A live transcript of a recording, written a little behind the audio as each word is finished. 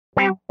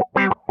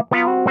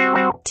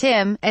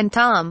Tim and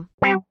Tom.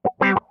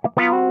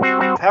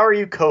 How are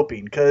you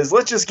coping? Because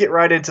let's just get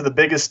right into the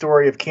biggest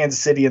story of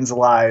Kansas Cityans'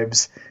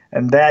 lives,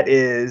 and that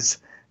is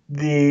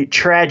the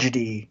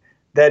tragedy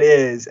that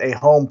is a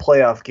home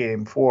playoff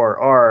game for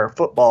our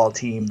football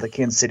team, the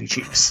Kansas City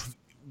Chiefs.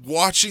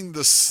 Watching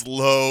the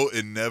slow,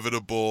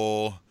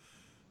 inevitable,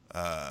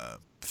 you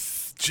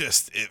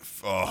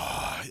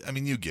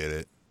get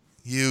it.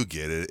 You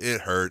get it.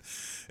 It hurt.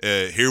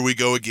 Here we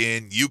go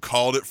again. You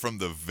called it from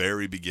the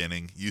very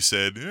beginning. You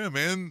said, yeah,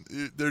 man,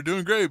 they're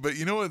doing great, but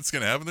you know what's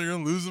going to happen? They're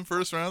going to lose in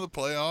first round of the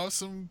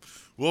playoffs, and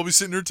we'll be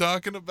sitting here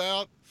talking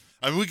about,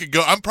 we could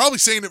go, I'm probably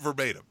saying it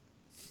verbatim.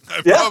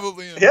 I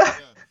probably am. Yeah.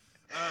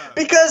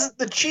 Because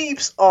the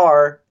Chiefs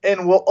are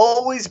and will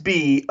always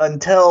be,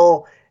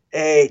 until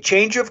a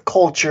change of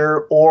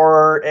culture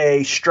or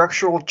a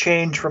structural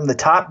change from the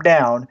top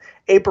down,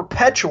 a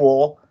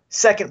perpetual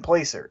second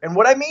placer. And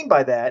what I mean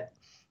by that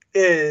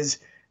is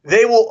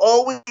they will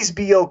always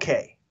be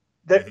okay.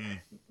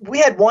 We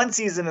had one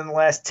season in the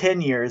last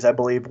 10 years, I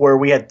believe, where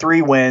we had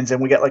 3 wins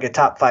and we got like a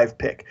top 5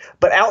 pick.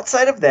 But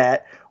outside of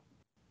that,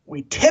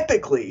 we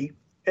typically,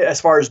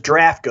 as far as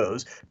draft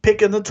goes,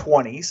 pick in the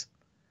 20s.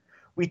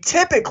 We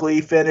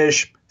typically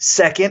finish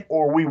second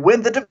or we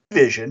win the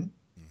division.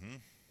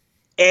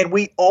 And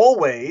we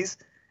always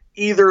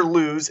either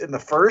lose in the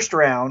first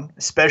round,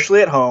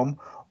 especially at home,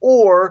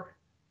 or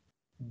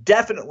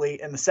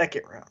definitely in the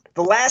second round.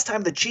 The last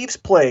time the Chiefs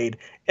played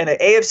in an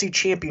AFC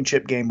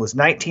championship game was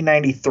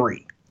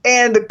 1993.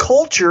 And the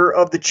culture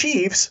of the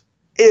Chiefs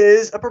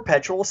is a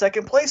perpetual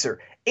second placer.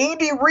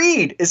 Andy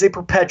Reid is a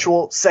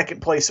perpetual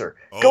second placer.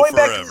 Going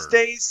back to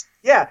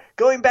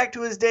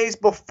his days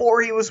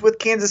before he was with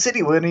Kansas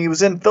City, when he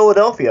was in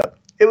Philadelphia,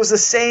 it was the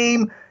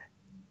same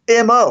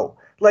MO.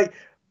 Like,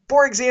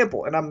 for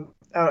example, and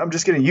I'm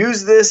just going to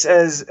use this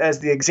as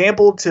the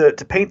example to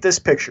paint this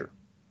picture.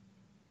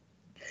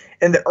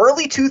 In the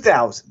early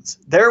 2000s,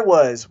 there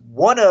was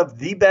one of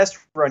the best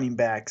running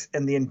backs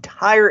in the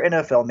entire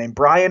NFL named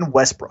Brian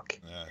Westbrook.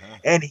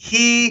 And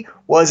he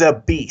was a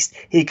beast.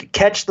 He could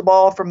catch the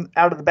ball from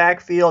out of the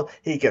backfield.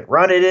 He could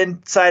run it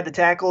inside the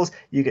tackles.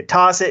 You could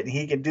toss it, and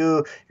he could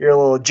do your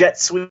little jet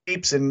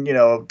sweeps and,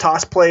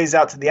 toss plays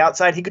out to the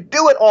outside. He could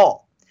do it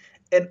all.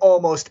 And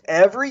almost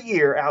every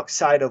year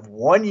outside of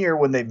 1 year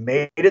when they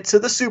made it to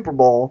the Super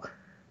Bowl,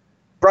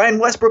 Brian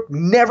Westbrook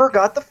never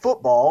got the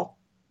football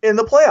in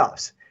the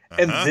playoffs.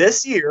 And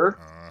this year,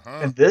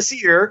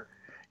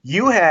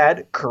 you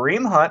had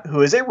Kareem Hunt,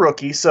 who is a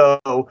rookie, so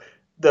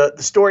the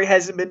story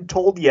hasn't been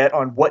told yet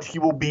on what he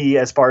will be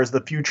as far as the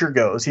future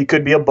goes. He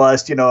could be a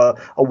bust, a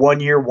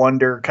 1-year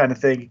wonder kind of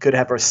thing. He could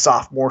have a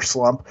sophomore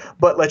slump.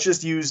 But let's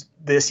just use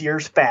this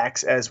year's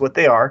facts as what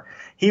they are.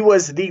 He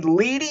was the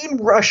leading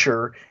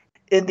rusher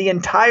in the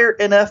entire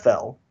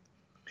NFL.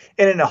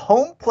 And in a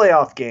home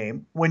playoff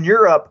game, when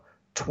you're up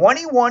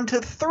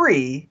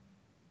 21-3,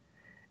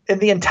 in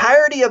the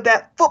entirety of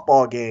that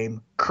football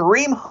game,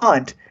 Kareem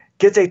Hunt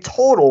gets a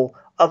total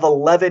of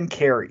 11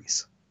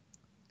 carries.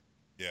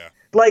 Yeah.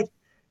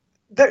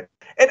 And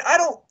I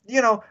don't,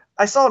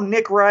 I saw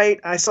Nick Wright.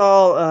 I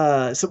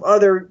saw some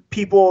other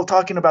people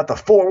talking about the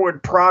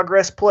forward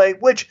progress play,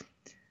 which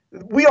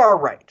we are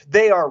right.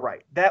 They are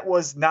right. That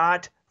was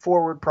not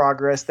forward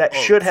progress. That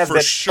should have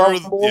been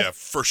fumble. Yeah,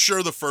 for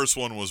sure the first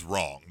one was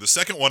wrong. The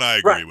second one I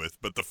agree with,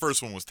 but the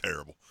first one was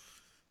terrible.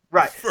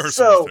 Right. The first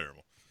one was terrible.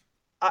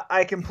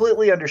 I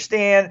completely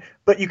understand,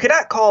 but you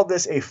cannot call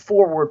this a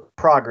forward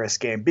progress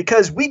game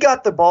because we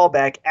got the ball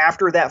back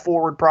after that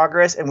forward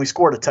progress and we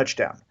scored a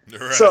touchdown.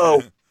 Right.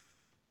 So,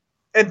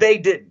 and they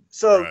didn't.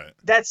 So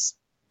that's,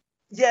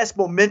 yes,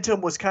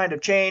 momentum was kind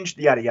of changed,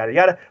 yada, yada,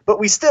 yada, but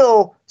we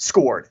still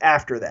scored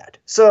after that.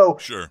 So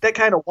that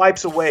kind of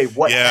wipes away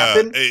what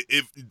happened.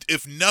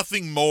 If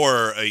nothing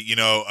more,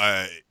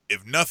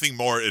 if nothing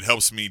more, it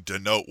helps me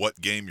denote what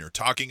game you're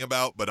talking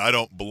about, but I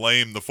don't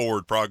blame the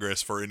forward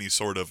progress for any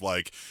sort of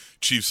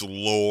Chiefs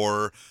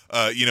lore.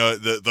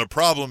 The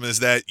problem is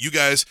that you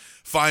guys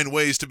find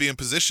ways to be in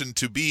position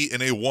to be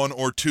in a 1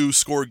 or 2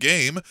 score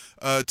game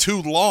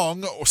too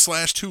long or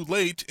 / too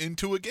late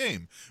into a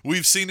game.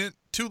 We've seen it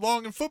too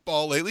long in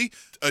football lately.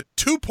 A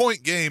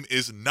 2-point game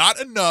is not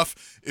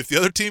enough if the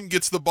other team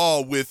gets the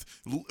ball with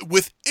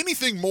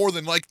anything more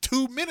than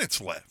 2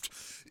 minutes left.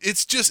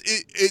 It's just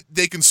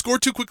they can score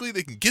too quickly.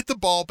 They can get the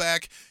ball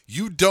back.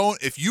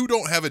 If you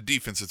don't have a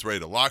defense that's ready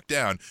to lock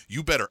down,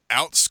 you better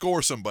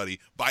outscore somebody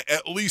by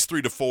at least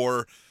 3 to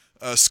 4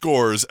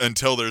 scores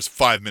until there's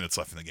 5 minutes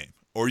left in the game,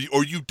 or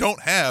you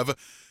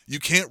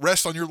can't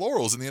rest on your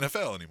laurels in the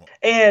NFL anymore.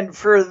 And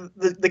for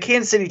the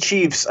Kansas City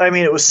Chiefs,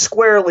 it was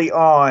squarely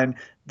on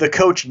the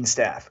coaching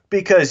staff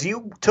because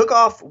you took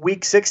off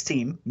week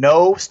 16,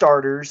 no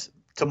starters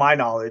to my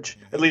knowledge,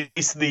 at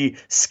least the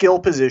skill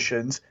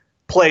positions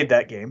played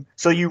that game.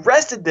 So you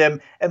rested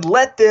them and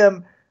let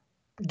them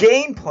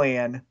game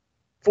plan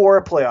for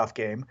a playoff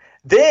game.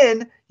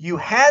 Then you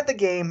had the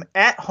game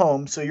at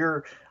home, so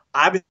you're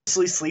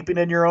obviously sleeping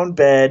in your own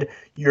bed.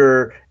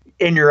 You're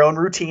in your own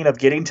routine of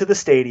getting to the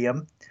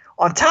stadium.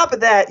 On top of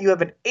that, you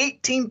have an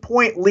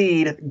 18-point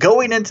lead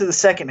going into the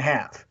second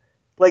half.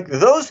 Like,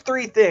 those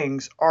three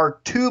things are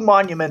too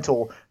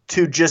monumental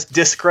to just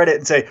discredit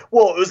and say,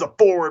 well, it was a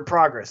forward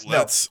progress.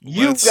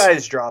 You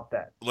guys dropped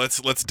that.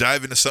 Let's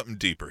dive into something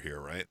deeper here,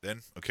 right?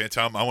 Then, okay,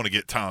 Tom, I want to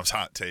get Tom's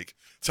hot take.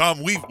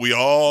 Tom, we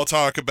all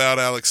talk about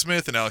Alex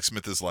Smith, and Alex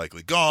Smith is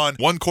likely gone.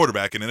 One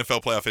quarterback in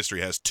NFL playoff history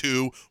has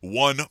 2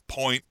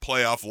 one-point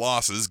playoff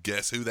losses.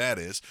 Guess who that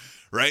is,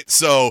 right?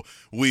 So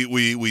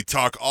we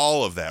talk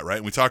all of that,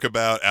 right? We talk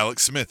about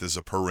Alex Smith as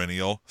a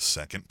perennial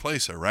second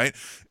placer, right?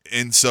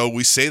 And so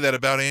we say that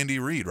about Andy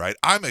Reid, right?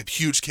 I'm a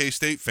huge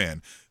K-State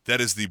fan. That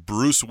is the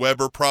Bruce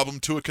Weber problem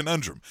to a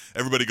conundrum.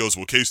 Everybody goes,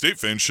 well, K-State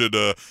fans should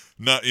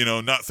not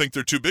think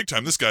they're too big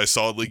time. This guy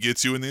solidly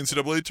gets you in the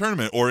NCAA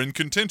tournament or in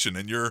contention,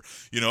 and you're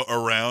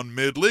around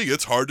mid-league.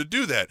 It's hard to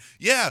do that.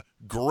 Yeah,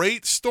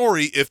 great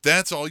story if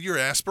that's all your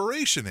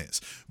aspiration is.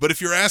 But if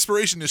your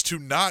aspiration is to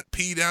not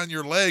pee down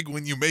your leg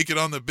when you make it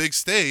on the big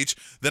stage,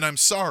 then I'm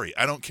sorry.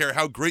 I don't care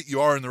how great you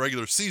are in the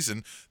regular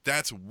season.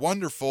 That's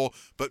wonderful.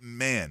 But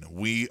man,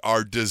 we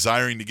are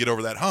desiring to get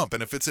over that hump,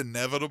 and if it's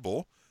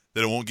inevitable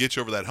that it won't get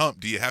you over that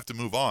hump, do you have to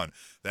move on?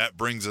 That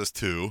brings us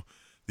to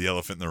the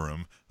elephant in the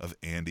room of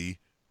Andy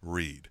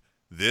Reid.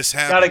 This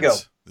happens. Gotta go.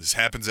 This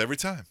happens every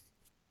time.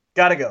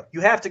 Gotta go. You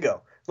have to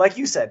go. Like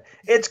you said,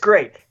 it's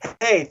great.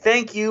 Hey,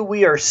 thank you.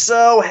 We are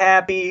so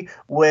happy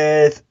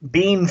with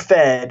being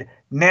fed.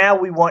 Now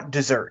we want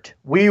dessert.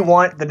 We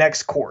want the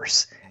next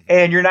course.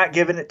 And you're not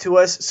giving it to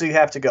us, so you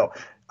have to go.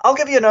 I'll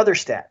give you another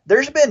stat.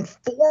 There's been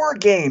 4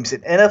 games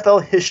in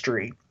NFL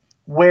history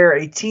where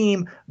a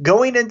team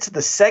going into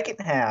the second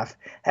half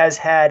has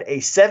had a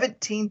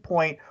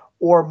 17-point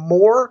or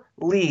more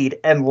lead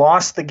and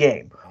lost the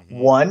game.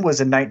 One was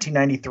in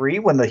 1993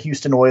 when the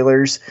Houston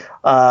Oilers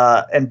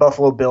and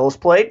Buffalo Bills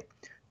played.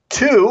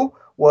 2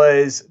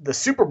 was the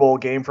Super Bowl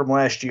game from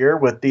last year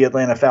with the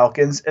Atlanta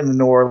Falcons and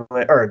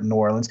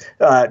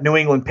the New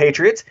England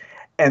Patriots.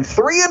 And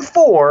 3 and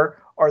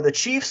 4 are the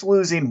Chiefs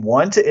losing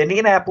 1 to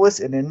Indianapolis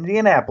in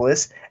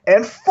Indianapolis,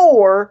 and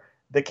 4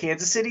 the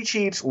Kansas City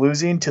Chiefs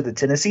losing to the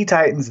Tennessee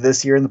Titans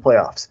this year in the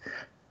playoffs.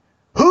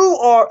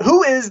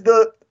 Who is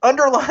the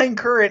underlying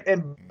current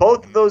in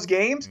both of those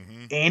games?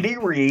 Andy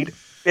Reid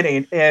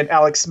and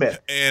Alex Smith.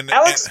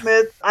 Alex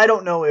Smith, I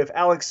don't know if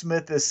Alex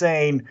Smith is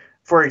saying,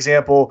 for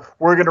example,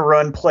 we're going to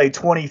run play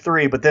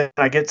 23, but then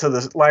I get to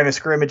the line of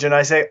scrimmage and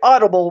I say,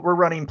 audible, we're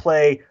running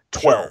play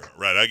 12. Sure.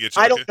 Right, I get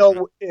you. I don't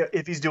know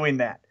if he's doing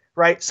that,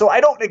 right? So I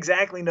don't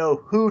exactly know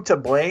who to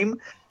blame,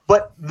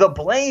 but the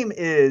blame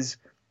is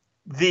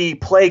the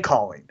play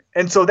calling.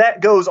 And so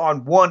that goes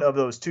on one of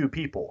those 2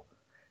 people.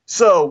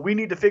 So we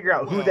need to figure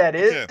out who that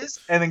is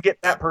and then get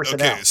that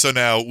person out. So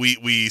now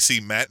we see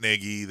Matt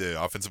Nagy,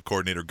 the offensive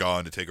coordinator,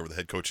 gone to take over the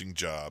head coaching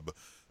job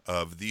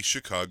of the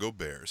Chicago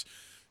Bears.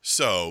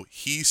 So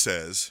he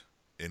says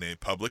in a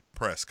public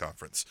press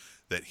conference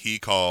that he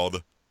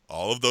called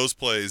all of those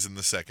plays in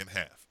the second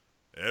half.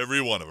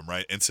 Every one of them,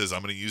 right? And says,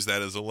 I'm going to use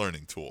that as a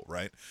learning tool,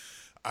 right?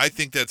 I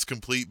think that's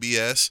complete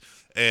BS.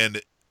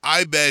 And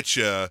I bet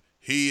you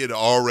he had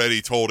already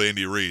told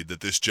Andy Reid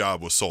that this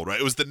job was sold, right?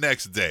 It was the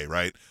next day,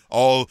 right?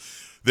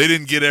 They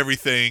didn't get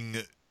everything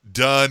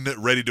done,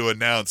 ready to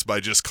announce by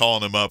just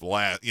calling him up,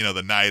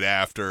 the night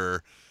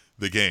after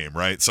the game,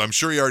 right? So I'm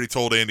sure he already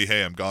told Andy,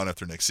 hey, I'm gone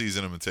after next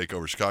season. I'm going to take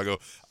over Chicago.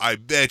 I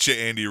bet you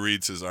Andy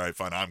Reid says, all right,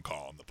 fine, I'm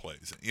calling the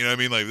plays. You know what I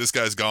mean? Like, this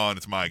guy's gone.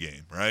 It's my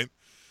game, right?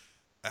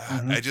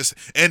 I just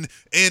 – and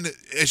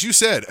as you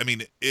said, I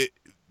mean,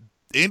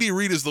 Andy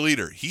Reid is the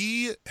leader.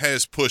 He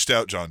has pushed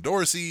out John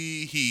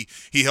Dorsey. He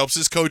helps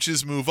his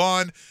coaches move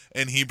on,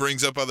 and he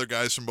brings up other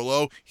guys from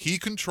below. He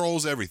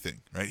controls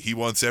everything, right? He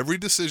wants every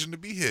decision to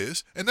be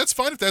his, and that's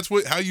fine if that's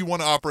how you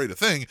want to operate a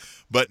thing.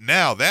 But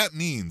now that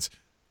means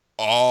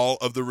all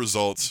of the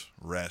results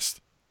rest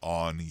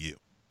on you,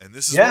 and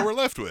this is what we're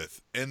left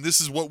with, and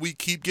this is what we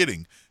keep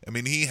getting. I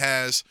mean, he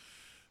has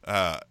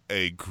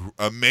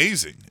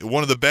amazing,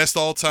 one of the best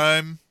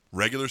all-time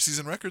regular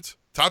season records,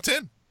 top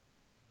 10.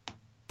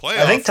 Playoffs.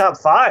 I think top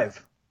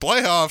 5.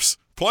 Playoffs.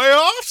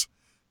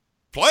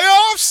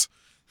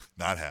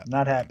 Not happening.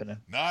 Not happening.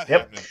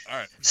 All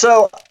right.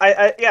 So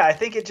I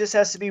think it just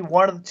has to be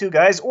one of the 2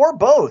 guys or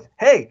both.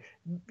 Hey,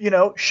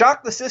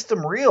 shock the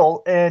system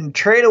real and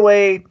trade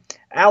away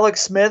Alex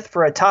Smith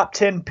for a top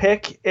 10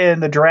 pick in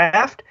the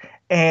draft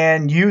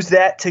and use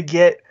that to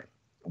get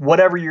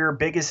whatever your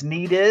biggest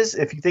need is.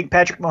 If you think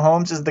Patrick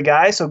Mahomes is the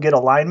guy, so get a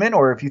lineman,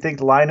 or if you think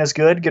the line is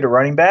good, get a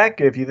running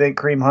back. If you think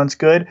Kareem Hunt's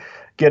good,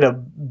 get a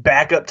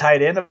backup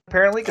tight end,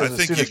 apparently, because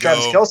as soon as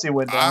Travis Kelce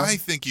went down. I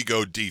think you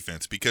go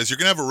defense because you're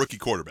going to have a rookie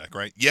quarterback,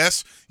 right?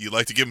 Yes, you'd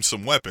like to give him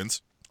some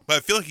weapons, but I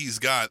feel like he's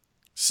got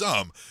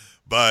some.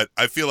 But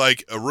I feel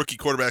like a rookie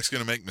quarterback's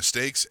going to make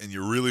mistakes, and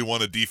you really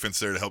want a defense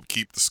there to help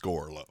keep the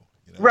score low.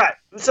 Right.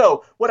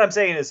 So what I'm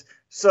saying is,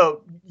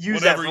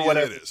 use that for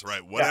whatever it is,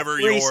 right? Whatever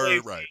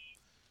your right.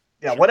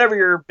 Yeah, whatever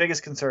your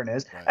biggest concern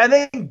is. Right. And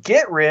then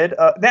get rid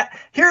of – now,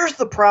 here's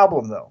the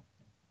problem, though.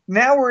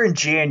 Now we're in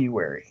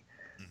January.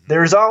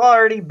 there's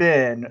already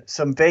been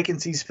some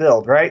vacancies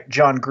filled, right?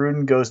 John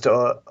Gruden goes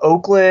to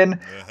Oakland.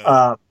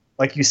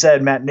 Like you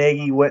said, Matt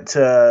Nagy went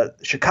to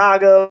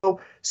Chicago.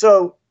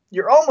 So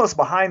you're almost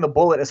behind the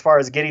bullet as far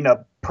as getting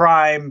a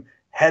prime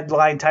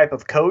headline type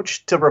of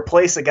coach to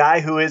replace a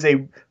guy who is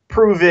a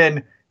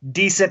proven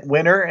decent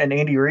winner and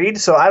Andy Reid.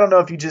 So I don't know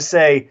if you just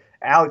say,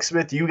 Alex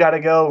Smith, you got to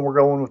go, and we're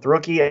going with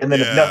rookie. And then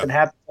if nothing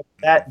happens like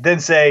that, then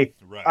say,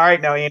 all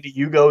right, now, Andy,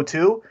 you go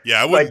too.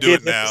 Yeah, I wouldn't do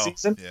it now.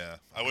 Yeah,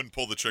 I wouldn't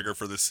pull the trigger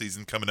for this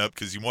season coming up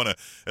because you want to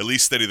at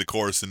least steady the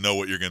course and know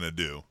what you're going to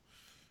do.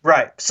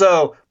 Right.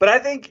 So, but I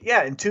think,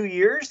 in 2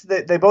 years,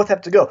 they both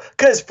have to go.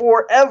 Because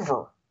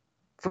forever,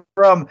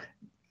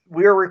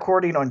 we are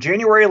recording on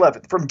January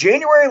 11th. From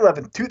January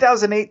 11th,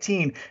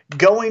 2018,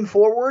 going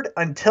forward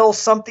until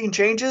something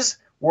changes,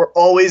 we're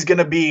always going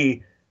to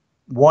be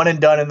one and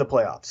done in the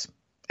playoffs.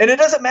 And it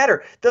doesn't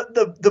matter.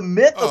 The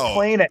myth of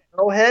playing at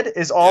Arrowhead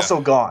is also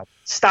gone.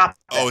 Stop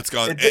that. It's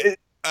gone.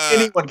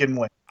 Anyone can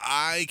win.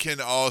 I can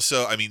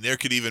also, there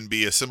could even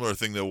be a similar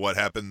thing to what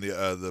happened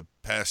the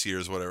past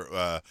years,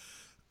 whatever.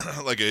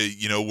 Like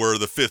we're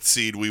the 5th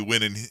seed, we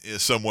win in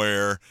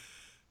somewhere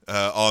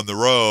on the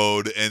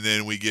road, and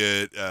then we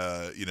get,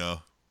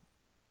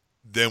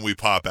 then we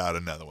pop out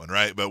another one,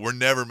 right? But we're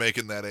never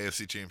making that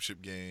AFC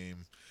Championship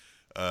game.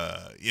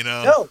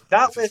 No,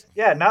 not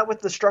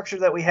with the structure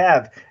that we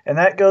have, and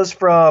that goes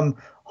from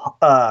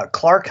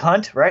Clark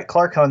Hunt, right?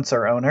 Clark Hunt's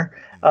our owner,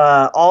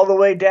 all the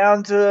way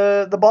down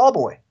to the ball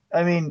boy.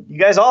 You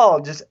guys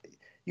all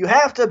you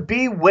have to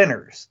be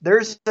winners.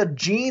 There's a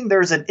gene,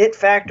 there's an it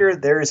factor,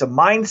 there's a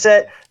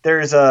mindset,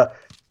 there's a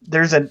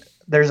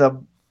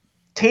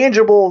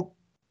tangible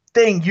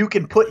thing you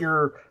can put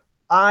your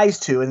eyes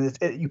to, and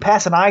you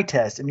pass an eye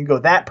test, and you go,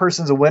 that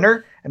person's a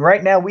winner. And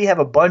right now we have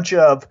a bunch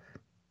of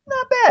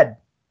not bad.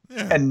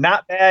 Yeah. And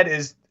not bad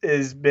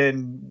is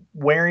been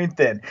wearing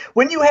thin.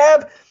 When you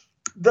have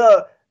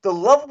the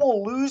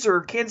lovable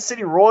loser Kansas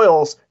City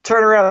Royals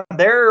turn around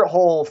their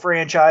whole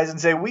franchise and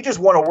say, we just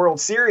won a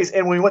World Series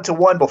and we went to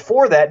one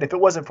before that, and if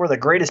it wasn't for the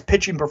greatest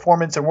pitching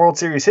performance in World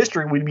Series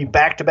history, we'd be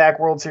back-to-back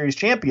World Series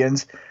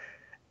champions.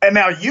 And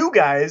now you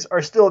guys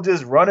are still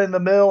just running the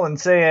mill and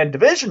saying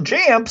division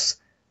champs.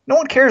 No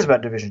one cares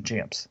about division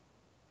champs.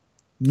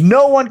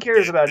 No one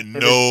cares about it.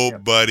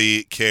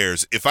 Nobody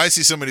cares. If I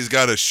see somebody's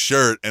got a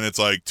shirt and it's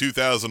like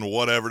 2000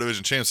 whatever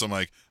division champs, I'm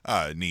like,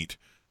 neat.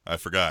 I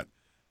forgot.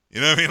 You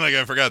know what I mean? Like,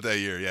 I forgot that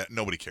year. Yeah,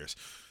 nobody cares.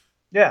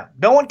 Yeah,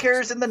 no one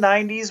cares in the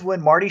 90s when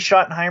Marty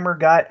Schottenheimer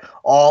got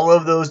all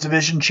of those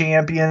division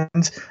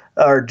champions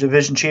or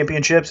division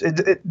championships.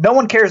 No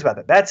one cares about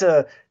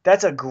that.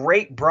 That's a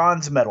great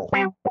bronze medal.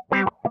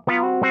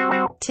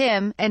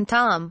 Tim and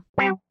Tom.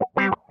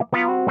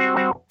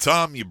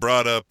 Tom, you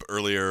brought up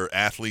earlier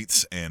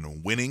athletes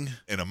and winning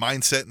and a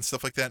mindset and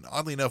stuff like that. And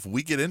oddly enough,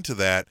 we get into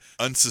that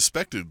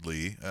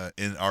unsuspectedly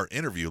in our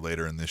interview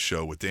later in this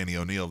show with Danny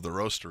O'Neill of The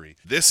Roastery.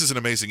 This is an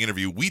amazing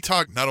interview. We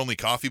talk not only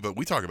coffee, but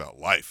we talk about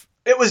life.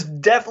 It was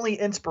definitely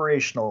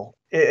inspirational.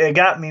 It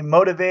got me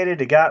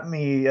motivated. It got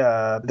me,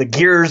 the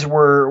gears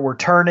were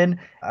turning.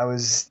 I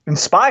was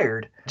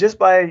inspired just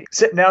by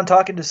sitting down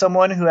talking to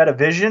someone who had a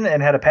vision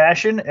and had a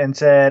passion and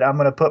said, I'm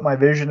going to put my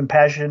vision and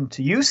passion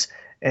to use.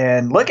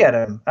 And look at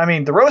him.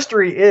 The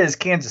Roastery is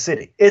Kansas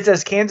City. It's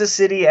as Kansas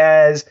City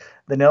as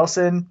the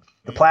Nelson,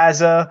 the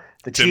Plaza,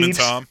 the Chiefs,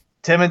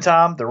 Tim and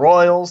Tom, the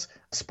Royals,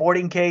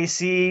 Sporting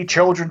KC,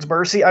 Children's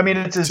Mercy.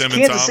 It's as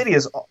Kansas City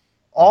as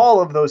all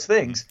of those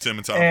things. Tim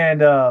and Tom. And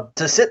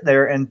to sit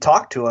there and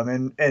talk to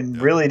him and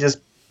really just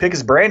pick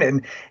his brain.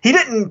 And he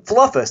didn't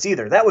fluff us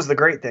either. That was the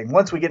great thing.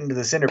 Once we get into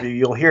this interview,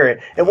 you'll hear it.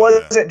 It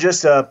wasn't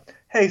just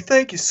hey,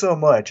 thank you so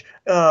much.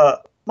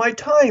 My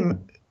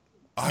time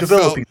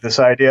developing this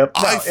idea.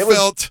 No, it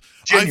was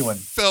genuine. I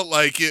felt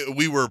like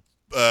we were,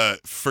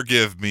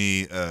 forgive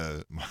me,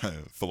 my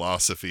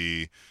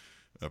philosophy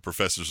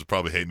professors would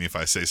probably hate me if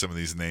I say some of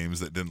these names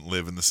that didn't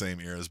live in the same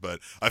eras, but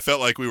I felt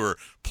like we were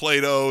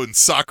Plato and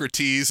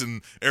Socrates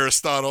and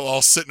Aristotle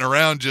all sitting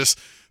around just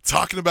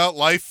talking about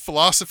life,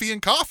 philosophy,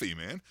 and coffee,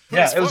 man.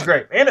 It was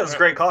great. And it was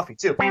great coffee,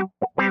 too.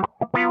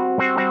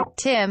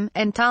 Tim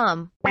and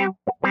Tom.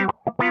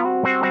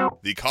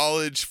 The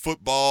college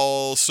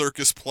football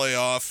circus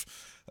playoff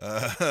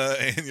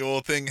annual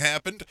thing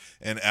happened,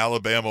 and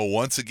Alabama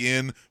once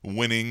again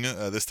winning,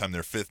 this time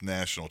their 5th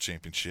national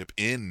championship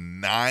in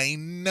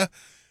 9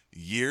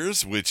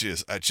 years, which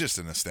is just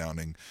an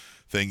astounding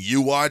thing.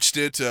 You watched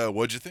it.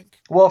 What'd you think?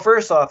 Well,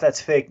 first off, that's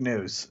fake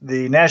news.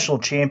 The national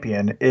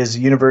champion is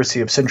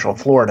University of Central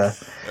Florida.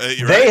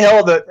 They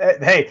held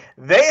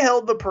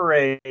the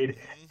parade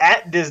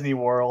at Disney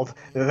World.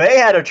 They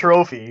had a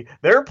trophy.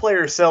 Their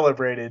players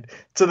celebrated.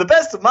 To the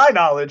best of my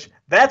knowledge,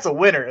 that's a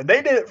winner. And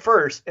they did it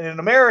first. And in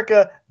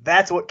America,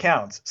 that's what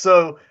counts.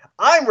 So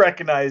I'm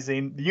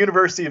recognizing the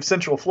University of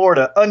Central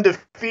Florida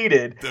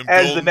undefeated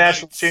as the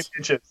national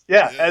championships.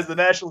 As the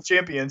national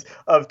champions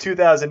of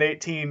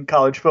 2018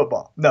 college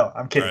football. No,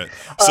 I'm kidding. Right.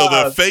 So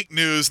the fake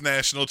news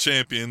national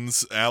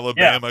champions,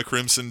 Alabama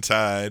Crimson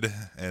Tide,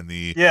 and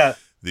the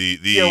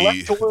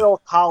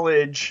electoral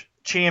college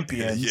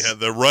champions. Yeah,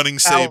 the running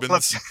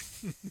Sabans.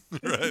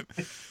 Right.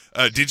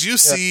 Did you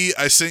see?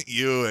 I sent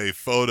you a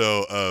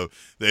photo of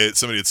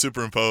somebody had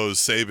superimposed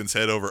Saban's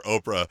head over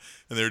Oprah,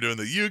 and they were doing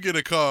the "you get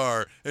a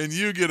car" and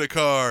 "you get a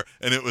car,"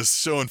 and it was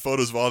showing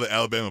photos of all the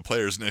Alabama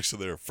players next to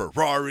their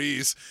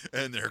Ferraris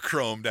and their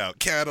chromed out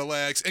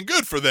Cadillacs, and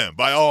good for them.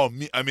 By all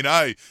means, I mean,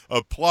 I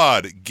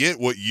applaud. Get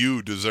what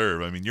you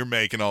deserve. I mean, you're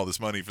making all this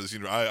money for this.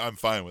 I'm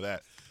fine with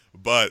that.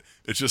 But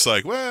it's just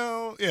like,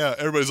 well, yeah,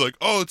 everybody's like,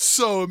 oh, it's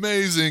so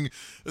amazing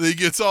that he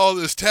gets all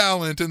this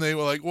talent. And they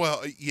were like,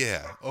 well,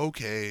 yeah,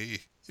 okay.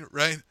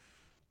 Right?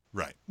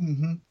 Right.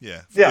 Mm-hmm.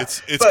 Yeah. Yeah.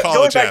 It's but college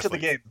going back athlete. to the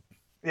game.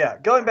 Yeah.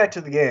 Going back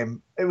to the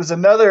game, it was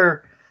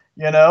another,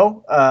 you're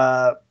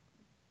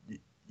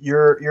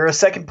a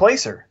second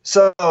placer.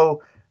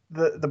 So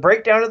the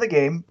breakdown of the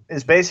game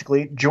is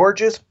basically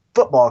Georgia's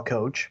football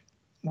coach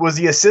was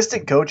the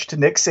assistant coach to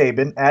Nick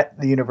Saban at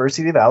the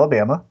University of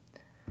Alabama.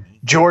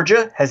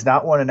 Georgia has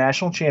not won a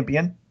national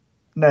championship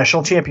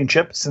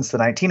since the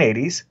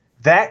 1980s.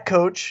 That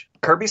coach,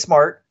 Kirby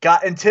Smart,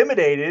 got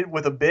intimidated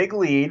with a big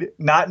lead,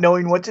 not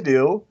knowing what to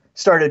do,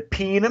 started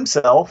peeing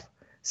himself,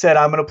 said,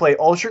 I'm going to play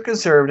ultra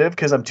conservative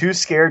because I'm too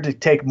scared to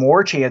take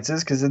more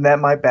chances because then that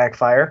might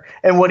backfire.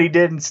 And what he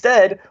did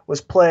instead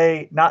was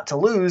play not to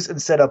lose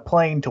instead of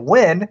playing to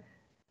win,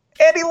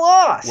 and he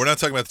lost. We're not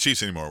talking about the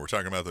Chiefs anymore. We're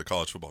talking about the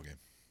college football game.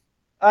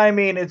 I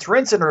mean, it's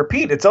rinse and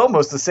repeat. It's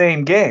almost the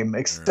same game,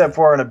 except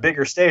for on a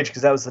bigger stage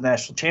because that was the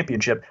national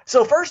championship.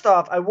 So first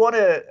off, I want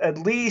to at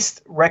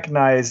least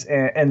recognize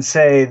and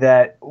say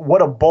that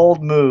what a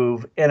bold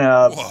move in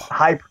a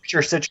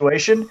high-pressure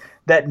situation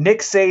that Nick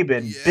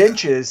Saban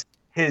benches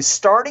his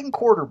starting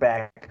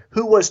quarterback,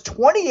 who was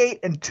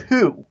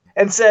 28-2,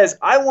 and says,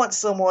 I want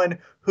someone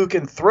who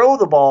can throw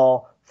the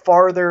ball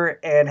farther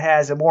and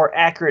has a more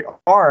accurate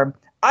arm.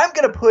 I'm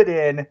going to put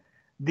in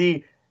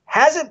the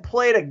hasn't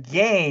played a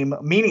game,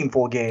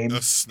 meaningful game.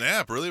 A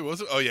snap, really?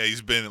 Was it? Oh, yeah,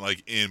 he's been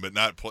like in, but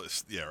not play.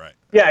 Yeah, right.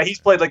 Yeah, he's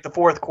played like the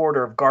fourth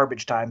quarter of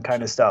garbage time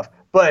kind of stuff.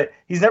 But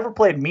he's never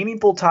played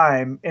meaningful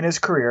time in his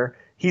career.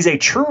 He's a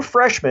true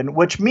freshman,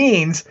 which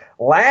means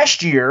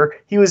last year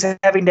he was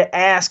having to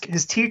ask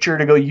his teacher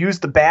to go use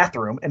the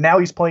bathroom, and now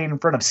he's playing in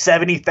front of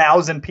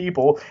 70,000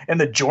 people in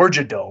the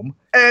Georgia Dome.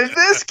 And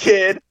this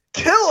kid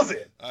kills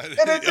it. And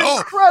it's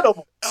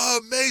incredible.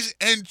 Amazing.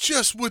 And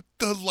just with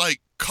the,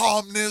 like,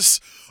 calmness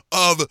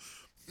of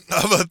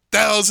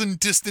 1,000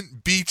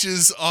 distant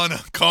beaches on a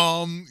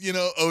calm,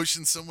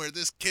 ocean somewhere.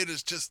 This kid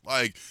is just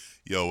like,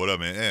 yo, what up,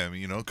 man? Yeah, I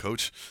mean,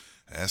 coach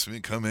asked me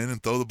to come in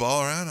and throw the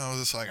ball around. I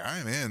was just like, all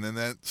right, man. And then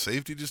that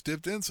safety just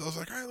dipped in. So I was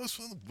like, all right,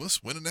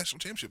 let's win a national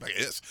championship, I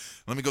guess.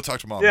 Let me go talk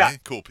to mom. Yeah. Man.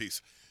 Cool,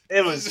 peace.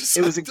 It was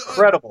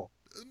incredible.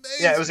 Amazing.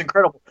 Yeah, it was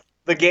incredible.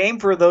 The game,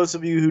 for those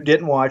of you who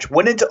didn't watch,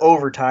 went into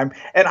overtime.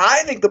 And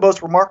I think the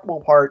most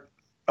remarkable part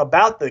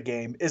about the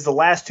game is the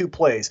last two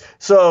plays.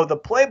 So the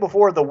play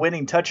before the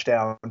winning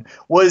touchdown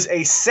was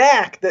a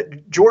sack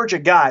that Georgia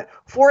got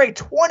for a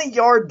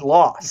 20-yard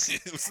loss.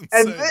 It was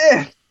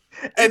insane.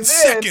 In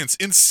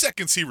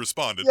seconds he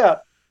responded.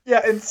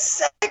 Yeah, in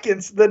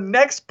seconds the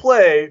next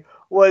play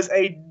was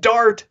a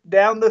dart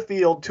down the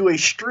field to a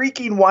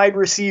streaking wide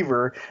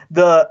receiver.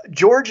 The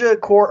Georgia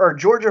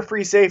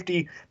free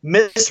safety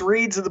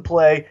misreads the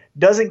play,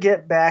 doesn't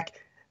get back,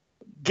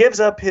 gives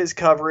up his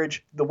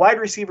coverage. The wide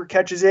receiver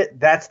catches it.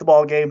 That's the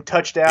ball game.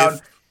 Touchdown.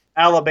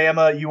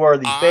 Alabama, you are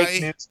the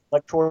fake news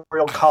electoral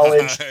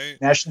college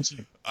national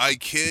team. I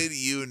kid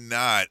you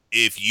not.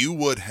 If you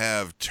would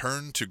have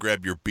turned to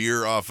grab your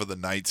beer off of the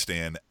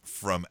nightstand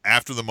from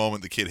after the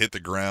moment the kid hit the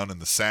ground in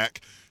the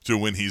sack to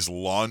when he's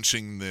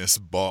launching this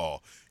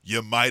ball,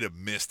 you might have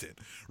missed it,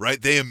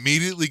 right? They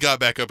immediately got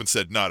back up and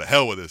said, "No, to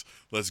hell with this.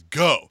 Let's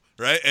go."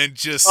 Right? And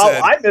just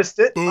said, I missed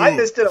it. Boom. I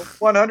missed it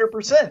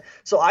 100%.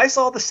 So I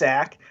saw the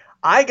sack.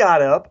 I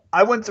got up.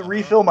 I went to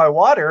refill my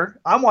water.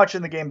 I'm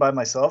watching the game by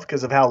myself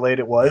because of how late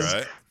it was.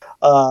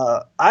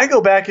 Right. I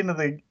go back into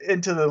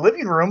the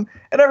living room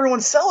and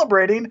everyone's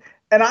celebrating.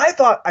 And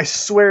I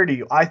swear to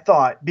you,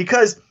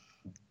 because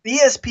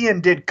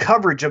ESPN did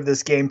coverage of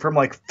this game from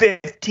like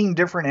 15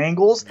 different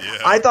angles. Yeah.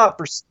 I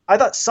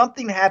thought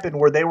something happened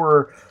where they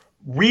were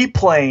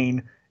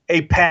replaying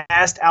a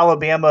past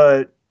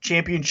Alabama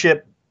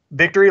championship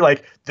victory,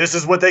 like this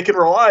is what they can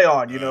rely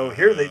on.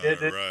 Here they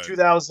did it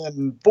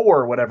 2004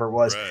 or whatever it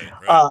was.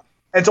 Right.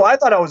 And so I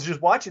thought I was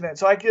just watching that.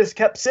 So I just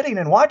kept sitting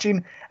and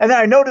watching. And then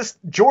I noticed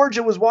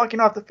Georgia was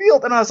walking off the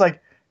field. And I was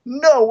like,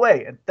 no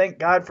way. And thank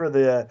God for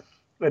the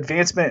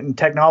advancement in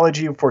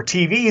technology for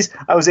TVs.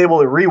 I was able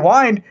to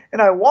rewind. And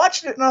I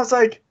watched it. And I was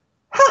like,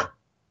 huh.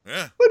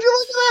 Yeah. Would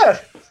you look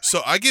at that?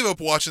 So I gave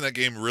up watching that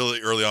game really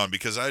early on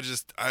because I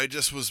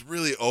just was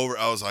really over.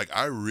 I was like,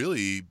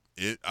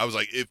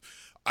 if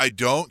I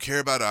don't care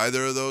about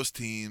either of those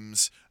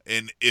teams,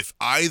 and if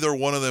either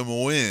one of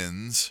them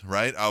wins,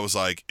 right, I was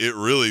like, it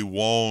really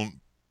won't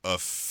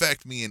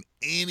affect me in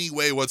any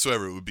way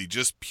whatsoever. It would be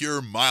just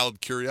pure mild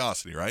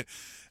curiosity, right?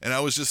 And I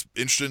was just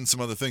interested in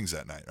some other things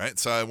that night, right?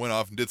 So I went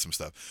off and did some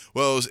stuff.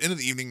 Well, it was end of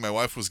the evening. My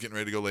wife was getting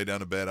ready to go lay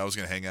down to bed. I was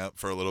going to hang out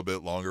for a little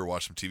bit longer,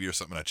 watch some TV or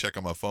something. I check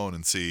on my phone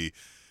and see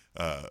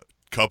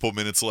Couple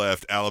minutes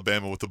left,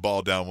 Alabama with the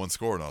ball down 1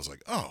 score, and I was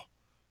like, oh,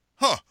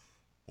 huh.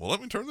 Well,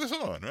 let me turn this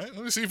on, right?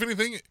 Let me see if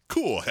anything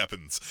cool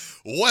happens.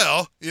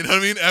 Well, you know what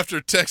I mean?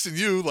 After texting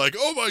you, like,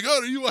 oh my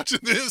God, are you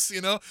watching this?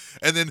 You know?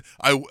 And then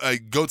I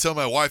go tell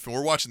my wife, and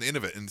we're watching the end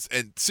of it.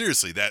 And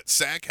seriously, that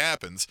sack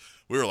happens.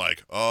 We were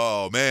like,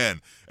 oh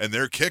man. And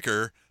their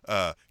kicker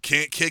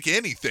can't kick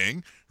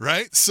anything,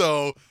 right?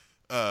 So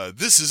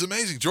this is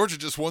amazing. Georgia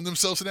just won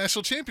themselves a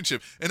national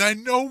championship. And I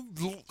no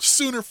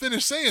sooner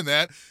finished saying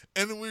that,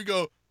 and then we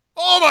go,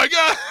 oh my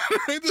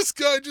God, this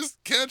guy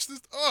just catch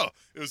this. Oh,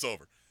 it was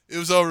over. It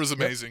was over. It was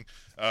amazing.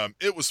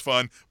 It was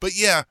fun. But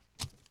yeah,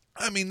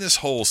 I mean, this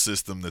whole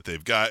system that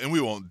they've got, and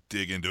we won't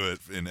dig into it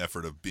in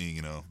effort of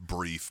being,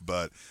 brief,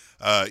 but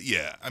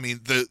yeah, I mean,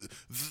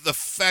 the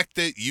fact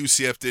that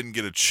UCF didn't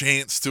get a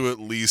chance to at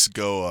least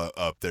go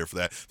up there for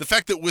that. The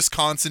fact that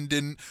Wisconsin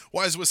didn't,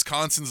 why is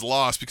Wisconsin's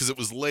loss, because it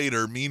was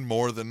later, mean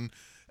more than,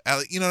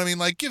 you know what I mean?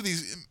 Like,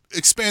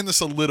 expand this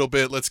a little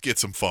bit. Let's get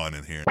some fun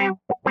in here.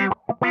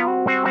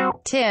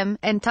 Tim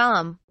and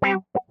Tom.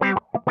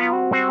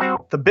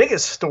 The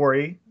biggest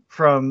story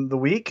from the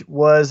week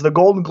was the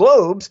Golden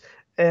Globes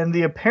and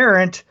the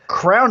apparent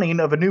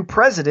crowning of a new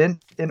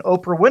president in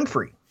Oprah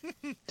Winfrey.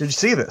 Did you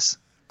see this?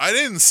 I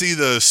didn't see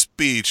the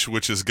speech,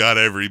 which has got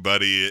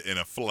everybody in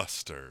a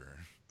fluster.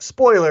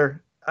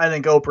 Spoiler, I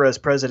think Oprah as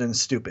president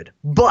is stupid.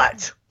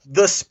 But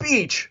the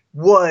speech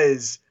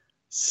was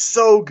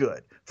so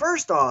good.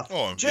 First off,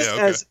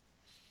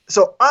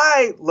 so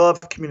I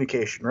love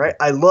communication, right?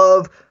 I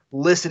love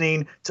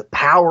listening to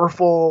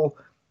powerful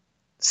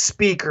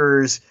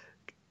speakers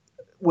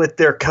with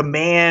their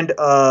command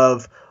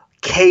of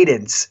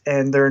cadence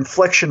and their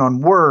inflection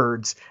on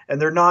words and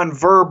their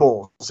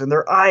nonverbals and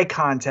their eye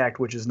contact,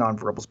 which is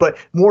nonverbals. But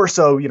more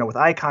so, with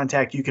eye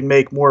contact, you can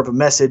make more of a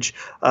message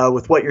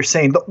with what you're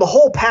saying. The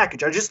whole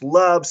package. I just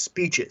love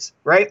speeches,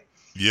 right?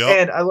 Yeah.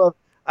 And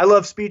I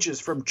love speeches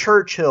from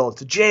Churchill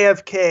to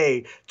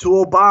JFK to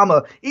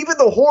Obama, even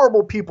the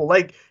horrible people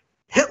like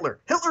Hitler.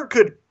 Hitler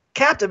could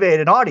captivate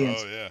an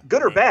audience,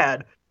 good or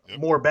bad. Yep.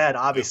 More bad,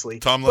 obviously.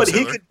 Yep. Tom loves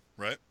Hitler,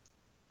 right?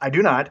 I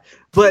do not,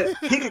 but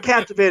he could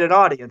captivate an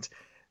audience.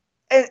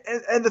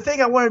 And the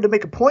thing I wanted to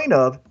make a point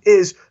of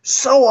is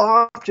so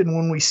often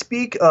when we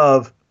speak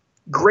of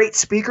great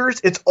speakers,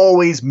 it's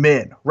always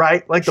men,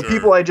 right? Like the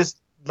people I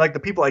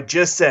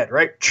just said,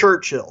 right?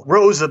 Churchill,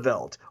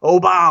 Roosevelt,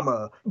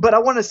 Obama. But I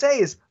want to say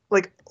is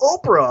like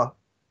Oprah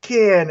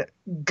can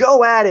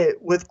go at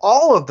it with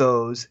all of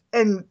those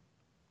and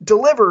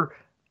deliver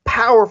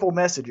powerful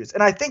messages.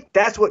 And I think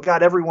that's what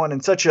got everyone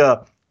in such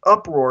a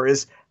uproar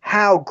is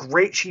how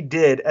great she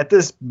did at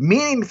this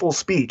meaningful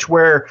speech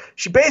where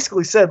she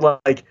basically said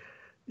like,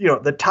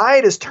 the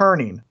tide is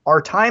turning.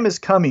 Our time is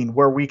coming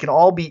where we can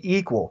all be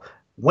equal,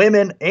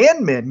 women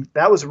and men.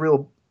 That was a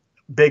real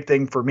big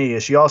thing for me.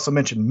 As she also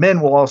mentioned,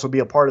 men will also be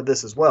a part of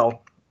this as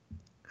well.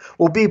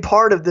 Will be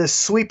part of this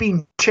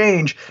sweeping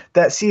change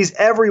that sees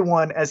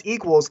everyone as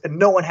equals and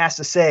no one has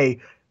to say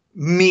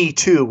Me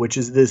Too, which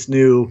is this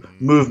new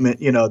movement,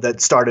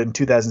 that started in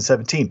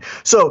 2017.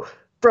 So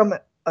from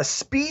a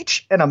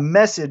speech and a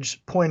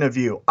message point of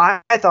view,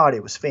 I thought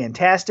it was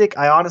fantastic.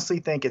 I honestly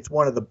think it's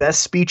one of the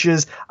best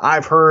speeches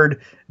I've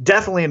heard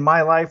definitely in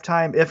my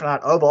lifetime, if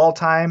not of all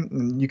time.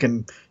 And you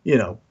can,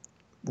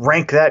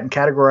 rank that and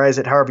categorize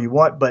it however you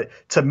want. But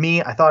to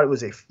me, I thought it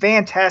was a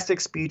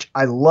fantastic speech.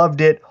 I loved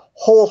it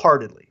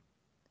wholeheartedly.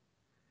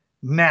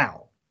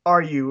 Now,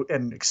 are you,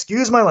 and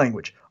excuse my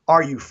language,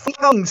 are you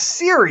fucking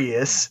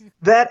serious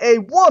that a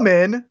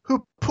woman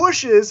who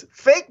pushes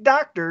fake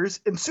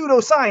doctors and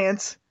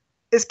pseudoscience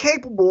is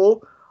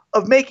capable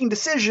of making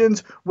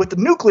decisions with the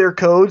nuclear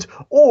codes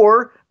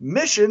or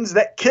missions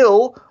that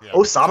kill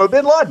Osama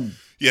bin Laden?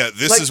 Yeah,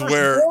 this is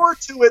where there's more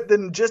to it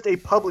than just a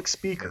public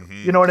speaker.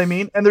 Mm-hmm. You know what I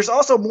mean? And there's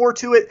also more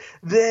to it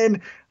than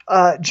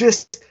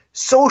just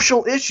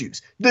social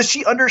issues. Does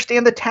she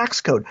understand the tax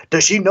code?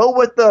 Does she know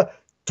what the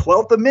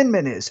 12th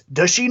Amendment is?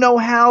 Does she know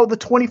how the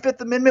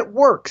 25th Amendment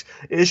works?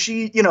 Is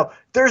she,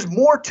 there's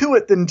more to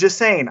it than just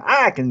saying,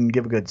 I can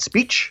give a good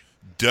speech.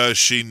 Does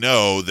she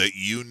know that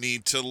you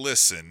need to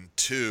listen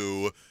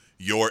to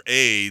your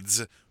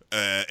aides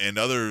and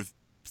other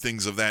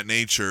things of that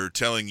nature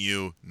telling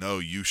you, no,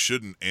 you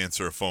shouldn't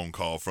answer a phone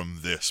call from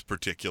this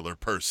particular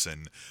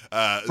person?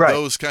 Right.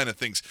 Those kind of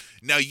things.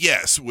 Now,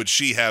 yes, would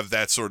she have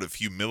that sort of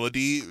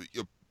humility?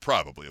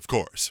 Probably, of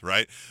course,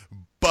 right?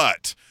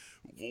 But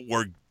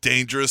we're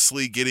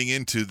dangerously getting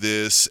into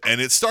this,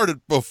 and it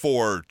started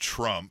before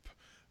Trump,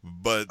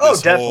 but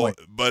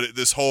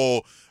this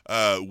whole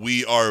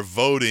we are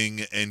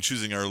voting and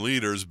choosing our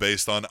leaders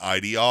based on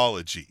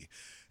ideology.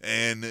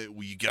 And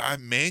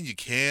you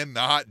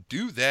cannot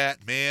do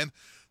that, man.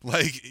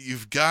 Like,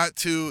 you've got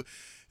to,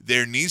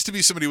 there needs to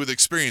be somebody with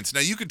experience. Now,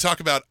 you can talk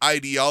about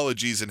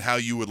ideologies and how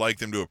you would like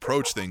them to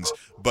approach things,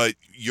 but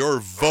you're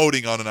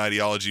voting on an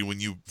ideology when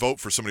you vote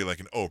for somebody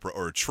like an Oprah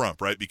or a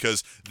Trump, right?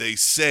 Because they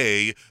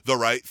say the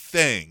right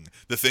thing,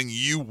 the thing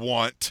you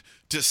want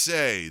to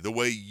say, the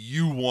way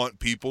you want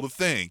people to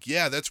think.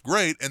 Yeah, that's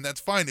great, and that's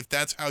fine if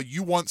that's how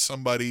you want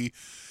somebody,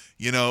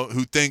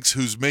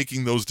 who's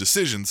making those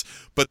decisions,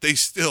 but they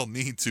still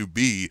need to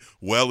be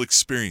well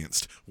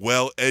experienced,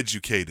 well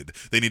educated.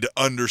 They need to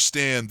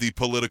understand the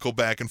political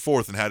back and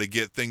forth and how to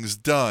get things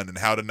done and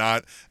how to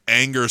not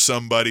anger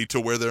somebody to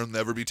where they'll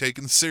never be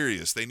taken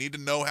serious. They need to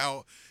know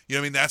how,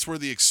 that's where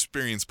the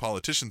experienced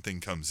politician thing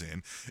comes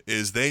in,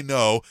 is they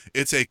know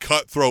it's a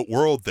cutthroat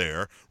world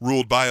there,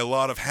 ruled by a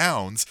lot of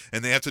hounds,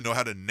 and they have to know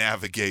how to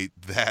navigate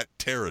that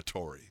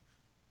territory.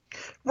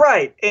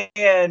 Right.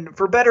 And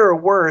for better or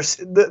worse,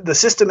 the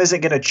system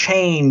isn't going to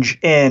change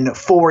in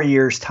 4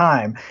 years'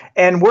 time.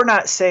 And we're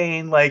not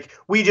saying like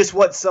we just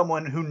want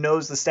someone who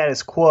knows the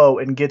status quo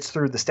and gets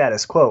through the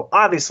status quo.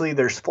 Obviously,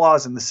 there's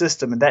flaws in the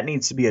system and that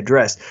needs to be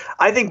addressed.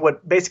 I think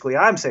what basically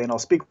I'm saying, I'll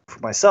speak for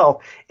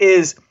myself,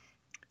 is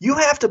you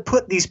have to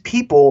put these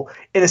people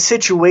in a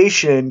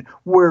situation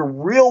where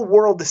real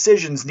world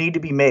decisions need to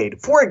be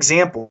made. For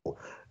example,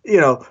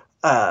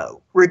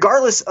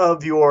 regardless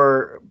of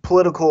your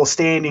political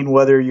standing,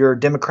 whether you're a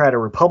Democrat or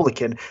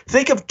Republican,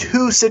 think of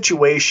two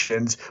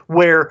situations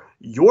where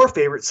your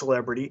favorite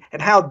celebrity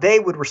and how they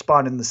would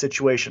respond in the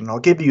situation. And I'll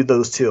give you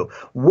those two.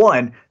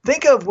 One,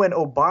 think of when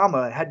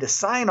Obama had to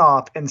sign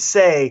off and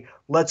say,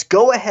 let's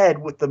go ahead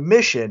with the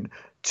mission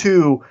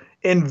to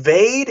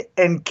invade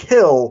and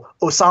kill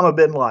Osama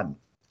bin Laden.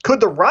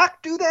 Could The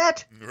Rock do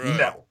that? Right.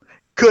 No.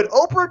 Could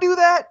Oprah do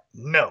that?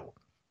 No.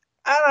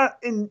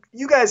 And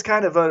you guys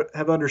kind of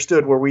have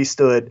understood where we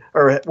stood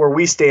or where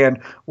we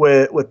stand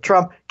with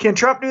Trump. Can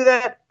Trump do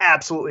that?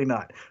 Absolutely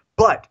not.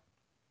 But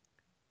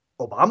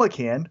Obama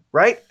can,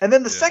 right? And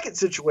then the second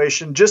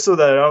situation, just so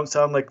that I don't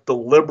sound like the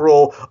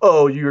liberal,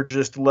 oh, you're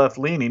just left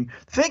leaning.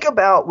 Think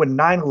about when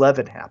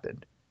 9/11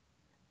 happened.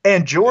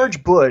 And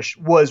George Bush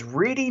was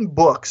reading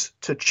books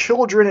to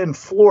children in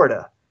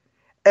Florida,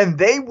 and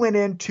they went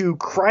into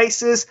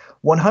crisis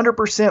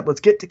 100%. Let's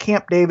get to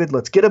Camp David.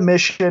 Let's get a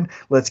mission.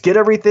 Let's get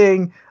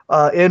everything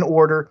in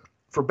order.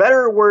 For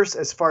better or worse,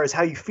 as far as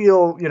how you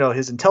feel,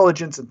 his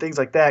intelligence and things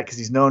like that, because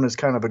he's known as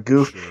kind of a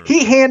goof. Sure.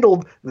 He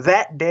handled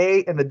that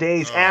day and the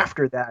days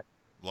after that.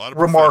 A lot of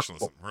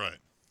remarkable. Right.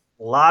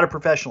 A lot of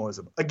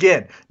professionalism.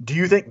 Again, do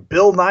you think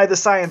Bill Nye the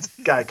Science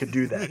Guy could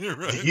do that?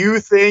 Right. Do you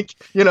think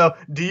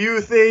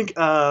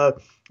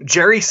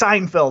Jerry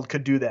Seinfeld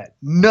could do that?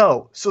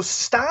 No. So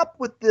stop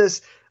with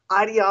this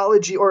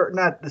ideology, or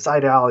not this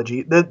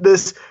ideology,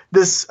 this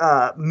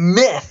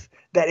myth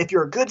that if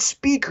you're a good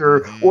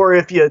speaker or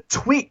if you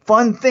tweet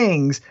fun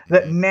things,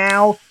 that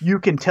now you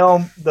can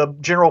tell the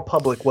general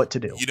public what to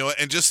do.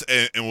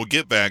 And we'll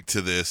get back to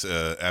this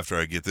after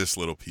I get this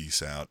little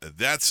piece out.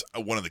 That's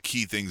one of the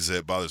key things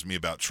that bothers me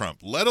about Trump,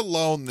 let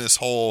alone this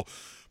whole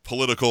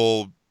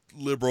political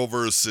liberal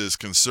versus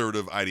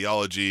conservative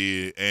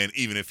ideology. And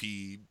even if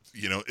he,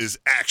 is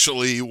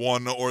actually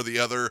one or the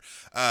other,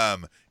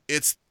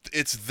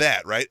 it's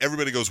that, right?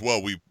 Everybody goes,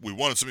 well, we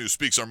wanted somebody who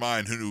speaks our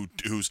mind,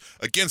 who's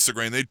against the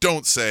grain. They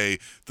don't say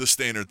the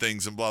standard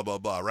things and blah, blah,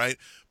 blah, right?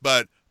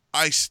 But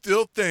I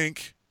still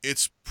think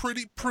it's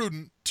pretty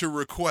prudent to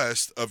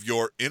request of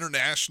your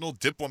international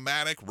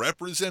diplomatic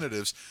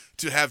representatives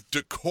to have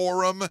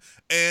decorum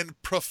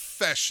and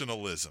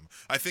professionalism.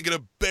 I think at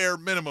a bare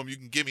minimum, you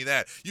can give me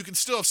that. You can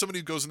still have somebody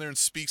who goes in there and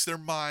speaks their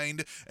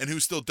mind and who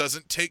still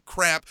doesn't take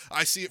crap.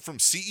 I see it from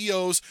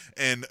CEOs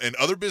and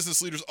other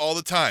business leaders all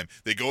the time.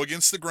 They go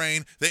against the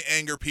grain. They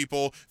anger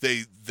people.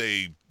 They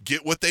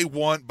get what they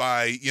want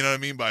by,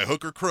 by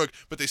hook or crook,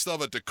 but they still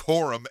have a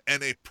decorum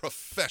and a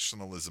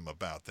professionalism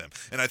about them.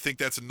 And I think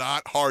that's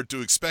not hard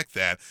to expect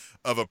that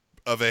of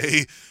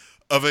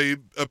a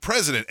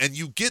president. And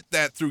you get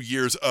that through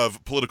years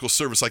of political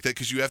service like that,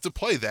 because you have to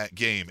play that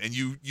game and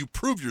you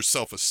prove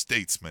yourself a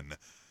statesman.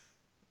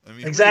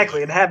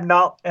 Exactly. Really.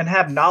 And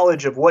have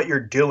knowledge of what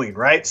you're doing,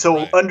 right?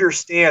 So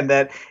Understand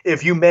that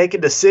if you make a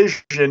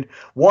decision,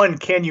 one,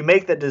 can you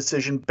make that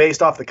decision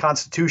based off the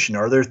Constitution?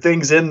 Are there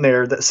things in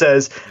there that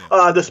says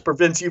this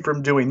prevents you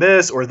from doing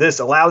this, or this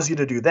allows you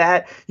to do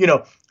that?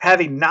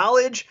 Having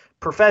knowledge,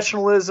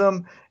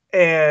 professionalism,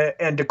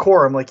 and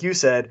decorum, like you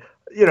said,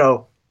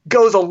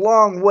 goes a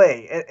long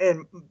way.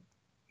 And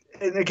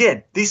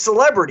again, these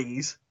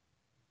celebrities,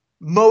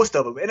 most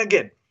of them, and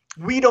again,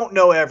 we don't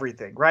know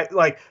everything, right?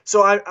 Like,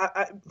 so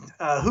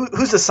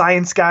who's the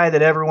science guy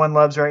that everyone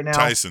loves right now?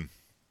 Tyson.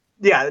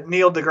 Yeah,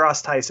 Neil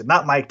deGrasse Tyson,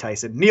 not Mike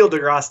Tyson. Neil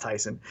deGrasse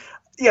Tyson.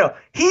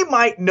 He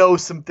might know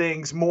some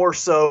things more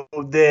so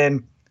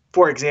than,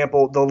 for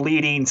example, the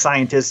leading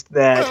scientist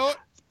that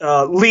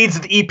leads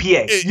the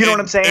EPA. You know what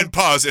I'm saying? And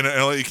pause, and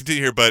I'll let you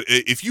continue here. But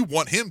if you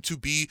want him to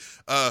be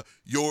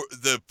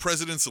the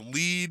president's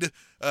lead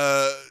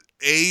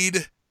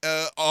aide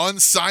on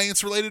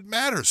science-related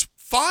matters,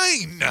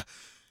 fine.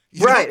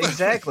 Right,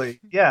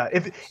 exactly. Yeah.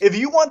 If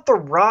you want The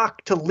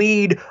Rock to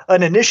lead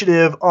an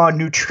initiative on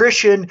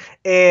nutrition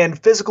and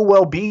physical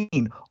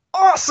well-being,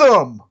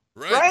 awesome.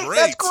 Right?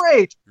 That's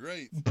great.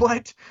 Right.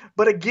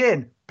 But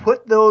again,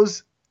 put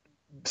those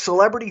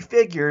celebrity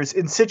figures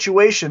in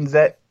situations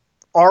that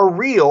are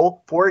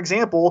real. For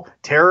example,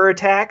 terror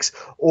attacks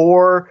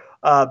or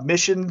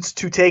missions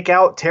to take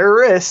out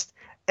terrorists,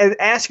 and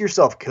ask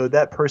yourself, could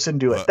that person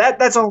do it? Uh,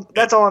 That's all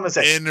I'm gonna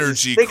say.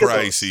 Energy Think of those.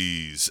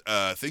 crises,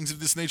 things of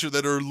this nature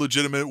that are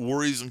legitimate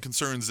worries and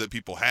concerns that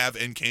people have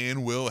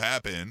and will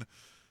happen.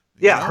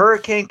 Yeah, know?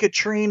 Hurricane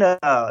Katrina,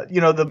 Now-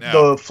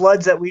 the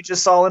floods that we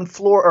just saw in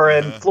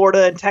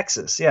Florida and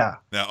Texas. Yeah.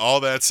 Now, all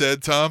that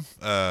said, Tom,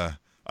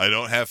 I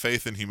don't have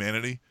faith in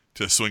humanity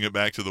to swing it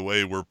back to the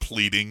way we're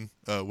pleading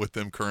with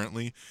them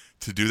currently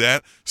to do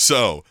that.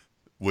 So,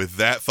 with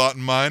that thought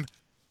in mind,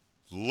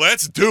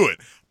 let's do it.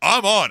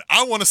 I'm on.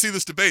 I want to see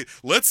this debate.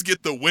 Let's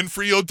get the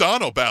Winfrey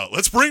O'Donnell ballot.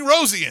 Let's bring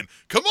Rosie in.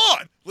 Come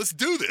on. Let's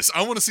do this.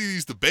 I want to see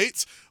these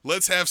debates.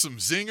 Let's have some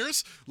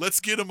zingers. Let's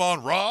get them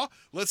on Raw.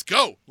 Let's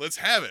go. Let's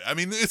have it. I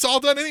mean, it's all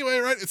done anyway,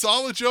 right? It's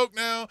all a joke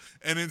now,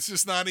 and it's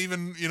just not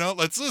even,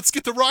 let's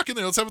get The Rock in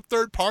there. Let's have a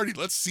third party.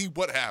 Let's see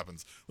what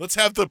happens. Let's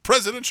have the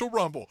presidential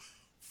rumble.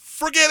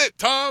 Forget it,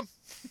 Tom.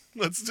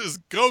 Let's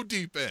just go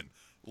deep in.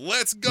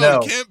 Let's go.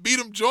 No. You can't beat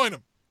them, join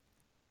them.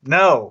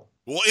 No.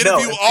 We'll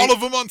interview No. all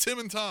of them on Tim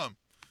and Tom.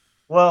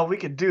 Well, we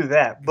could do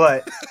that,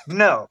 but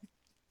no.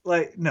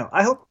 No.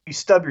 I hope you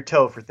stub your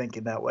toe for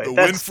thinking that way. The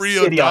That's Winfrey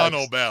idiotic.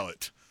 O'Donnell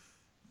ballot.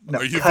 No,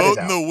 Are you cut it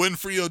voting out. the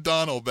Winfrey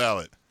O'Donnell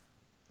ballot?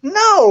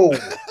 No.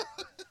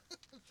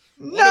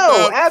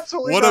 No, about-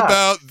 absolutely What not.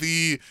 about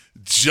the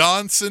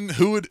Johnson?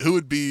 Who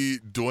would be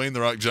Dwayne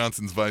The Rock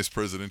Johnson's vice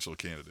presidential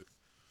candidate?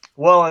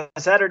 Well, on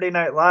Saturday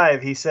Night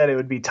Live, he said it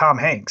would be Tom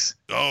Hanks.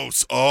 Oh,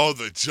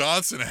 the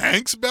Johnson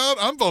Hanks ballot?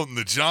 I'm voting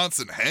the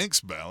Johnson Hanks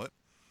ballot.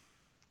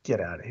 Get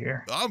out of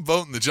here. I'm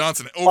voting the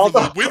Johnson over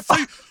the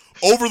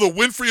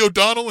Winfrey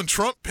O'Donnell and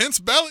Trump Pence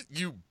ballot.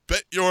 You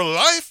bet your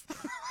life.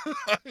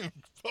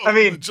 I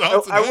mean,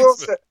 Johnson I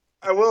Hanks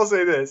will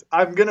say this.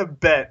 I'm going to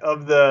bet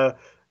of the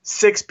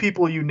 6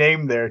 people you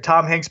named there,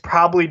 Tom Hanks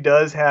probably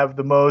does have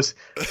the most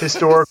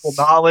historical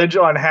knowledge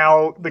on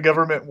how the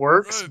government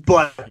works,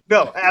 but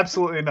no,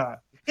 absolutely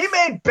not. He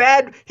made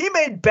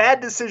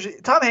bad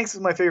decisions. Tom Hanks is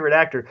my favorite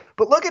actor,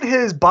 but look at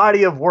his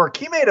body of work.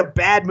 He made a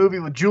bad movie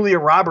with Julia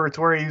Roberts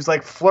where he was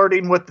like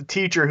flirting with the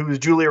teacher who was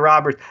Julia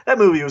Roberts. That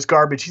movie was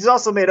garbage. He's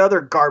also made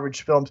other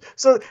garbage films.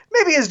 So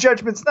maybe his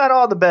judgment's not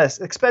all the best,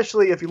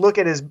 especially if you look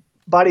at his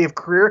body of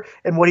career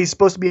and what he's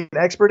supposed to be an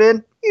expert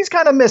in. He's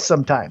kind of missed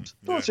sometimes.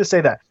 So let's just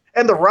say that.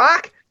 And The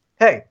Rock,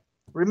 hey,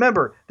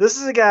 remember, this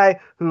is a guy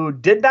who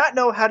did not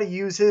know how to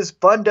use his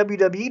fun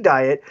WWE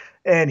diet,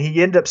 and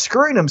he ended up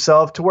screwing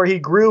himself to where he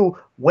grew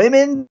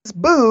women's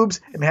boobs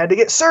and had to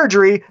get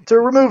surgery to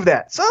remove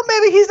that. So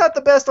maybe he's not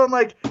the best on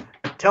like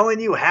telling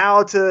you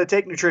how to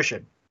take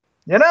nutrition.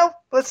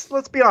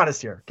 Let's be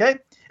honest here, okay?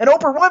 And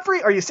Oprah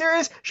Winfrey, are you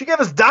serious? She gave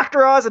us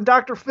Dr. Oz and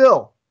Dr.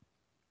 Phil.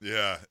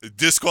 Yeah,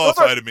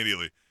 disqualified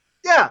immediately.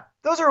 Yeah,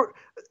 those are.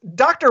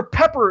 Dr.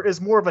 Pepper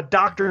is more of a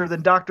doctor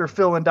than Dr.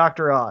 Phil and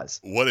Dr. Oz.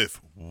 What if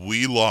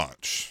we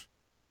launch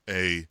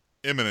a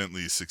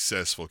eminently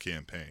successful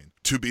campaign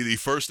to be the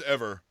first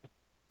ever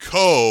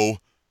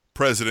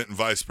co-president and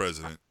vice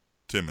president,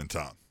 Tim and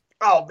Tom?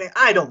 Oh man,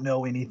 I don't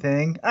know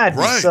anything. I'd be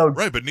Right, so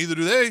right, but neither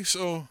do they.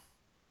 So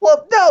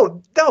well.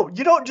 No,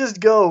 you don't just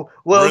go.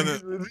 Well,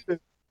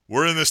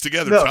 we're in this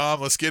together, No.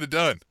 Tom. Let's get it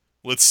done.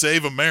 Let's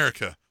save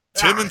America.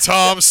 Tim and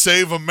Tom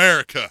save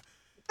America.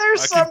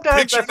 there's I can sometimes I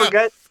picture now.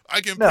 forget. I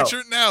can No. picture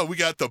it now. We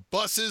got the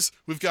buses,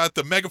 we've got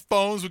the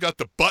megaphones, we got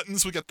the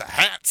buttons, we got the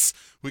hats,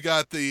 we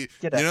got the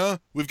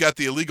we've got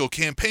the illegal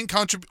campaign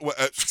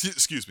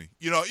excuse me.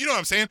 You know what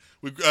I'm saying?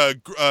 We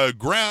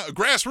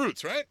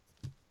grassroots, right?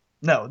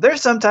 No,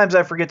 there's sometimes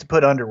I forget to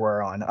put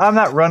underwear on. I'm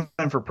not running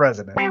for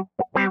president.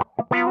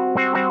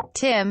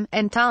 Tim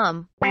and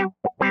Tom.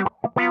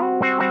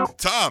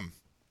 Tom,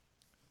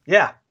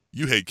 Yeah.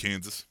 you hate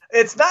Kansas.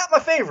 It's not my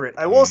favorite.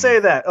 I will say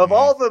that. Of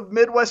all the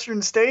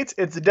Midwestern states,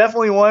 it's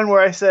definitely one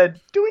where I said,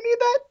 do we need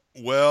that?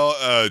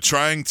 Well,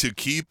 trying to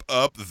keep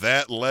up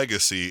that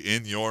legacy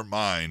in your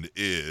mind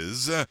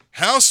is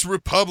House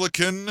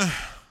Republican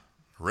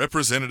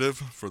Representative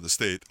for the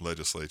state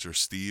legislature,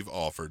 Steve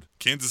Alford,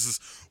 Kansas's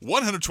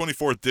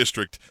 124th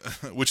district,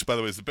 which, by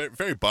the way, is the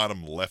very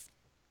bottom left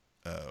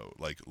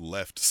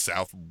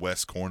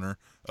southwest corner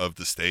of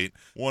the state.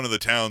 One of the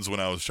towns when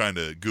I was trying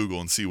to Google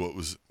and see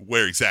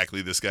where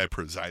exactly this guy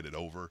presided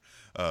over.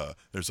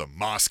 There's a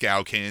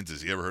Moscow,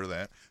 Kansas. You ever heard of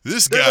that?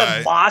 There's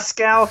a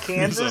Moscow,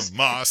 Kansas. There's a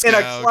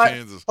Moscow,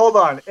 Kansas. Hold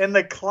on. In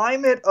the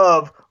climate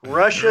of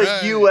Russia,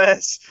 Right.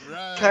 U.S.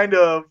 Right. kind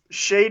of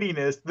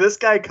shadiness, this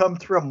guy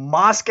comes from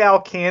Moscow,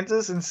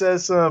 Kansas, and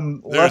says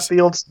some left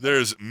field.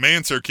 There's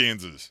Manser,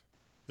 Kansas.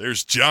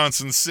 There's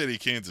Johnson City,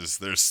 Kansas.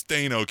 There's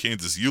Stano,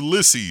 Kansas.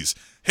 Ulysses,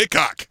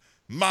 Hickok,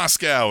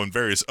 Moscow, and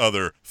various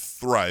other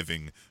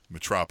thriving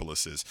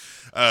metropolises.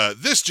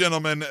 This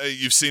gentleman,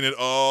 you've seen it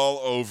all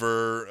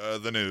over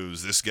the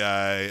news. This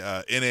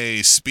guy, in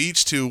a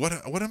speech to, what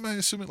am I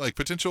assuming, like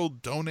potential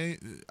donate?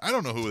 I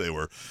don't know who they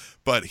were,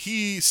 but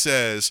he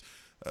says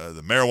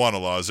the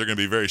marijuana laws, they're going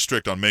to be very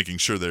strict on making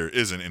sure there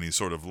isn't any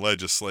sort of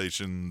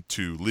legislation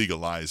to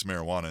legalize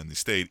marijuana in the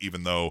state,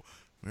 even though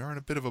we are in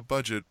a bit of a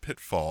budget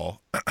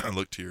pitfall.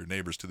 Look to your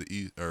neighbors to the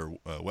east or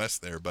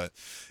west there. But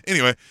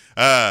anyway,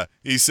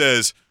 he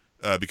says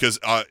because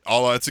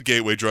all that's a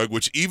gateway drug,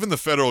 which even the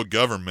federal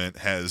government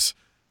has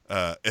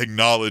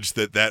acknowledged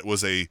that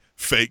was a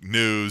fake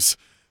news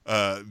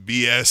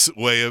BS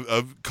way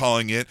of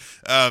calling it.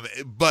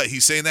 But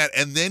he's saying that,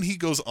 and then he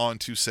goes on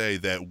to say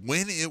that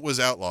when it was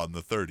outlawed in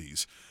the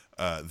 30s,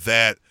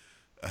 that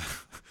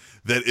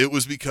it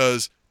was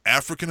because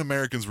African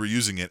Americans were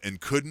using it and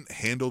couldn't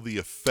handle the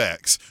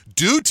effects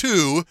due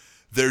to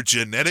their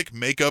genetic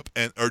makeup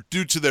or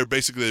due to their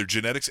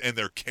genetics and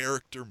their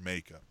character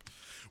makeup.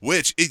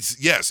 Which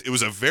it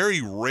was a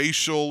very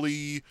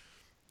racially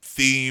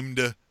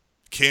themed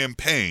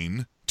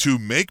campaign to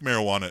make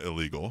marijuana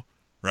illegal,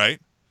 right?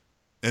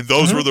 And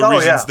those were the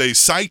reasons they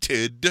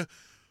cited.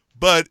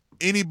 But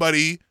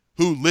anybody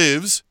who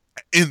lives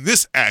in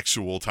this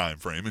actual time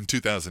frame in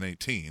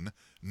 2018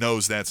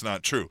 knows that's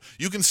not true.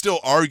 You can still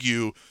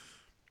argue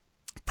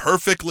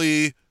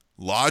perfectly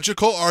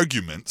logical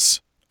arguments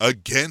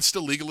against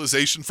a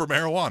legalization for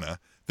marijuana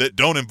that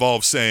don't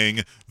involve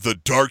saying the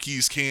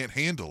darkies can't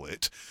handle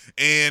it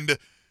and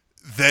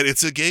that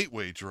it's a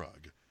gateway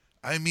drug.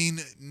 I mean,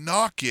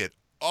 knock it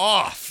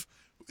off.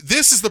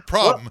 This is the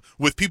problem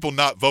with people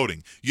not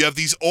voting. You have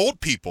these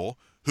old people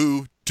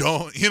who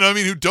don't,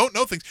 who don't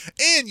know things.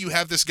 And you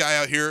have this guy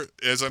out here,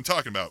 as I'm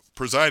talking about,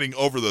 presiding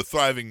over the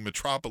thriving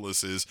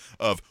metropolises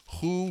of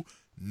who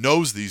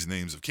knows these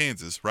names of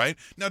Kansas, right?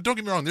 Now, don't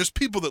get me wrong. There's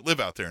people that live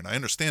out there, and I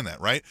understand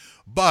that, right?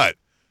 But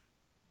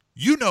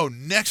you know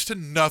next to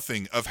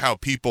nothing of how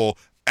people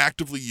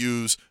actively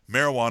use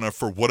marijuana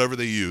for whatever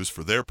they use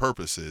for their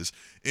purposes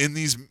in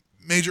these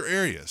major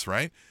areas,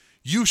 right?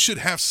 You should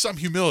have some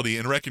humility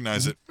and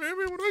recognize that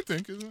maybe what I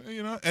think is,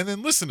 and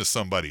then listen to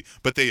somebody.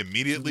 But they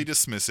immediately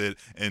dismiss it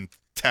and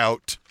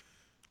tout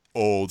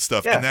old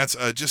stuff. Yeah. And that's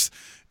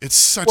it's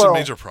such a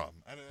major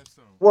problem.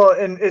 Well,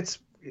 and it's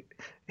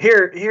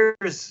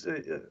here's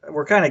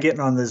we're kind of getting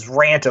on this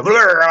rant of,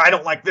 I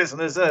don't like this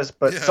and this,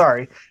 but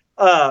sorry.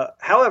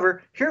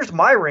 However, here's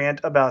my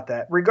rant about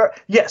that.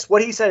 Yes,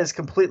 what he said is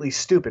completely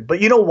stupid, but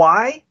you know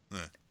why?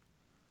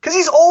 Because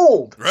he's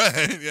old.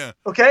 Right, yeah.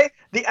 Okay?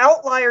 The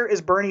outlier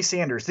is Bernie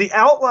Sanders. The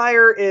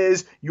outlier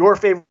is your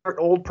favorite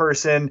old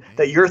person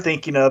that you're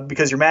thinking of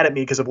because you're mad at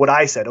me because of what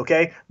I said,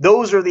 okay?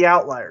 Those are the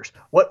outliers.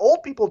 What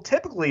old people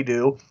typically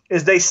do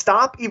is they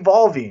stop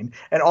evolving,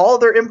 and all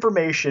of their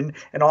information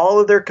and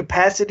all of their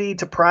capacity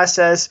to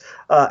process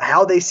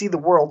how they see the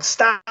world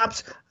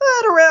stops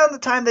at around the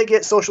time they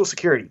get Social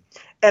Security.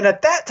 And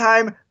at that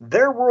time,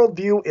 their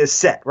worldview is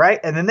set, right?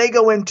 And then they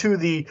go into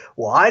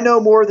I know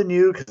more than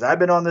you because I've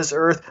been on this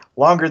earth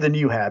longer than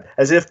you have,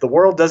 as if the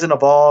world doesn't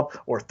evolve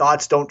or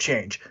thoughts don't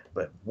change.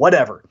 But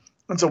whatever.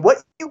 And so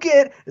what you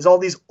get is all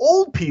these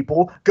old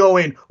people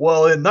going,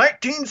 well, in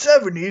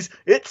 1970s,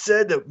 it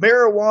said that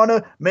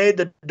marijuana made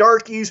the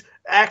darkies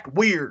act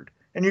weird.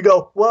 And you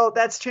go, well,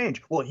 that's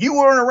changed. Well, you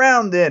weren't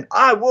around then.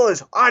 I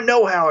was. I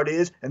know how it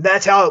is, and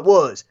that's how it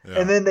was. Yeah.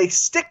 And then they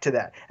stick to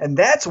that. And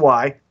that's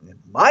why, in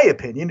my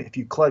opinion, if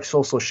you collect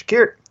Social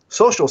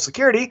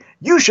Security,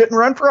 you shouldn't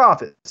run for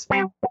office.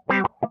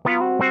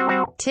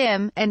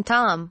 Tim and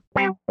Tom.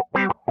 I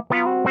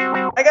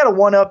got to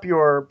one-up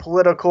your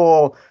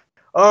political,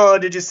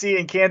 did you see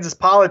in Kansas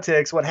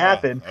politics what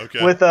happened?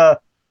 Okay. With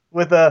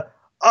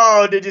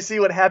did you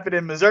see what happened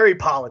in Missouri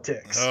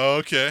politics? Oh,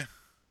 okay.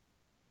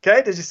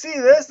 Okay, did you see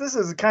this? This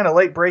is kind of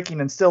late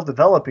breaking and still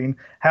developing.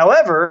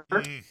 However,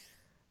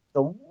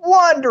 the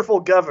wonderful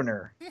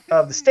governor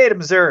of the state of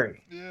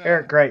Missouri,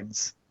 Eric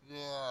Greitens,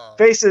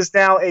 faces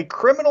now a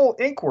criminal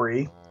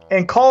inquiry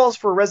and calls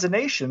for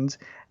resignations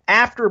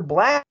after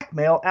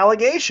blackmail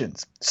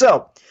allegations.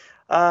 So,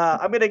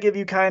 I'm going to give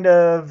you kind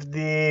of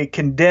the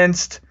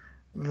condensed,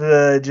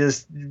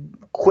 just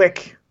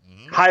quick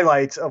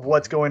highlights of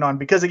what's going on.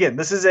 Because, again,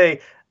 this is a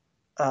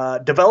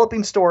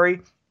developing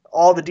story.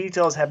 All the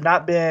details have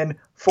not been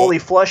fully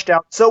flushed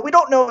out, so we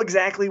don't know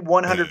exactly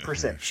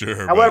 100%.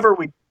 Sure. However,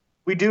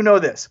 we do know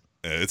this.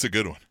 It's a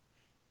good one.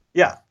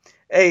 Yeah.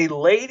 A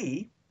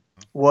lady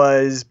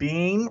was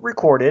being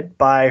recorded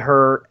by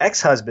her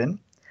ex-husband.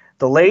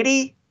 The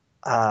lady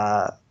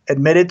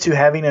admitted to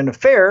having an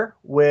affair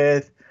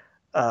with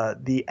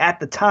the, at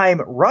the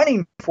time,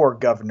 running for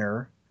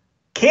governor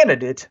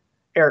candidate,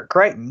 Eric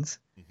Greitens,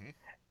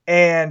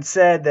 and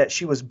said that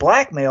she was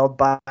blackmailed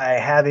by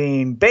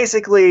having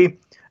basically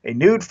a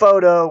nude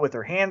photo with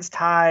her hands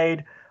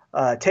tied,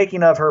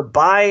 taken of her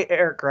by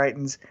Eric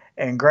Greitens.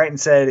 And Greitens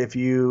said, if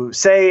you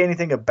say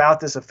anything about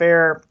this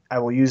affair, I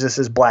will use this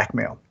as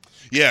blackmail.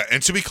 Yeah,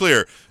 and to be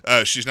clear,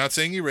 she's not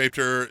saying he raped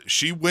her.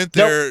 She went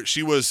there. Nope.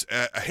 She was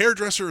a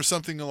hairdresser or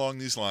something along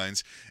these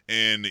lines,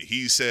 and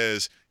he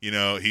says,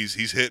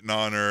 he's hitting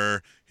on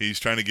her. He's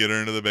trying to get her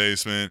into the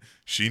basement.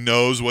 She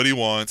knows what he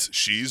wants.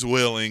 She's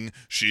willing.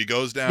 She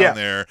goes down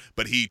there,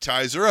 but he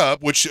ties her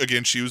up, which,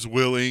 again, she was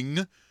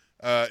willing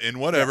and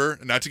whatever,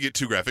 not to get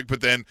too graphic,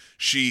 but then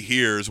she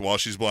hears, while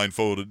she's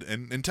blindfolded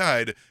and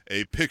tied,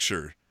 a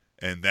picture,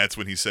 and that's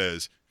when he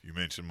says, you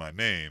mentioned my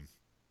name.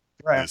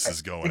 Right. This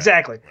is going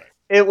exactly. Right.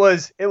 it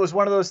was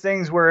one of those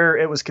things where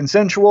it was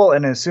consensual,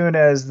 and as soon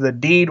as the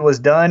deed was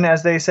done,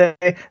 as they say,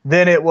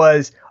 then it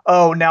was,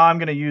 oh, now I'm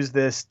going to use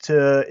this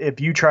to, if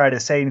you try to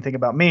say anything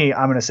about me,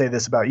 I'm going to say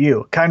this about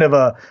you. Kind of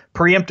a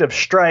preemptive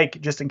strike,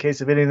 just in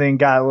case if anything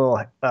got a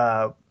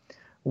little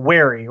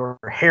wary or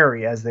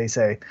hairy, as they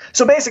say.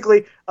 So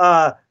basically,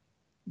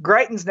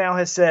 Greitens now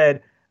has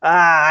said,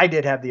 I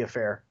did have the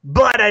affair,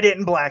 but I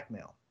didn't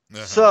blackmail.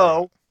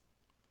 So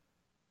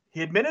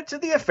he admitted to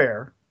the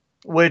affair,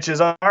 which is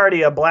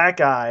already a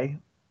black eye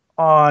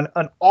on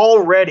an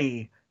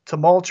already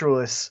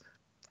tumultuous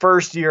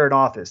first year in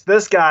office.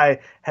 This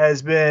guy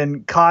has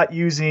been caught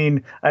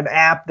using an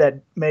app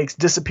that makes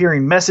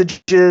disappearing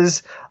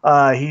messages.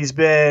 He's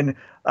been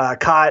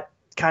caught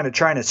kind of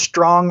trying to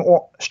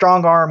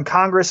strong arm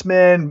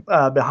congressmen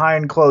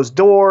behind closed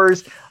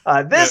doors.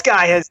 This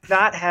guy has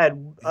not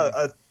had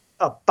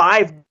a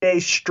 5-day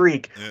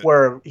streak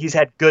where he's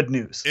had good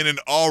news in an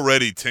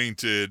already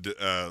tainted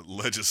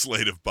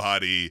legislative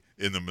body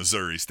in the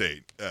Missouri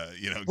state.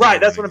 Right,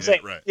 that's what I'm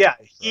saying. Right. Yeah,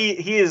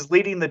 he is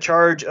leading the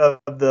charge of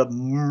the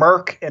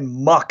murk and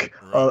muck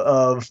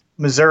of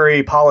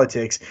Missouri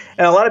politics,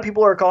 and a lot of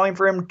people are calling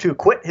for him to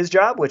quit his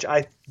job, which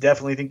I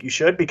definitely think you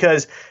should,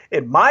 because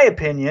in my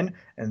opinion,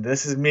 and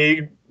this is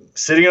me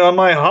sitting on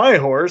my high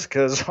horse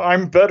because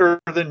I'm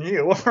better than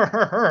you,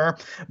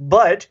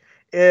 but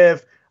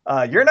if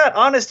you're not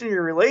honest in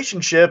your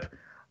relationship,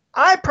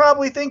 I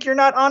probably think you're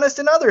not honest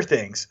in other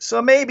things.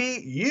 So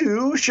maybe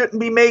you shouldn't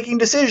be making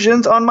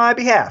decisions on my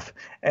behalf.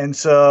 And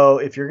so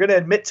if you're going to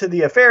admit to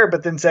the affair,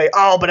 but then say,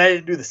 oh, but I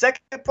didn't do the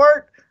second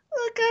part,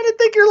 I kind of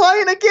think you're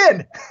lying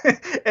again.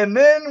 And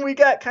then we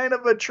got kind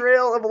of a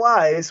trail of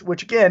lies,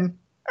 which again,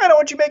 I don't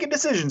want you making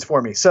decisions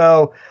for me.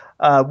 So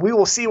we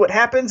will see what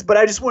happens, but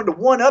I just wanted to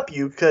one-up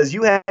you because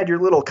you had your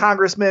little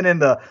congressman in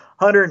the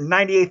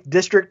 198th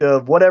district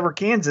of whatever,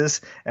 Kansas,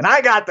 and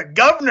I got the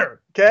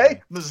governor,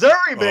 okay?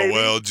 Missouri, baby. Oh,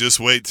 well, just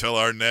wait till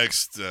our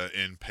next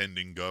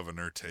impending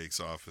governor takes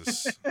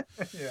office.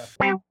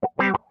 Yeah.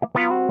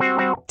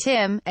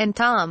 Tim and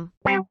Tom.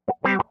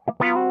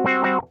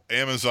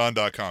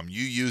 Amazon.com.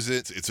 You use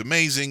it. It's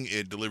amazing.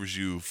 It delivers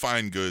you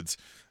fine goods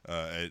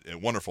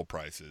at wonderful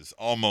prices.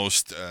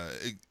 Almost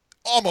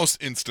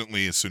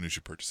instantly as soon as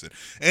you purchase it.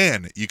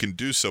 And you can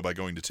do so by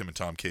going to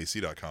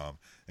timandtomkc.com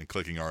and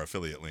clicking our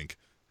affiliate link.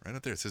 Right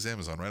up there, it says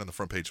Amazon right on the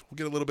front page. We'll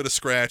get a little bit of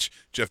scratch.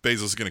 Jeff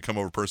Bezos is going to come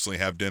over personally,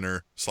 have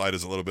dinner, slide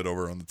us a little bit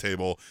over on the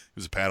table.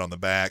 There's a pat on the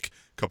back,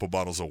 a couple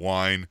bottles of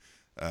wine,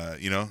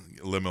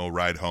 limo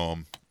ride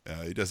home.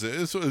 He does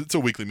it. It's a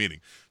weekly meeting.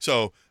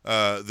 So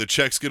the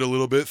checks get a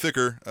little bit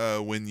thicker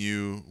when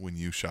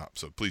you shop.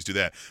 So please do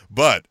that.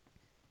 But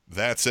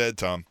that said,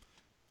 Tom,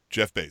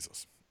 Jeff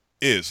Bezos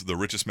is the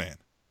richest man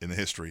in the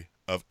history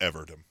of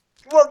everdom.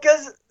 Well,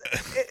 because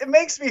it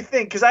makes me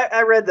think, because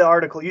I read the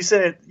article. You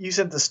sent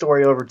the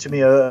story over to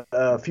me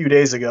a few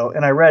days ago,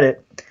 and I read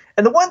it.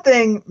 And the one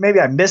thing, maybe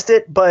I missed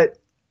it, but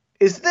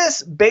is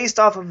this based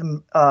off of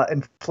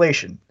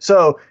inflation?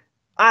 So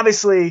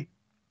obviously,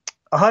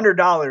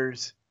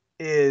 $100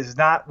 is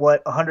not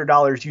what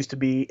 $100 used to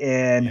be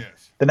in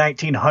the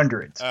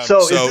 1900s. So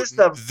is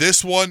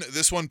this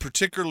this one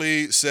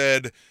particularly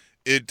said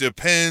it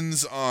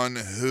depends on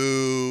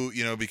who,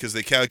 because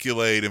they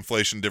calculate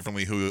inflation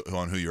differently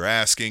on who you're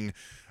asking.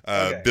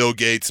 Okay. Bill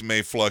Gates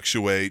may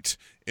fluctuate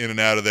in and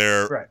out of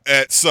there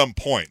at some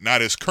point.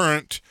 Not his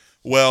current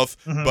wealth,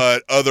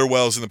 but other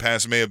wealths in the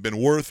past may have been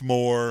worth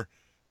more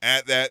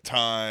at that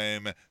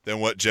time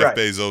than what Jeff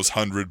Bezos'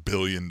 $100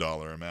 billion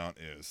amount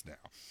is now.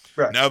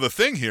 Right. Now, the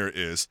thing here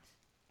is,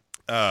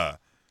 by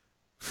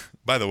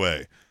the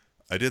way,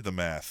 I did the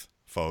math,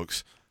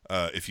 folks.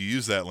 If you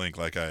use that link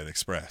like I had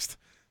expressed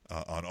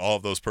on all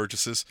of those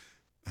purchases,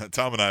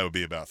 Tom and I would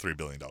be about $3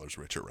 billion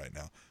richer right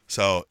now.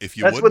 So if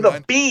you wouldn't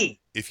mind,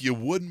 if you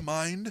wouldn't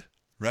mind,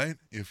 right?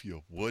 If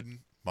you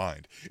wouldn't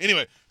mind.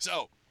 Anyway,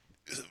 so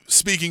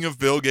speaking of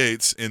Bill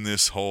Gates in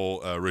this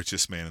whole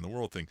richest man in the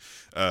world thing,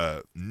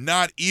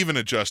 not even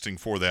adjusting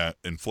for that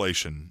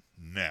inflation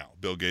now,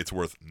 Bill Gates'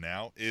 worth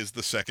now is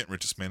the second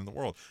richest man in the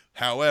world.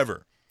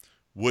 However,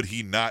 would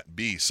he not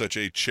be such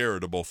a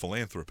charitable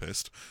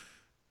philanthropist?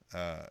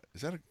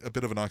 Is that a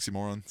bit of an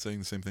oxymoron, saying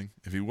the same thing?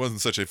 If he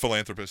wasn't such a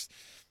philanthropist,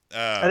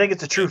 I think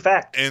it's a true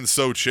fact, and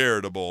so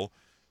charitable,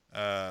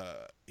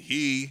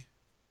 he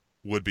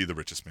would be the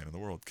richest man in the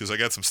world. Because I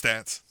got some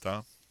stats,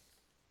 Tom.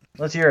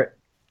 Let's hear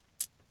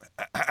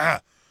it.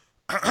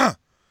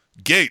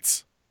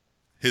 Gates,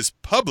 his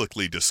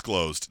publicly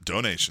disclosed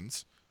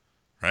donations,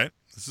 right?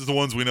 This is the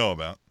ones we know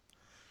about,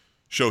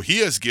 show he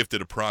has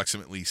gifted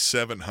approximately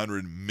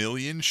 700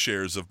 million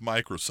shares of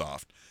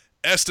Microsoft,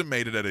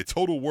 estimated at a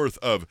total worth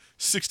of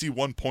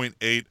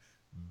 $61.8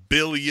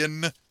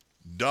 billion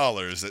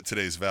at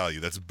today's value.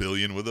 That's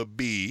billion with a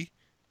B,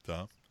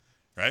 Tom.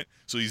 Right?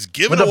 So he's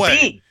given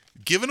away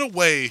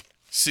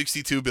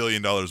 $62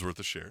 billion worth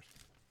of shares.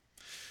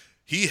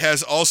 He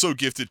has also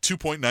gifted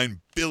 $2.9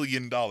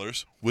 billion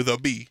with a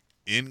B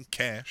in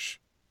cash.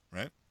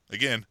 Right?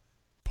 Again,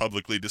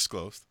 publicly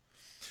disclosed.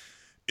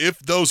 if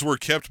those were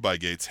kept by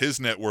Gates, his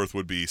net worth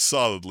would be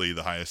solidly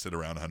the highest at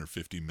around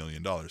 $150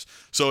 million.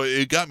 So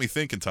it got me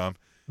thinking, Tom.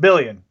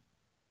 Billion.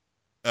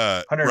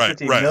 Right,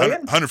 150 right. million?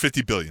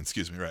 150 billion,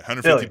 excuse me, right.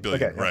 150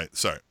 billion, okay, yeah. right.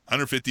 Sorry.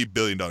 $150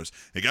 billion.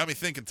 It got me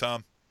thinking,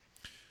 Tom.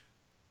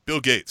 Bill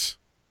Gates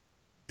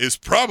is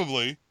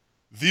probably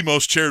the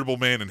most charitable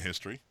man in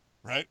history,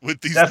 right?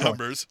 With these Definitely.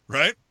 numbers,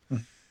 right?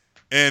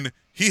 And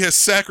he has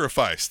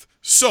sacrificed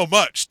so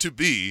much to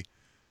be,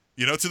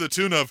 to the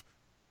tune of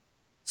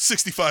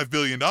 $65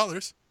 billion,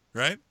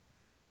 right?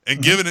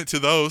 And given it to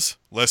those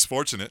less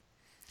fortunate.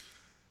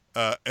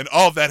 And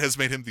all of that has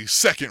made him the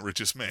second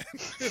richest man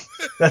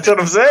That's what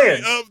I'm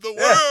saying. of the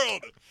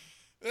world.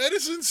 That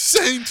is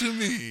insane to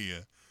me.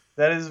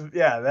 That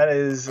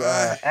is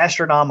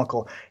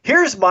astronomical.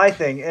 Here's my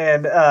thing,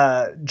 and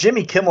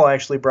Jimmy Kimmel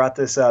actually brought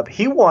this up.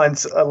 He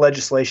wants a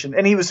legislation,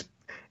 and it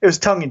was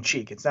tongue in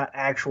cheek. It's not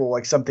actual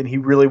like something he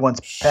really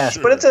wants passed,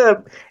 Sure. but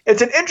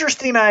it's an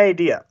interesting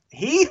idea.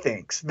 He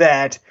thinks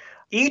that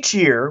each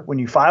year when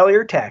you file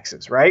your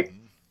taxes, right,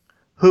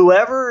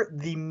 whoever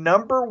the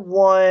number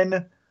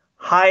one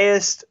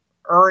highest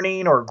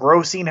earning or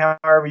grossing,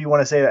 however you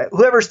want to say that,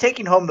 whoever's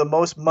taking home the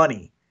most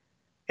money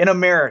in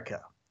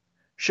America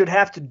should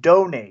have to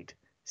donate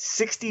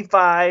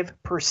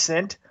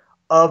 65%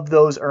 of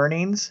those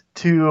earnings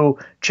to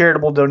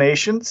charitable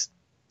donations.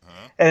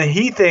 And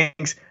he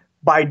thinks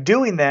by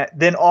doing that,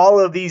 then all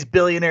of these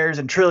billionaires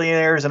and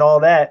trillionaires and all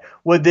that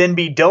would then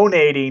be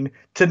donating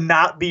to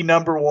not be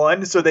number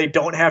one, so they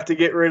don't have to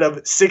get rid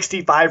of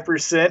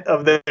 65%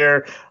 of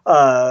their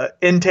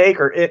intake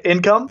or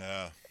income.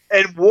 Yeah.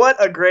 And what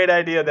a great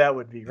idea that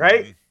would be,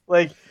 right? Mhm.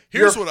 Like,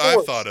 Here's you're what I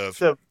forced thought of.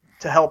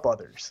 to help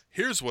others.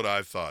 Here's what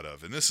I've thought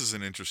of, and this is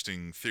an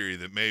interesting theory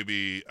that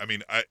maybe,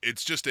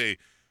 it's just a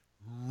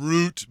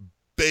root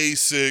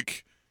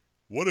basic,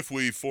 what if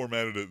we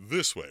formatted it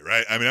this way,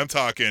 right? I'm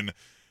talking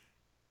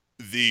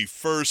the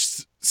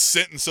first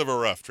sentence of a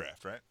rough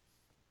draft, right?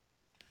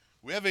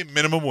 We have a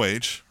minimum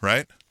wage,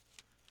 right?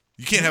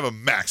 You can't have a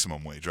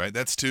maximum wage, right?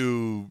 That's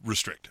too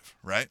restrictive,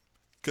 right?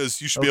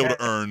 Because you should be able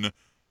to earn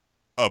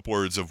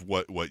upwards of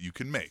what you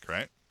can make,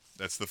 right?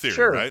 That's the theory,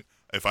 Sure. right?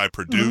 If I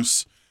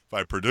produce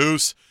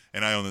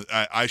and I own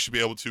I should be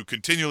able to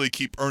continually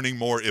keep earning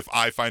more if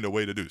I find a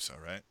way to do so,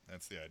 right?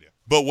 That's the idea.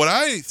 But what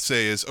I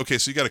say is, okay,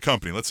 so you got a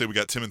company. Let's say we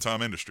got Tim and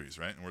Tom Industries,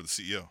 right? And we're the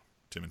CEO,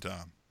 Tim and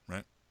Tom,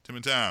 right? Tim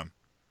and Tom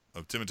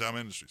of Tim and Tom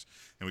Industries.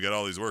 And we got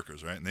all these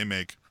workers, right? And they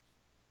make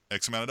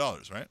X amount of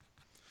dollars, right?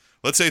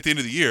 Let's say at the end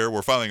of the year,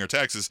 we're filing our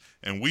taxes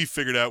and we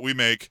figured out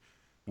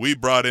we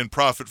brought in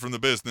profit from the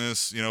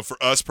business. For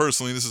us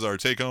personally, this is our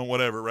take home,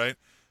 whatever, right?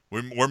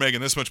 We're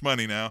making this much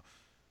money now.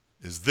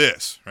 Is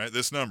this, right?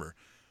 This number.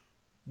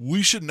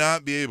 We should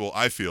not be able,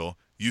 I feel,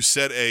 you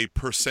set a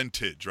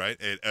percentage,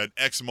 right? An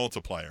X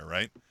multiplier,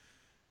 right?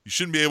 You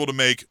shouldn't be able to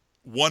make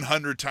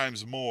 100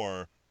 times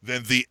more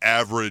than the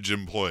average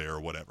employer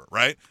or whatever,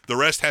 right? The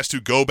rest has to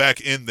go back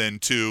in then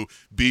to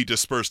be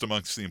dispersed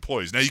amongst the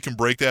employees. Now you can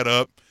break that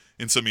up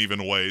in some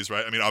even ways,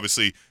 right?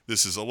 Obviously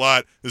this is a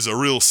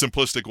real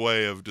simplistic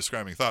way of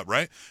describing thought,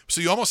 right?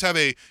 So you almost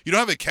you don't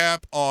have a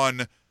cap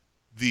on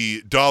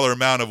the dollar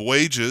amount of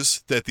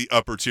wages that the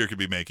upper tier could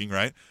be making,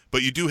 right?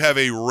 But you do have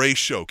a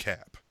ratio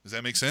cap. Does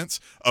that make sense?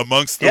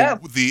 Amongst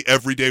the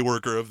everyday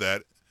worker of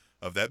that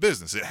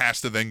business. It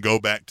has to then go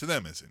back to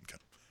them as income,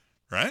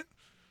 right?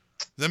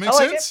 Does that make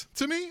sense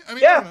to me? I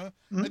don't know.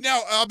 Mm-hmm.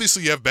 Now,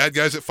 obviously, you have bad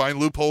guys that find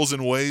loopholes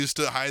and ways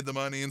to hide the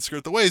money and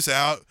skirt the ways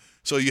out,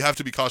 so you have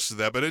to be cautious of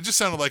that. But it just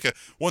sounded like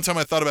one time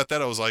I thought about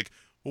that, I was like,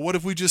 well, what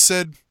if we just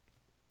said,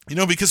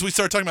 because we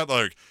started talking about,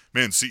 like,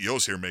 man,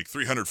 CEOs here make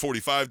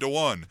 345 to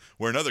 1,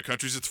 where in other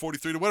countries it's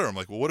 43 to whatever. I'm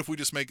like, well, what if we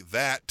just make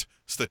that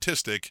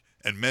statistic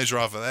and measure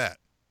off of that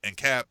and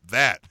cap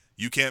that?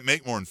 You can't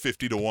make more than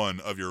 50 to 1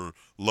 of your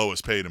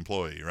lowest paid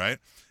employee, right?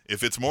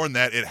 If it's more than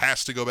that, it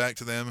has to go back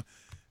to them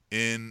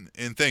in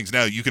things.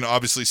 Now, you can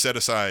obviously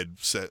set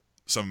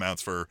some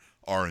amounts for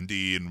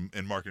R&D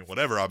and marketing,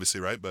 whatever, obviously,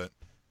 right? But,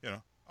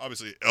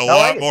 obviously a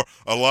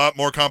lot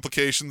more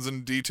complications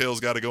and details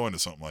got to go into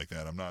something like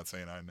that. I'm not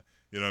saying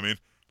you know what I mean?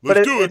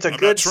 Let's do it. It's a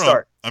good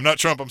start. I'm not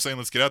Trump. I'm saying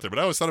let's get out there. But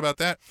I always thought about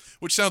that,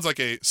 which sounds like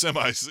a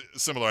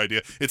semi-similar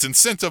idea. It's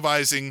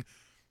incentivizing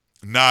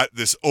not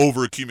this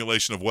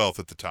over-accumulation of wealth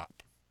at the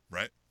top,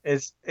 right?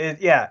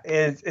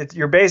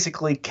 You're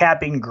basically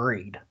capping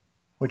greed,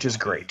 which is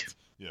great.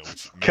 Yeah,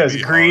 because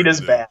greed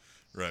is bad.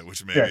 Right,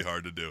 which may be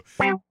hard to do.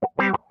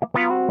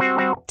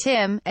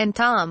 Tim and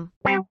Tom.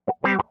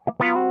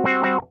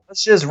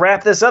 Let's just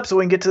wrap this up so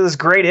we can get to this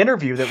great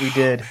interview that we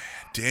did.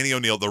 Danny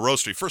O'Neill, the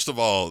roastery. First of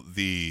all,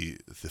 the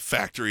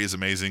factory is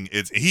amazing.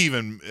 He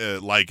even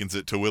likens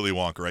it to Willy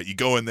Wonka, right? You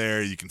go in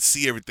there, you can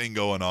see everything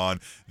going on.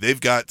 They've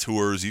got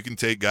tours. You can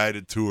take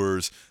guided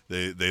tours.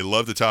 They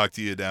love to talk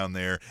to you down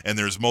there. And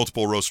there's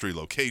multiple roastery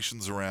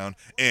locations around.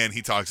 And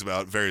he talks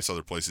about various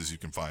other places you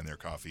can find their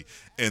coffee.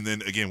 And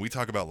then, again, we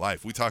talk about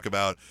life. We talk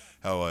about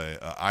how a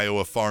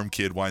Iowa farm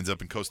kid winds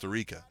up in Costa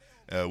Rica.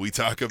 We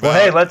talk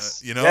about,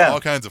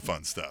 all kinds of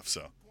fun stuff.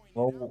 So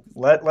Well,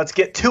 let's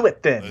get to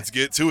it then. Let's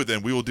get to it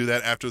then. We will do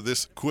that after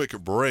this quick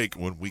break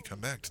when we come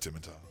back to Tim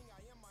and Tom.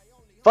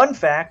 Fun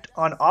fact,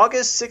 on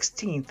August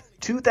 16th,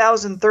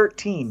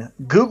 2013,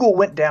 Google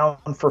went down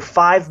for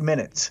 5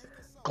 minutes.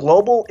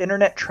 Global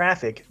internet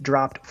traffic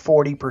dropped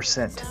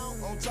 40%.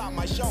 On top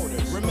my shoulder.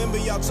 Remember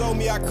y'all told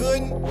me I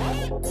couldn't?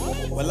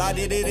 Well, I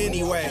did it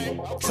anyway.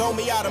 Told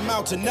me I'd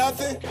amount to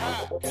nothing.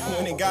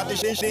 Went and got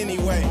this shit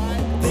anyway.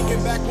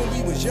 Thinking back when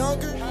we was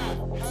younger,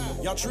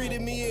 y'all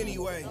treated me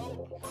anyway.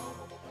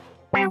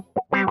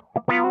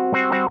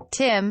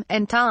 Tim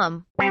and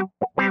Tom.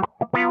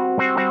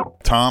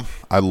 Tom,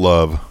 I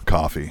love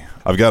coffee.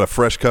 I've got a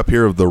fresh cup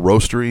here of the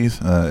Roastery.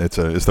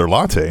 It's their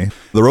latte.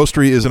 The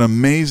Roastery is an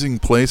amazing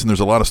place, and there's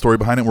a lot of story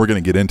behind it. We're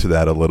going to get into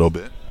that a little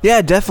bit.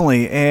 Yeah,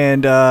 definitely.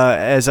 And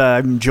as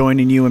I'm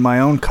joining you in my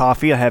own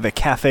coffee, I have a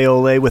cafe au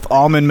lait with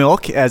almond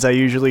milk, as I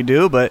usually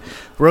do. But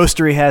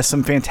Roastery has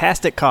some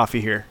fantastic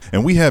coffee here.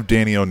 And we have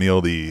Danny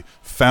O'Neill, the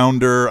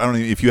founder. I don't know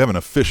if you have an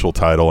official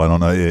title. I don't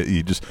know.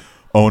 You just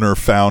owner,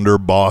 founder,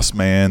 boss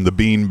man, the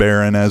bean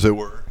baron, as it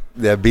were.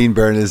 Yeah, Bean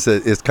Baron is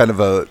kind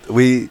of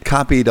we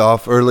copied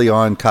off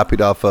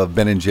of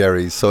Ben and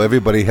Jerry's, so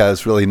everybody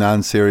has really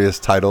non-serious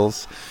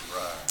titles,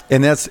 right.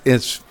 And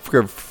it's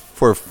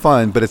for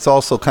fun, but it's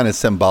also kind of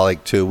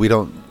symbolic too. We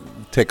don't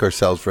take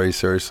ourselves very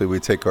seriously. We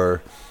take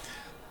our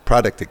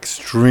product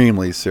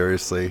extremely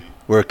seriously.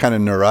 We're kind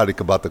of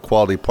neurotic about the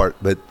quality part,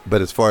 but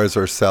as far as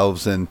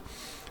ourselves and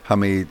how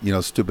many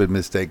stupid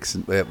mistakes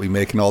that we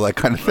make and all that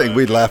kind of thing,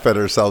 we laugh at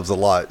ourselves a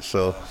lot.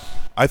 So.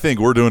 I think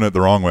we're doing it the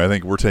wrong way. I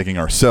think we're taking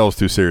ourselves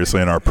too seriously,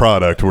 and our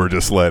product, we're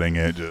just letting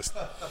it just.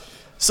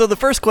 So the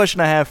first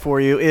question I have for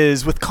you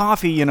is, with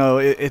coffee,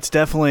 it's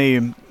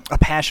definitely a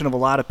passion of a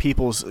lot of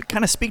people's.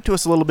 Kind of speak to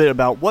us a little bit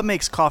about what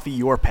makes coffee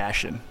your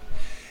passion.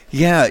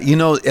 Yeah,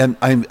 and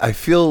I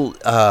feel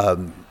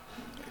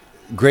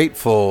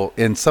grateful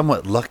and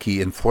somewhat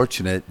lucky and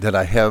fortunate that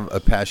I have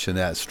a passion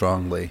that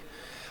strongly.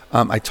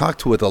 I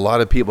talked with a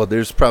lot of people.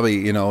 There's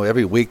probably,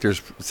 every week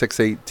there's 6,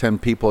 8, 10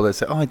 people that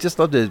say, oh, I just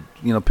love to,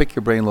 pick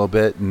your brain a little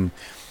bit. And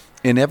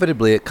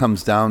inevitably it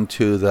comes down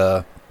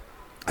to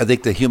I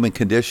think the human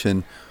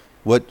condition.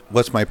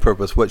 What's my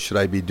purpose? What should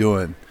I be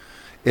doing?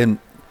 And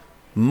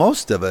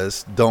most of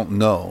us don't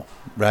know,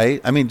 right?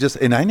 I mean,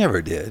 and I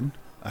never did.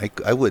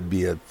 I would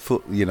be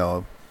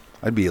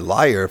I'd be a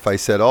liar if I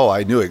said, oh,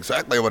 I knew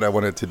exactly what I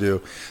wanted to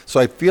do. So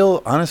I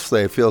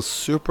feel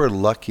super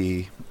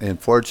lucky and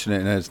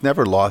fortunate, and it's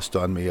never lost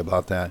on me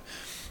about that.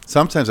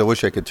 Sometimes I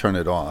wish I could turn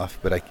it off,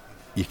 but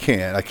you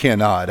can't. I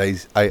cannot.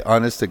 I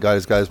honest to God,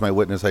 as God is my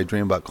witness, I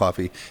dream about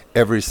coffee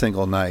every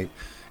single night.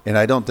 And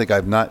I don't think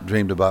I've not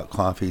dreamed about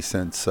coffee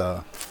since,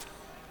 at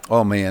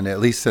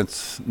least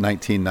since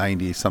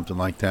 1990, something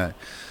like that.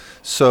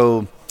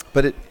 So,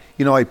 but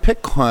I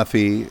picked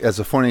coffee as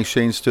a foreign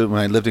exchange student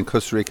when I lived in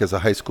Costa Rica as a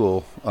high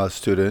school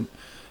student.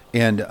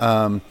 And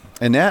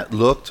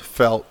that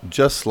felt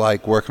just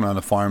like working on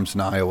the farms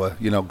in Iowa.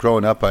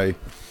 Growing up, I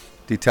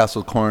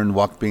detasseled corn,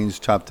 walked beans,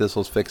 chopped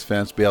thistles, fixed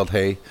fence, baled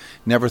hay.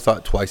 Never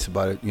thought twice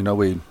about it.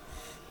 We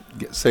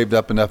saved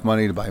up enough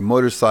money to buy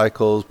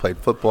motorcycles, played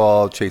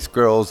football, chased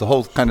girls, the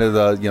whole kind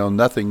of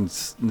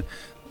nothing's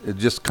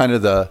just kind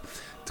of the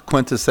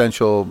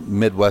quintessential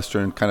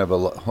Midwestern kind of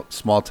a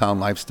small town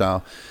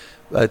lifestyle.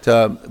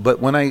 But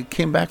when I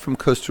came back from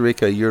Costa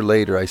Rica a year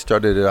later, I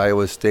started at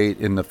Iowa State.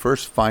 In the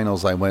first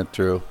finals I went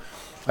through,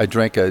 I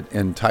drank an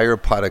entire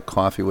pot of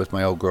coffee with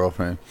my old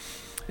girlfriend,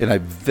 and I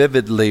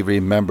vividly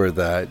remember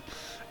that.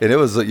 And it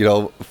was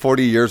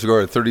 40 years ago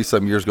or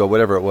 30-some years ago,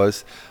 whatever it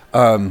was.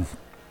 I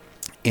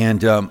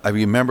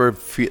remember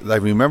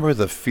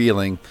the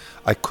feeling.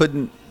 I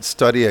couldn't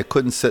study, I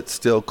couldn't sit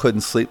still,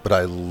 couldn't sleep, but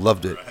I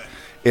loved it.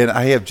 And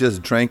I have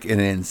just drank an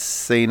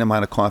insane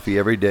amount of coffee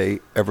every day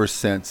ever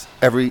since,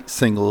 every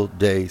single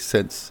day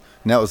since.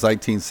 And that was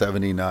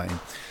 1979.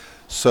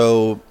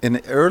 So in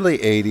the early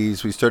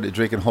 80s, we started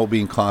drinking whole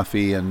bean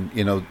coffee and,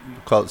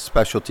 call it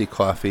specialty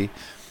coffee.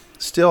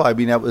 Still,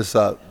 that was,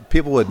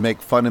 people would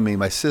make fun of me.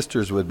 My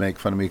sisters would make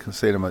fun of me,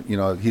 say to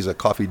him, he's a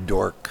coffee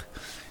dork.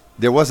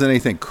 There wasn't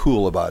anything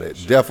cool about it.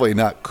 Sure. Definitely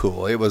not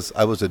cool. I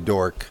was a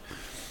dork.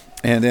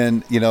 And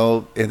then,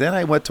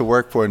 I went to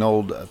work for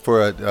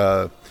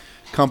a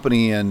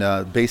company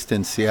based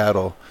in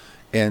Seattle,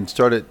 and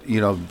started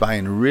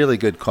buying really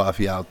good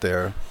coffee out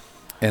there.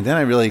 And then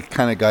I really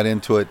kind of got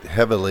into it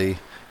heavily.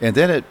 And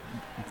then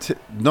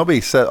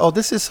nobody said, oh,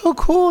 this is so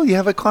cool, you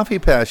have a coffee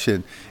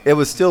passion. It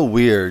was still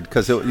weird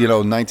because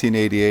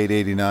 1988,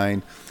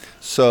 89.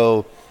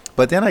 So,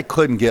 but then I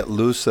couldn't get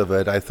loose of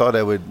it. I thought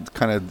I would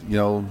kind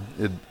of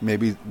it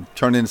maybe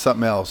turn into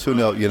something else. Who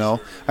knows?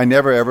 I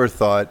never ever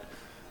thought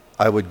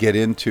I would get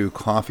into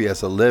coffee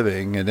as a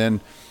living.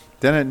 And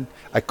then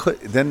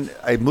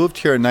I moved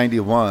here in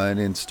 91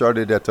 and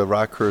started at the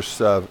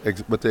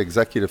Rockhurst with the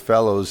Executive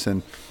Fellows,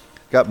 and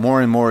got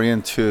more and more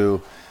into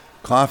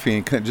coffee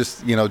and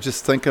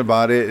just thinking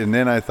about it. And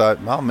then I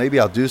thought, well, maybe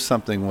I'll do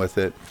something with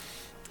it.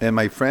 And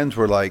my friends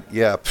were like,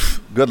 yeah,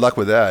 good luck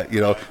with that.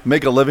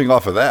 Make a living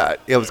off of that.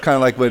 It was kind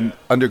of like when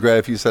undergrad,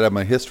 if you said I'm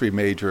a history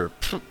major,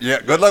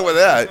 yeah, good luck with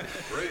that.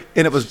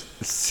 And it was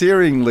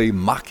searingly,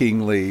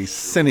 mockingly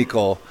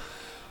cynical.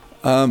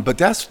 But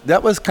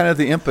that was kind of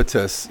the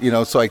impetus,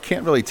 so I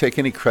can't really take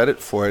any credit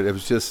for it. It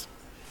was just,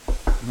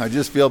 I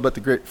just feel, but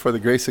for the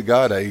grace of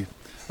God,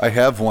 I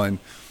have one.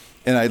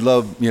 And I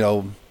love,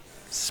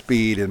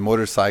 speed and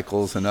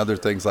motorcycles and other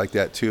things like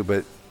that too.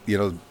 But,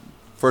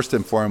 first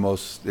and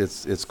foremost,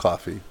 it's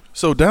coffee.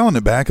 So dialing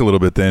it back a little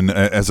bit then,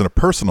 as a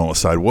personal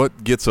aside,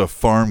 what gets a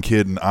farm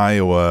kid in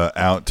Iowa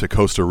out to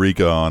Costa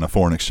Rica on a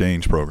foreign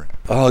exchange program?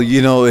 Oh,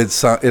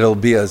 it'll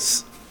be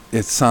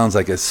it sounds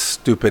like a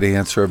stupid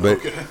answer, but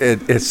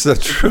it's the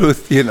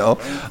truth,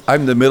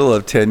 I'm the middle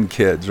of 10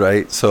 kids,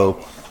 right?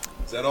 So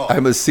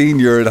I'm a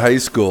senior in high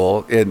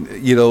school, and,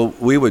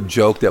 we would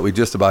joke that we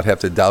just about have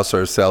to douse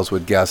ourselves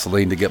with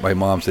gasoline to get my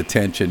mom's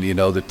attention.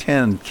 The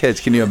 10 kids,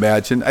 can you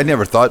imagine? I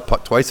never thought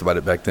twice about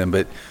it back then,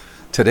 but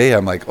today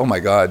I'm like, oh, my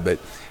God. But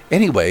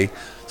anyway,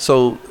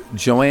 so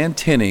Joanne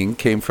Tinning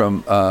came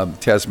from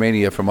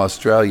Tasmania, from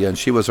Australia, and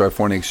she was our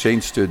foreign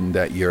exchange student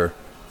that year.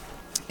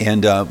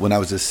 And when I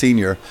was a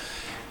senior,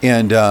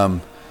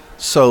 and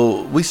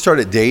so we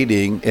started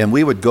dating, and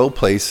we would go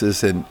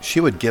places, and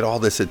she would get all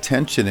this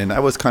attention, and I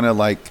was kind of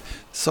like,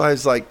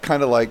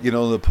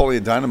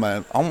 Napoleon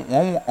Dynamite. I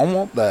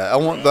want that. I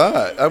want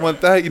that. I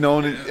want that.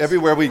 And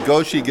everywhere we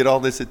go, she'd get all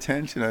this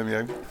attention.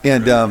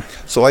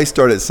 So I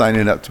started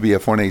signing up to be a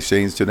foreign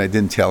exchange student. I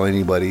didn't tell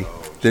anybody,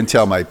 didn't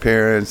tell my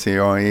parents,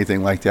 or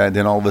anything like that. And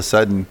then all of a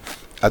sudden,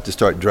 I had to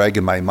start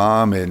dragging my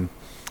mom, and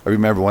I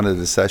remember one of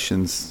the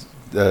sessions.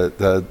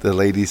 The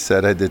lady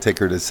said I had to take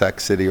her to Sac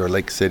City or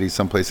Lake City,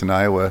 someplace in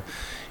Iowa.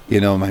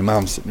 My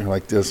mom's sitting there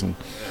like this, and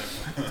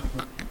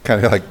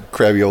kind of like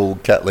crabby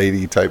old cat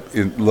lady type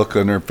look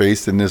on her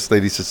face. And this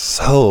lady says,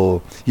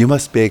 "So you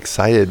must be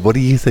excited. What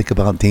do you think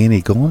about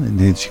Danny going?" And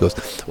then she goes,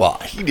 "Well,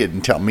 he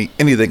didn't tell me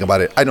anything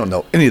about it. I don't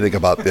know anything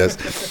about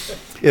this."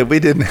 Yeah, we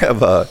didn't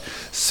have a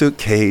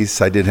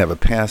suitcase. I didn't have a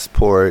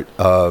passport.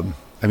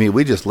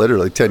 We just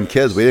literally 10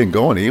 kids. We didn't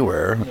go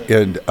anywhere.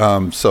 And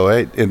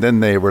and then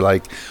they were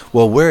like,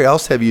 "Well, where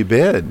else have you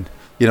been?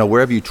 Where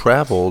have you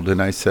traveled?"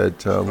 And I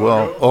said,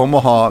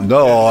 Omaha.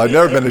 No, I've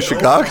never been to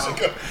Chicago.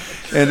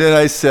 And then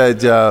I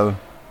said,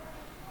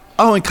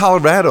 in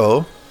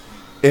Colorado.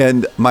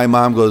 And my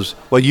mom goes,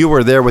 "Well, you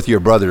were there with your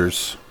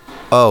brothers."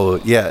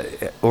 "Oh, yeah."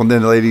 Well,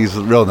 then the lady's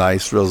real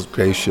nice, real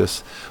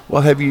gracious.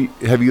 "Well, have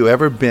you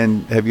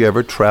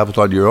ever traveled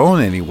on your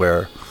own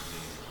anywhere?"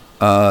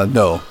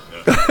 No.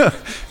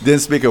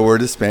 Didn't speak a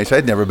word of Spanish.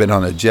 I'd never been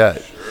on a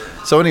jet.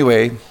 So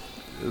anyway,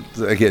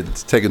 again,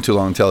 it's taking too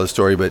long to tell the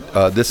story,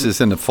 but this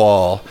is in the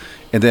fall.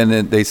 And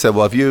then they said,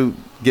 "Well, if you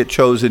get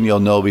chosen, you'll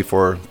know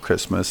before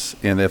Christmas.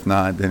 And if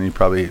not, then you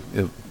probably,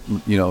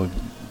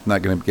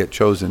 not going to get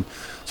chosen."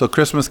 So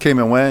Christmas came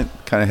and went.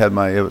 Kind of had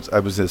I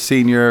was a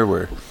senior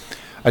where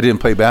I didn't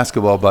play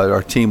basketball, but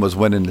our team was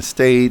winning the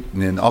state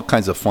and then all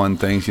kinds of fun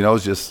things. It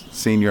was just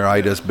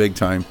senioritis big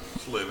time.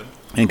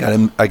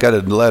 And I got a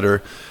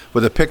letter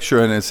with a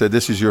picture, and it said,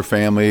 "This is your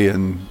family,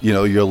 and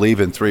you'll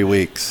leave in 3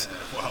 weeks."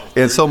 Wow.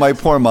 And so my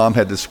poor mom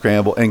had to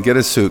scramble and get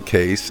a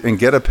suitcase and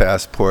get a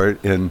passport,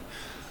 and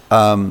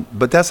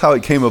but that's how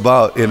it came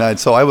about. And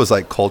so I was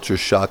like culture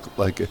shock.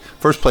 Like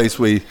first place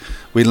we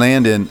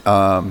land in,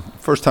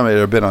 first time I'd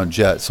ever been on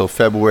jet. So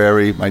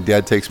February, my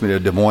dad takes me to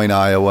Des Moines,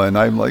 Iowa, and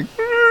I'm like,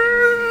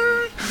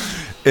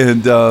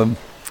 and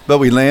but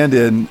we land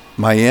in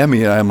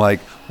Miami, and I'm like,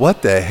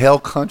 what the hell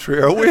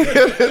country are we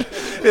in?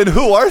 And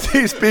who are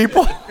these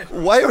people?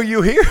 Why are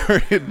you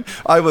here? And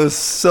I was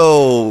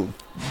so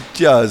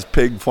just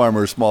pig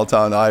farmer, small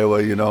town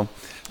Iowa,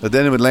 But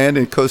then it would land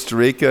in Costa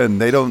Rica, and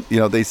they don't,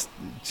 they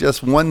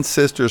just one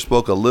sister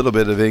spoke a little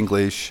bit of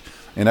English,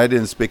 and I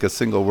didn't speak a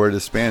single word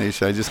of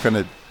Spanish. I just kind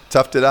of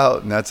toughed it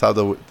out, and that's how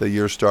the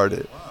year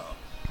started.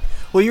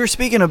 Well, you were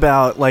speaking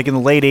about like in the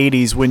late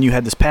 80s when you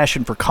had this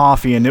passion for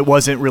coffee and it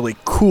wasn't really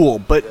cool,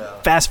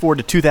 but fast forward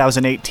to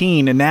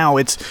 2018 and now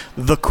it's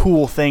the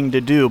cool thing to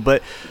do.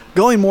 But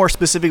going more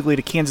specifically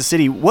to Kansas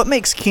City, what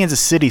makes Kansas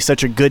City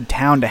such a good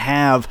town to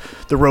have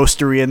the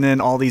roastery and then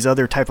all these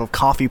other type of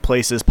coffee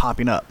places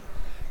popping up?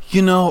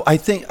 I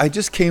think I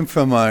just came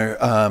from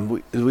our,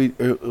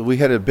 we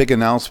had a big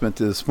announcement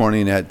this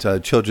morning at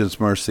Children's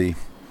Mercy.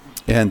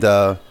 And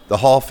the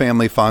Hall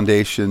Family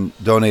Foundation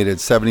donated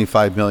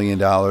 $75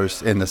 million,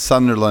 and the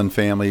Sunderland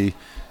family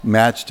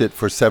matched it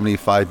for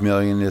 $75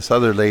 million. This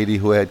other lady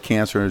who had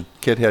cancer,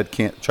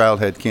 child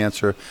had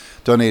cancer,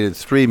 donated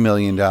 $3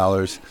 million.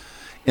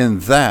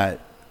 And that,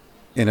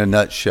 in a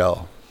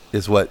nutshell,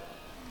 is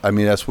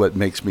that's what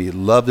makes me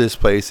love this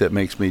place. It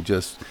makes me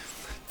just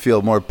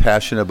feel more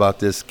passionate about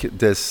this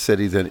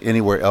city than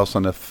anywhere else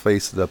on the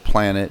face of the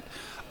planet.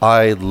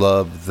 I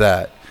love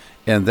that.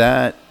 And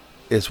that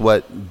is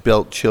what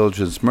built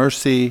Children's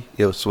Mercy.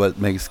 It was what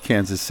makes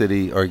Kansas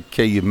City or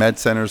KU Med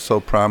Center so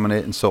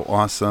prominent and so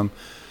awesome.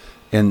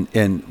 And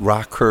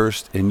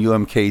Rockhurst and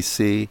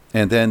UMKC,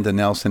 and then the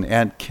Nelson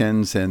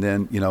Atkins, and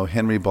then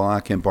Henry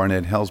Block and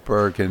Barnett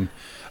Hellsberg, and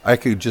I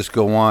could just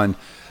go on.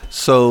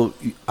 So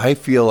I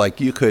feel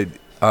like you could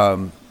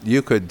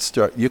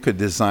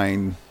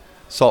design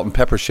salt and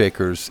pepper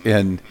shakers,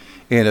 and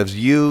if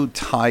you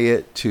tie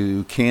it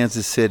to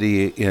Kansas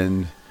City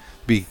and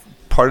be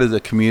part of the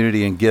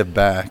community and give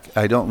back,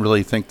 I don't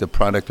really think the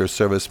product or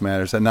service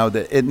matters. And now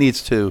that it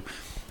needs to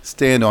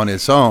stand on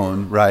its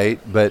own, right?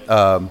 But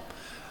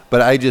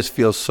I just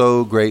feel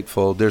so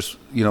grateful.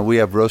 We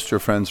have roaster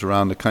friends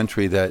around the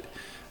country that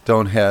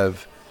don't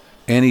have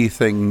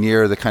anything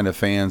near the kind of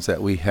fans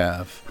that we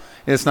have.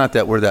 And it's not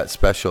that we're that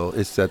special.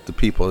 It's that the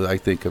people, I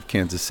think, of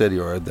Kansas City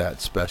are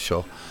that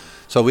special.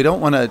 So we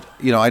don't want to,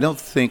 I don't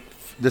think,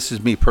 this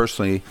is me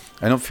personally,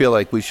 I don't feel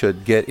like we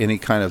should get any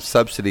kind of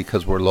subsidy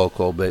because we're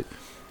local, but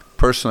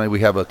personally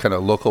we have a kind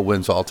of local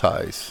wins all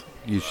ties.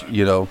 We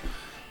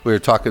were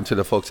talking to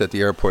the folks at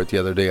the airport the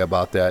other day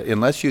about that.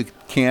 Unless you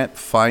can't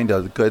find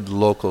a good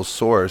local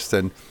source,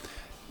 then,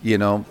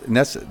 and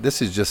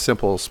this is just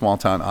simple small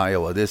town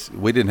Iowa.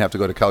 We didn't have to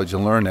go to college to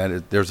learn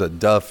that. There's a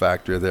duh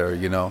factor there,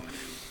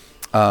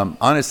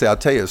 Honestly, I'll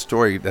tell you a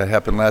story that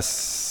happened last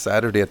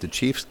Saturday at the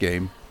Chiefs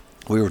game.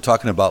 We were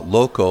talking about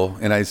local,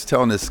 and I was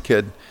telling this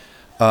kid,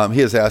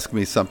 he was asking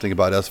me something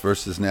about us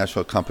versus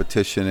national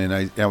competition,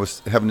 and I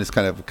was having this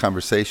kind of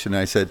conversation,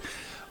 and I said,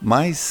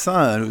 my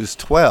son, who's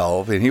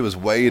 12, and he was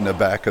way in the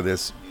back of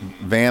this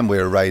van we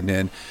were riding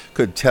in,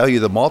 could tell you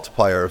the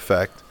multiplier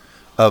effect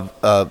of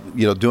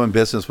doing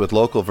business with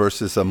local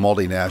versus a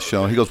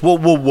multinational. He goes,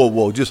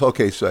 whoa, just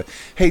okay. So,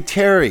 hey,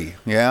 Terry,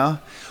 yeah?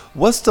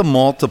 What's the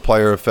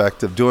multiplier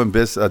effect of doing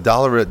business,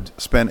 $1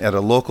 spent at a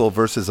local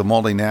versus a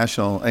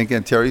multinational? And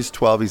again, Terry's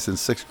 12, he's in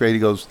 6th grade. He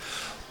goes,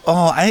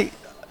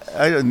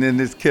 and then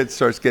this kid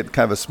starts getting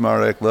kind of a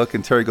smart look,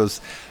 and Terry goes,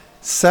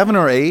 7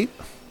 or 8?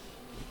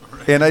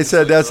 And I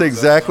said, that's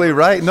exactly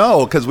right.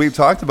 No, because we've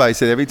talked about it. He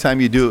said, every time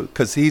you do,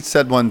 because he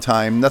said one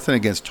time, nothing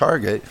against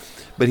Target,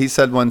 but he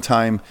said one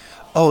time,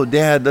 oh,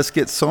 Dad, let's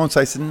get so-and-so.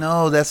 I said,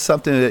 no, that's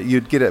something that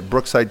you'd get at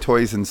Brookside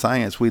Toys and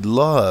Science. We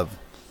love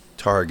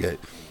Target.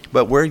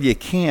 But where you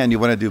can, you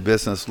want to do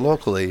business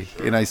locally.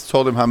 And I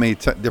told him how many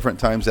different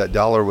times that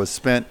dollar was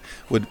spent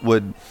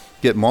would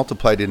get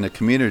multiplied in the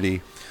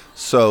community.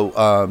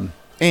 So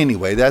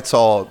anyway, that's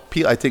all.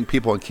 I think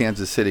people in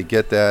Kansas City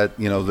get that,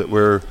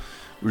 that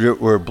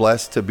we're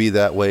blessed to be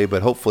that way,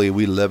 but hopefully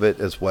we live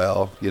it as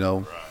well,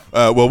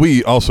 Well,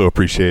 we also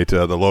appreciate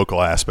the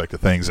local aspect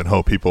of things and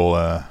hope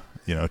people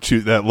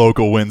choose that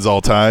local wins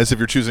all ties. If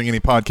you're choosing any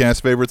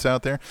podcast favorites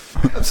out there,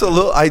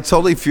 absolutely, I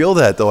totally feel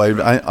that though.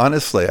 I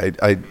honestly,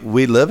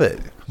 we live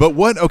it. But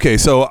okay,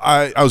 so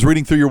I was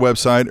reading through your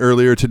website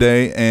earlier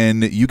today,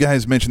 and you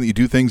guys mentioned that you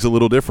do things a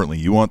little differently.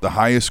 You want the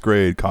highest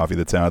grade coffee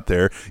that's out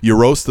there. You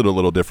roast it a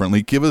little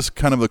differently. Give us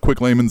kind of a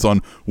quick layman's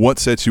on what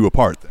sets you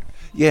apart there.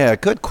 Yeah,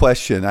 good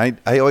question. I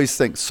always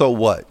think, so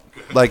what?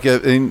 Like,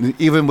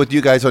 even with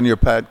you guys on your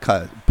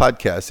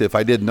podcast, if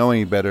I didn't know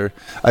any better,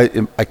 I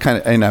kind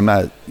of, and I'm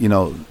not,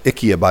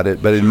 icky about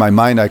it, but in my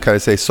mind, I kind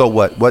of say, so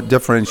what? What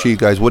differentiates you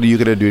guys? What are you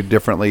going to do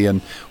differently?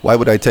 And why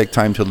would I take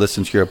time to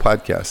listen to your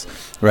podcast,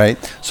 right?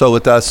 So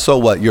with us, so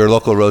what? You're a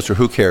local roaster.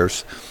 Who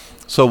cares?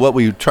 So what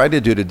we try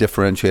to do to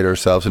differentiate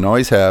ourselves, and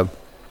always have,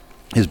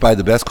 is buy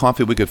the best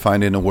coffee we could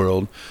find in the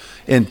world.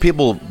 And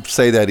people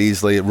say that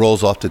easily, it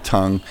rolls off the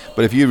tongue.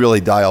 But if you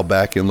really dial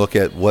back and look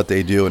at what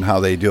they do and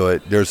how they do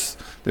it, there's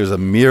a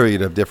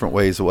myriad of different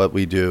ways of what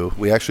we do.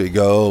 We actually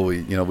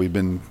we've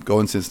been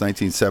going since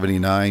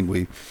 1979.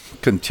 We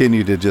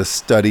continue to just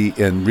study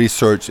and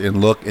research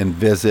and look and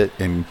visit,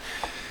 and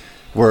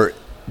we're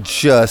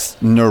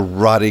just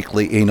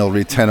neurotically anal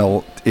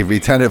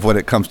retentive when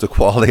it comes to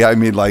quality. I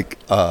mean,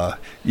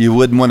 you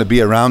wouldn't want to be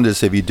around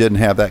us if you didn't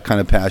have that kind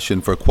of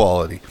passion for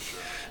quality.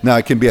 Now,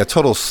 I can be a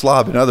total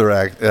slob in other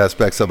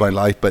aspects of my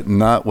life, but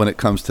not when it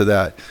comes to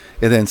that.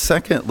 And then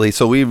secondly,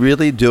 so we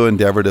really do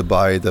endeavor to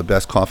buy the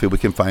best coffee we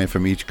can find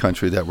from each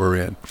country that we're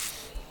in.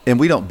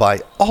 And we don't buy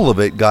all of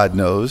it, God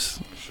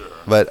knows. Sure.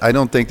 But I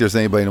don't think there's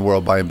anybody in the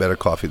world buying better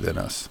coffee than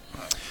us.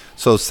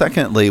 So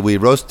secondly, we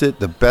roast it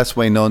the best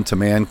way known to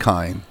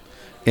mankind.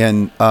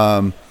 And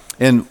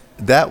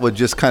that would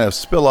just kind of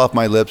spill off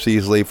my lips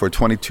easily for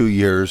 22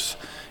 years.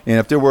 And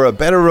if there were a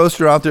better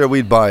roaster out there,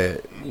 we'd buy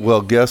it.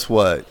 Well, guess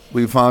what?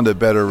 We found a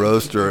better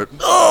roaster.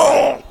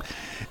 Oh!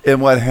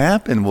 And what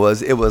happened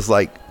was, it was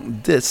like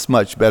this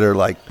much better,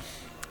 like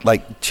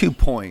 2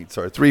 points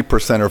or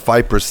 3% or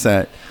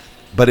 5%,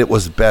 but it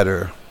was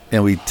better.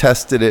 And we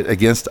tested it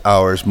against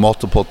ours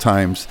multiple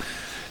times.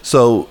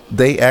 So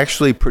they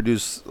actually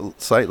produce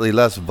slightly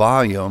less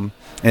volume,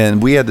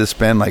 and we had to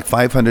spend like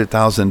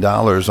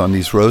 $500,000 on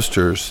these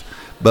roasters,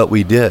 but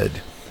we did.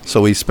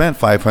 So we spent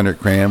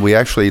 $500,000. We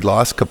actually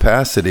lost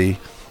capacity,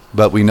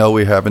 but we know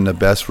we're having the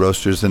best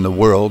roasters in the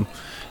world.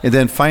 And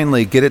then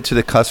finally, get it to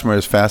the customer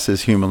as fast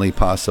as humanly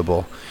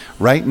possible.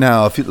 Right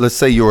now, let's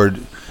say you're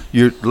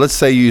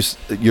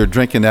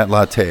drinking that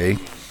latte,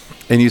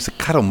 and you say,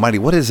 God Almighty,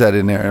 what is that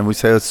in there? And we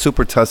say, it's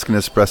Super Tuscan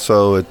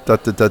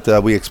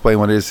Espresso. We explain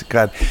what it is.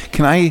 God,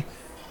 can I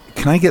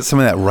get some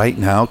of that right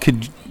now?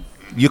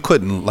 You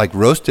couldn't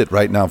roast it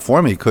right now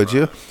for me, could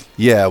you?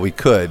 Yeah, we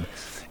could.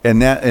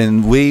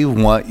 And we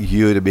want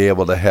you to be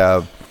able to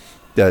have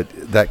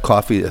that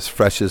coffee as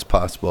fresh as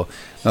possible.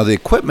 Now, the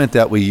equipment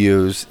that we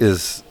use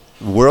is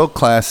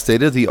world-class,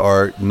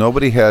 state-of-the-art.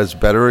 Nobody has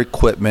better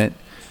equipment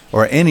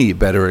or any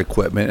better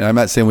equipment. And I'm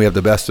not saying we have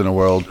the best in the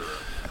world,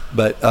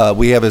 but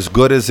we have as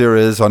good as there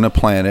is on the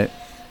planet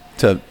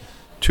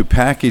to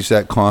package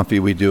that coffee.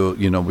 We do,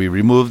 we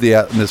remove the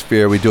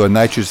atmosphere. We do a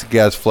nitrous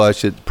gas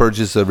flush. It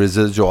purges the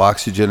residual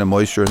oxygen and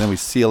moisture, and then we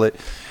seal it.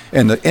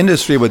 And the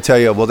industry would tell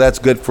you, well, that's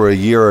good for a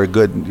year or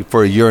good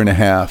for a year and a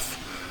half.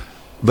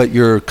 But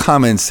your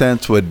common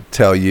sense would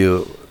tell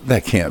you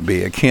that can't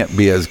be. It can't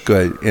be as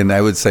good. And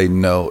I would say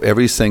no.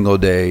 Every single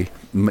day,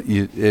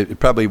 it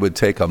probably would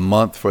take a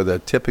month for the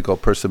typical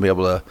person to be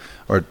able to,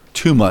 or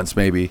 2 months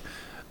maybe.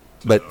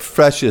 But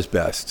fresh is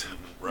best.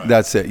 Right.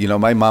 That's it.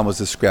 My mom was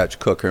a scratch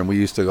cooker, and we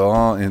used to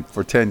go and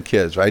for 10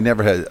 kids. Right? I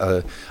never had.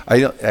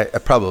 I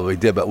probably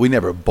did, but we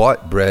never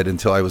bought bread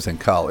until I was in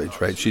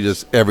college. Right? She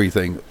just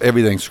everything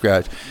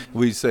scratch.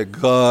 We said,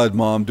 God,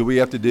 Mom, do we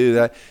have to do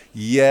that?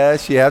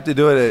 Yes, you have to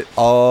do it. It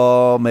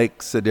all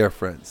makes a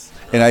difference.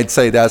 And I'd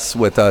say that's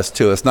with us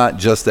too. It's not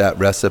just that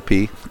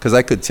recipe, because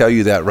I could tell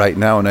you that right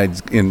now,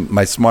 and in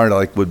my smart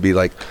aleck would be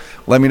like,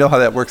 let me know how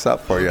that works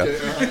out for you.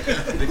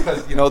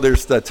 Because,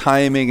 there's the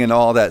timing and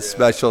all that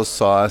special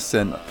sauce.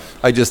 And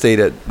I just ate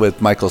it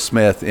with Michael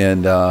Smith,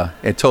 and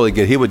totally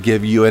good. He would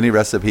give you any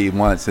recipe he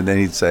wants, and then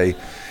he'd say,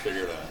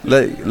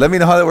 let me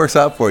know how that works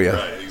out for you.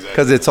 Right, exactly.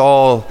 Because it's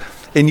all,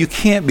 and you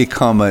can't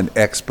become an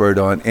expert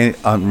on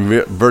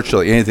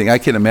virtually anything. I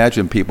can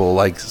imagine people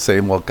like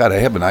saying, well, God, I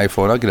have an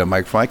iPhone. I'll get a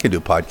microphone. I can do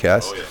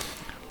podcasts. Oh, yeah.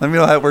 Let me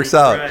know how it works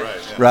out.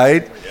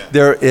 Right? Yeah.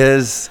 There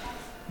is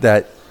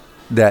that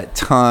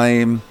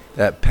time,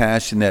 that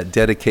passion, that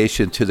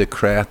dedication to the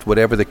craft,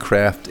 whatever the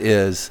craft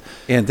is.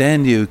 And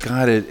then you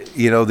got it,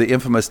 the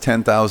infamous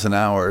 10,000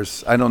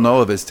 hours. I don't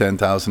know if it's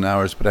 10,000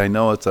 hours, but I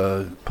know it's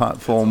a pot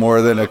full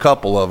more than a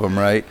couple of them,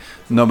 right?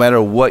 No matter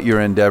what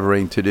you're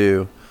endeavoring to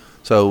do.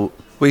 So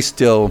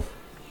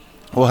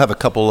we'll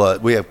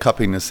have we have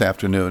cupping this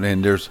afternoon,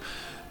 and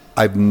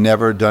I've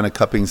never done a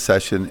cupping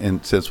session,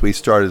 and since we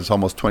started, it's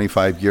almost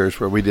 25 years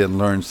where we didn't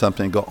learn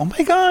something and go, oh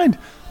my God,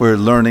 we're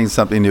learning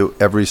something new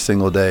every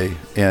single day.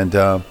 And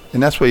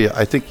that's where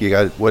I think you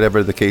got,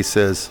 whatever the case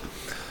is,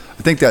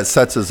 I think that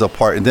sets us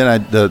apart. And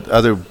then the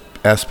other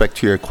aspect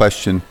to your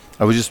question,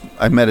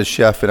 I met a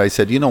chef, and I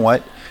said, you know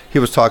what? He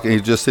was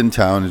just in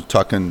town,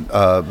 talking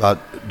about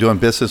doing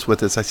business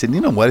with us. I said, you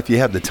know what? If you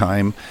have the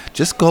time,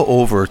 just go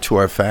over to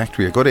our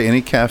factory or go to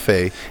any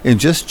cafe and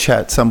just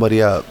chat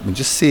somebody up and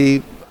just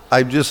see.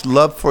 I'd just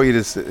love for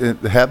you to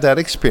have that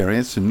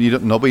experience, and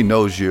nobody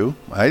knows you.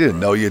 I didn't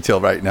know you till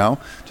right now.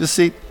 Just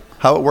see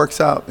how it works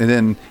out, and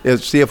then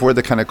see if we're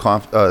the kind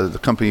of the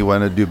company you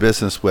want to do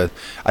business with.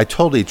 I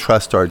totally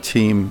trust our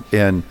team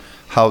in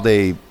how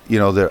they,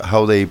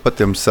 how they put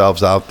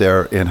themselves out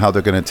there and how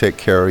they're going to take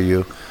care of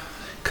you.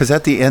 Because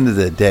at the end of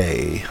the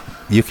day,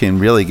 you can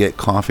really get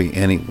coffee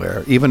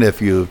anywhere. Even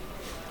if you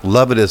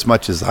love it as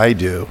much as I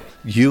do,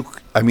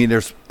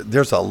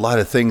 there's a lot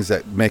of things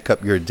that make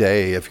up your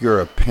day. If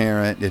you're a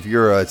parent, if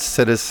you're a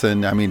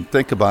citizen,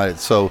 think about it.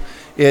 So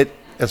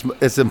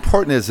as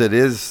important as it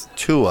is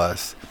to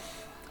us,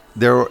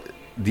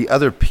 the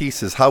other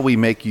pieces, how we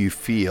make you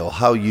feel,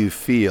 how you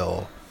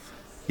feel,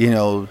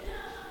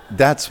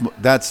 that's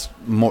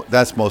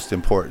most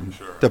important.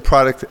 Sure. The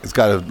product has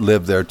got to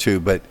live there too,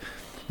 but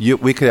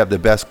we could have the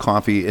best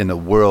coffee in the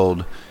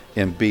world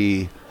and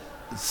be,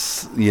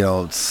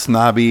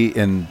 snobby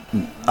and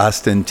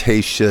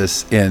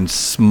ostentatious and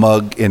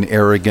smug and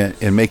arrogant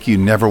and make you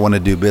never want to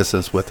do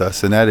business with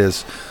us. And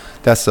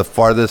that's the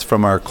farthest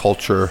from our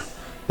culture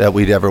that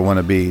we'd ever want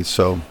to be.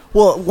 So.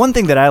 Well, one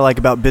thing that I like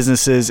about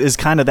businesses is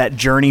kind of that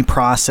journey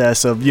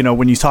process of,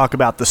 when you talk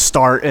about the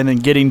start and then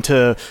getting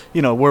to,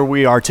 where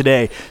we are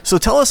today. So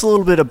tell us a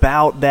little bit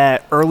about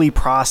that early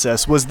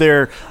process. Was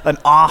there an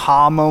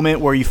aha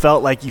moment where you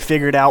felt like you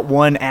figured out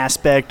one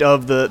aspect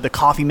of the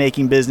coffee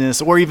making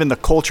business or even the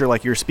culture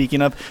like you're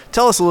speaking of?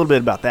 Tell us a little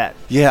bit about that.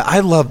 Yeah, I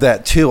love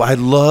that too. I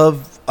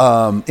love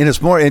and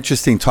it's more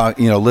interesting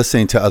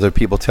listening to other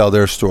people tell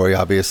their story,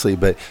 obviously,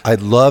 but I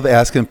love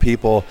asking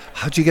people,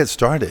 how'd you get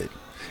started?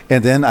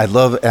 And then I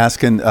love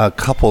asking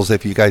couples,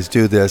 if you guys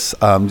do this,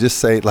 just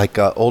say, like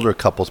older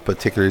couples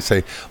particularly,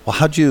 say, well,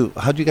 how'd you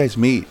guys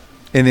meet?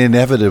 And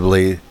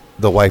inevitably,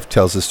 the wife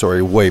tells the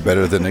story way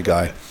better than the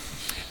guy.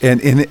 And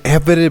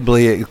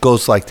inevitably, it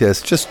goes like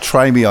this. Just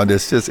try me on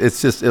this.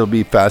 It'll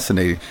be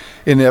fascinating.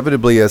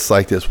 Inevitably, it's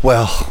like this.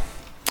 Well,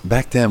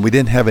 back then, we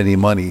didn't have any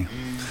money.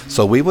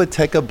 So we would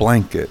take a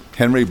blanket,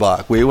 Henry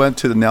Block. We went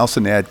to the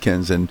Nelson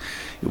Adkins and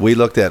we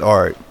looked at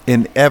art.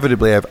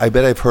 Inevitably, I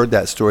bet I've heard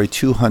that story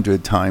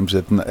 200 times,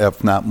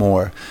 if not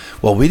more.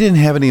 Well, we didn't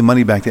have any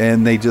money back then,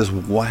 and they just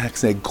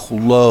wax, they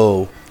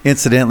glow.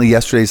 Incidentally,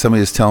 yesterday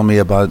somebody was telling me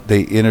about,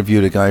 they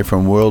interviewed a guy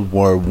from World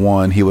War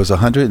I. He was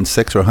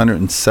 106 or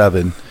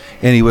 107,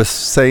 and he was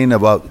saying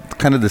about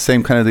kind of the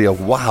same kind of deal.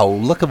 Wow,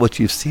 look at what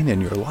you've seen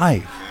in your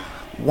life.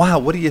 Wow,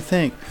 what do you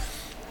think?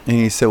 And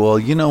he said, well,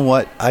 you know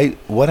what?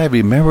 What I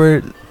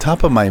remember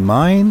top of my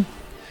mind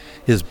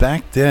is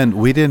back then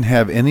we didn't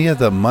have any of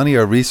the money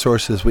or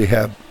resources we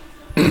have,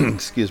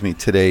 excuse me,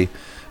 today,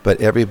 but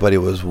everybody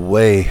was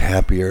way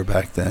happier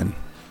back then.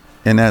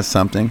 And that's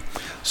something.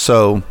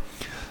 So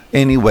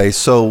anyway,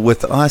 so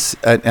with us,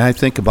 and I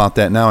think about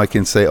that now, I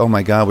can say, oh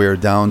my God, we were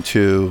down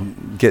to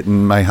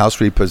getting my house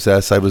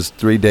repossessed. I was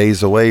 3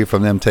 days away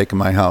from them taking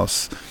my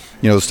house.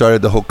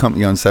 Started the whole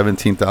company on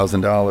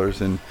 $17,000,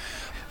 and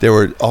there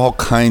were all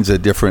kinds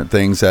of different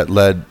things that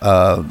led,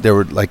 there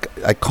were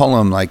I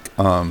call them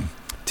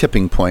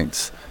tipping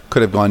points.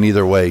 Could have gone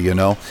either way,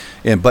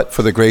 but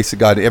for the grace of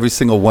God, every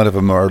single one of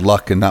them are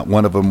luck, and not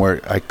one of them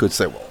where I could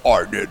say, well,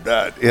 I did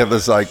that. It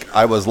was like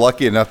I was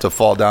lucky enough to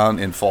fall down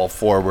and fall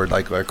forward,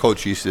 like our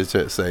coach used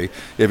to say,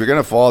 if you're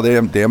gonna fall,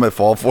 damn it,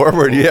 fall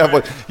forward. You have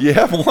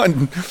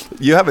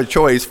a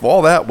choice,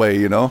 fall that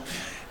way,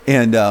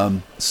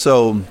 and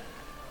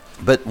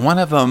but one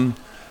of them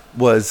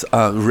was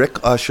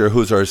Rick Usher,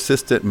 who's our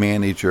assistant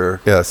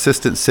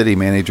city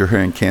manager here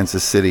in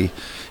Kansas City.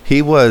 He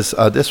was,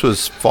 this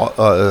was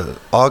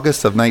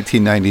August of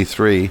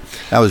 1993.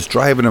 I was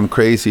driving him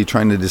crazy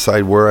trying to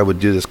decide where I would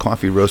do this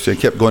coffee roasting. I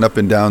kept going up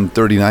and down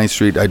 39th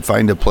Street. I'd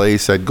find a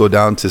place. I'd go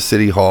down to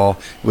City Hall.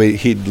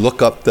 He'd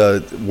look up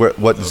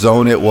what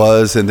zone it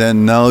was, and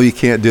then, no, you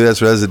can't do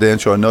this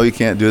residential, or no, you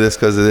can't do this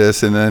because of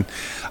this. And then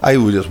I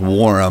would just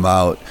wore him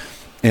out.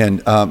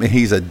 And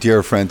he's a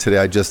dear friend today.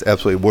 I just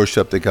absolutely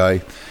worship the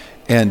guy.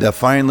 And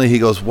finally he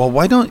goes, well,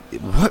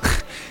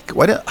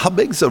 how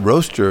big's the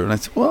roaster? And I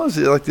said, well, is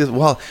it like this?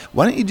 Well,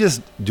 why don't you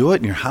just do it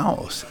in your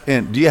house?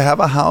 And do you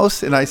have a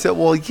house? And I said,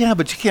 well, yeah,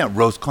 but you can't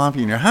roast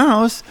coffee in your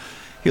house.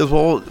 He goes,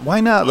 well,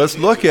 why not? Let's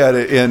look at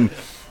it.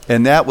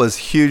 And that was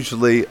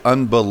hugely,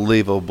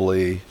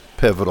 unbelievably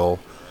pivotal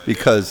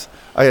because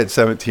I had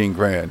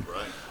 $17,000.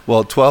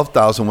 Well,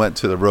 $12,000 went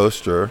to the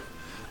roaster.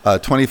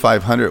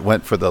 $2,500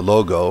 went for the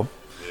logo.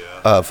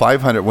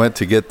 $500 went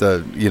to get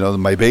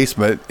my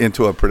basement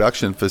into a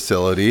production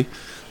facility.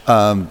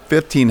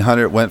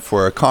 $1,500 went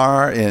for a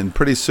car, and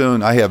pretty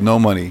soon I have no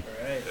money,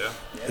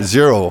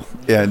 zero.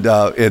 And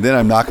then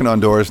I'm knocking on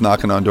doors.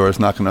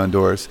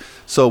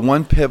 So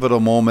one pivotal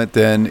moment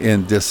then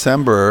in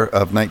December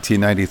of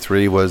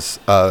 1993 was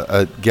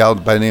a gal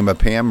by the name of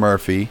Pam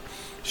Murphy.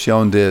 She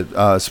owned the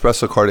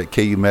espresso cart at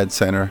KU Med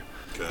Center,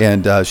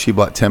 and she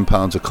bought 10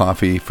 pounds of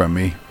coffee from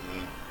me,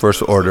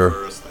 first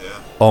order.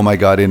 Oh my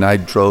God, and I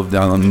drove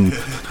down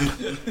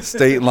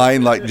state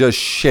line like just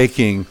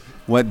shaking,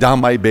 went down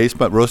my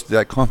basement, roasted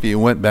that coffee,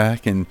 and went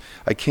back, and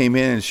I came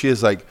in, and she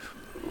was like,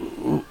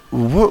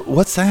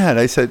 what's that?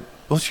 I said,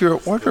 what's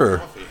your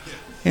order?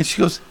 And she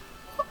goes,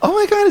 oh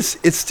my God,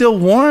 it's still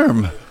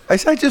warm. I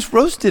said, I just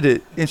roasted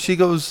it. And she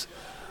goes,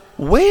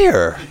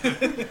 where?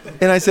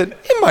 And I said,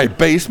 in my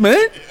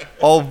basement,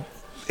 all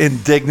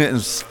indignant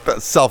and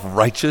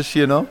self-righteous,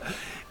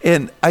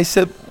 And I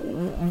said,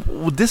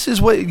 this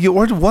is what you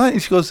ordered? What?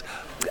 And she goes,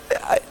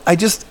 I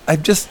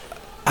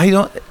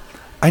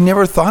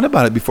never thought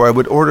about it before. I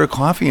would order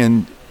coffee,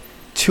 and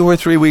 2 or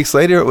 3 weeks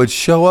later it would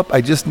show up.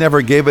 I just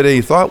never gave it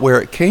any thought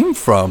where it came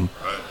from.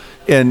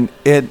 And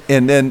then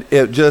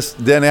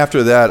then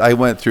after that, I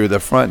went through the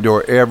front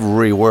door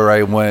everywhere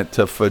I went,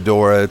 to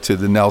Fedora, to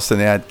the Nelson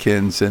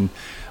Atkins, and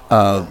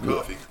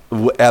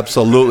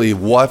absolutely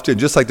wafted,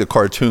 just like the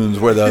cartoons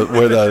where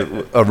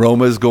the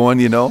aroma is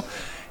going,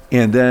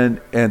 And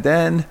then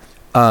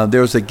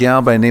there was a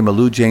gal by the name of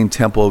Lou Jane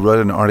Temple who wrote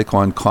an article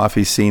on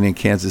coffee scene in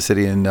Kansas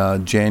City in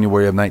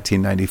January of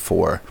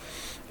 1994.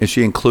 And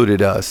she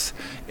included us.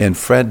 And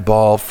Fred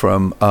Ball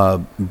from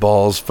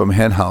Balls from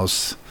Hen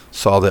House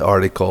saw the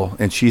article,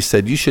 and she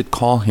said, you should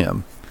call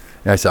him.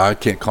 And I said, I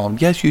can't call him.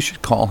 Yes, you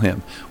should call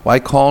him. Well, I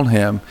called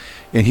him,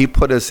 and he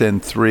put us in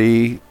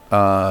 3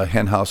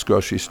 Hen House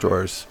grocery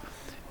stores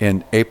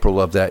in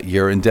April of that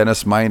year. And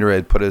Dennis Miner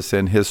had put us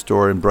in his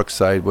store in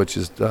Brookside, which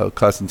is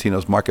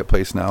Costantino's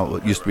Marketplace now.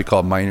 It used to be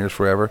called Miners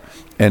forever.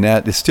 And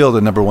that is still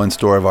the number 1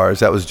 store of ours.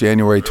 That was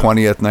January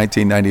 20th,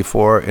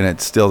 1994, and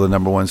it's still the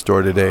number 1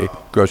 store today,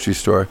 grocery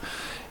store.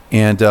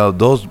 And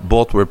those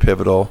both were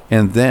pivotal.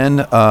 And then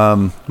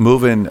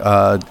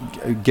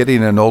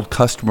getting an old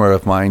customer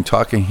of mine,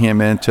 talking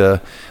him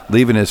into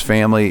leaving his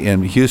family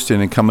in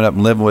Houston and coming up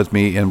and living with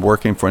me and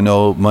working for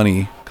no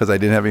money because I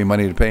didn't have any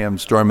money to pay him,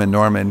 Stormin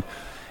Norman.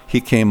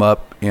 He came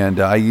up, and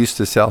I used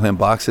to sell him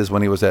boxes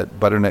when he was at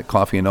Butternut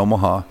Coffee in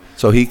Omaha.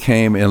 So he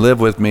came and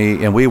lived with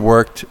me, and we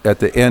worked, at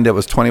the end, it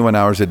was 21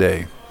 hours a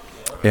day.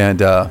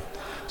 And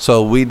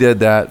so we did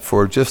that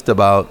for just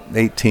about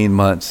 18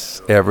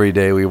 months every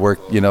day. We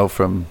worked,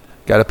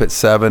 got up at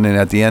 7, and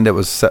at the end it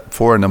was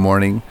 4 in the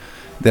morning.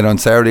 Then on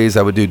Saturdays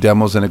I would do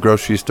demos in the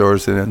grocery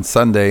stores, and then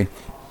Sunday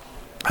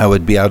I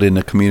would be out in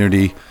the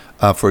community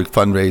for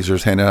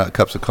fundraisers, handing out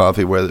cups of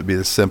coffee, whether it be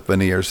the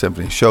Symphony or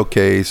Symphony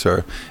Showcase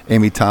or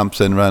Amy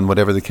Thompson Run,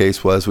 whatever the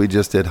case was. We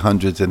just did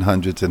hundreds and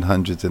hundreds and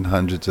hundreds and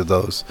hundreds of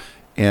those,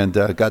 and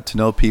got to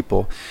know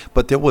people.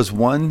 But there was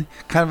one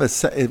kind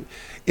of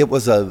it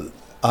was a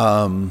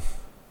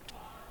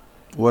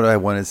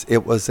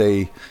it was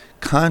a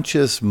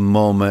conscious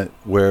moment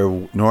where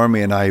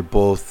Normie and I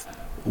both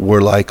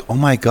were like, oh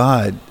my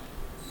God,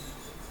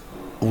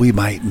 we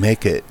might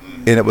make it.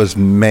 And it was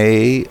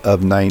May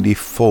of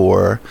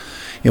 94.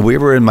 And we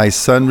were in my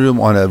sunroom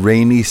on a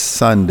rainy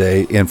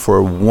Sunday. And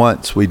for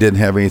once, we didn't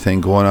have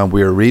anything going on.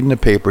 We were reading the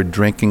paper,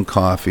 drinking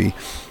coffee.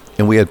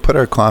 And we had put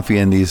our coffee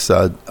in these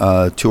 2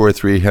 or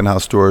 3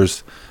 henhouse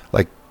stores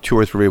like 2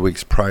 or 3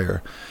 weeks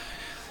prior.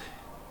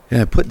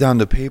 And I put down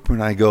the paper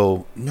and I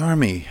go,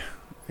 Normie.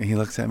 And he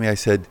looks at me. I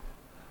said,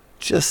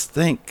 just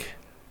think,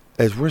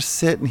 as we're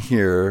sitting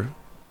here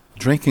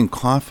drinking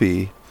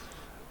coffee,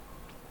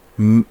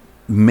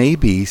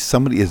 maybe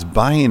somebody is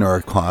buying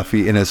our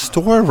coffee in a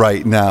store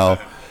right now.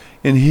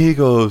 And he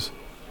goes,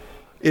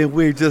 and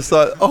we just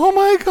thought, oh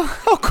my God,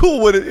 how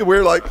cool would it?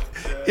 We're like,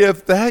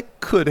 if that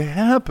could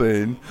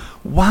happen,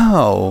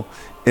 wow.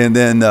 And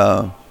then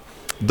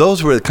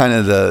those were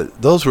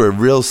those were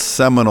real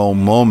seminal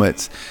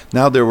moments.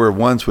 Now there were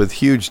ones with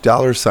huge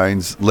dollar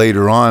signs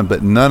later on,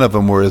 but none of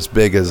them were as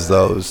big as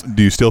those.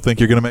 Do you still think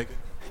you're going to make it?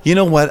 You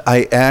know what?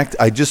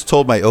 I just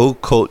told my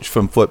old coach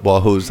from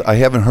football, I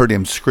haven't heard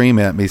him scream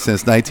at me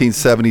since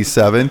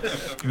 1977,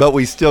 but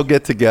we still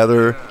get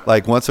together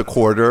like once a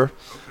quarter.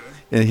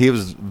 And he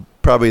was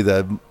probably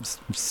the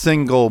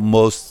single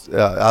most,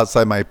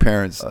 outside my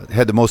parents,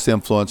 had the most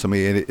influence on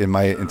me in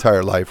my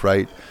entire life,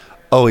 right?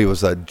 Oh, he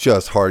was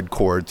just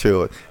hardcore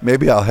too.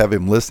 Maybe I'll have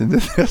him listen to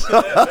this.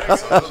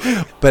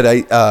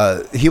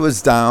 But he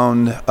was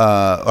down,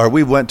 or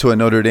we went to a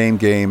Notre Dame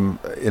game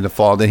in the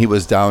fall. Then he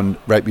was down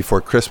right before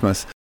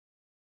Christmas.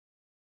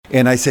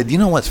 And I said, you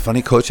know what's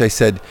funny, Coach? I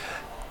said,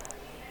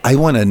 I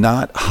want to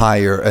not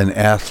hire an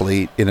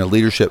athlete in a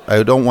leadership.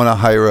 I don't want to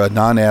hire a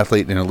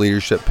non-athlete in a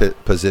leadership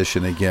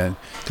position again.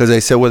 Because I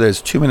said, whether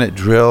it's 2-minute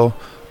drill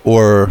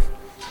or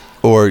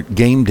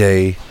game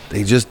day,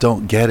 they just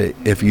don't get it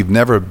if you've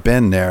never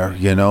been there,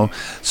 you know.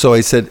 So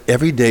I said,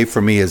 every day for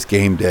me is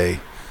game day.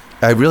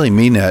 I really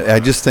mean that.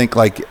 I just think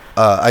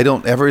I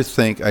don't ever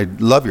think, I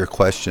love your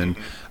question,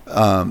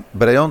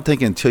 but I don't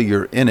think until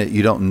you're in it,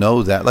 you don't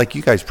know that. Like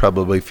you guys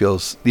probably feel,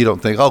 you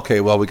don't think, okay,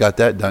 well, we got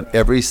that done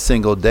every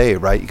single day,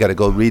 right? You got to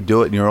go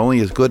redo it, and you're only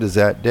as good as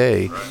that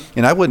day. Right.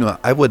 And I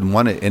wouldn't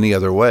want it any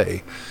other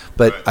way.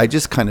 But I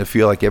just kind of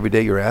feel like every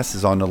day your ass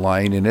is on the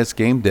line, and it's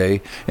game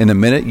day. And the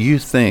minute you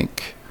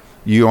think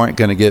you aren't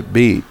going to get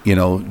beat, you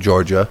know,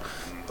 Georgia,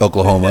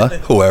 Oklahoma,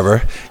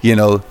 whoever, you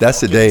know,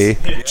 that's the day.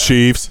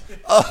 Chiefs.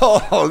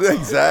 Oh,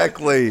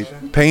 exactly.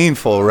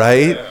 Painful,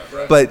 right?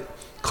 But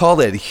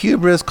call it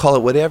hubris, call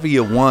it whatever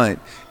you want.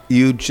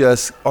 You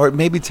just, or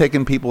maybe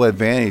taking people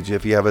advantage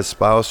if you have a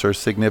spouse or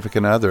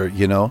significant other,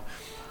 you know.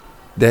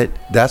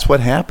 That's what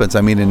happens.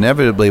 I mean,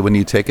 inevitably, when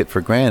you take it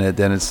for granted,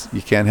 then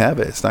you can't have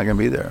it. It's not going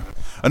to be there.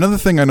 Another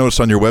thing I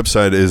noticed on your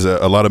website is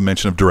a lot of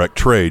mention of direct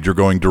trade. You're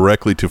going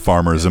directly to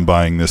farmers and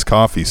buying this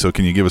coffee. So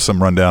can you give us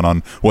some rundown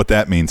on what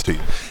that means to you?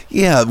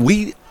 Yeah,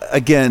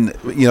 again,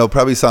 you know,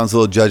 probably sounds a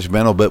little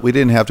judgmental, but we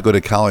didn't have to go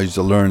to college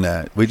to learn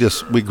that.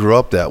 We grew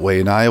up that way.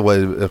 In Iowa,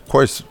 of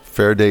course,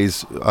 fair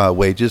day's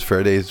wages,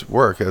 fair day's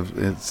work. It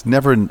was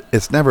never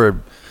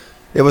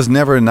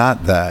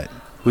not that.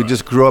 We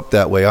just grew up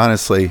that way,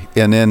 honestly.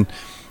 And then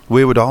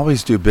we would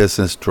always do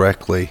business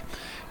directly.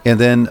 And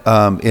then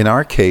in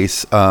our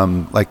case,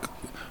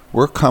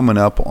 we're coming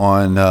up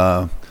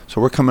on,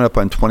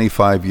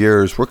 25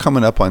 years. We're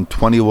coming up on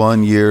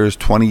 21 years,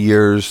 20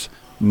 years,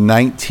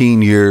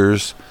 19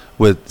 years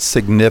with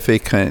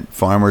significant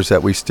farmers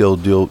that we still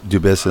do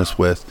business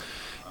with.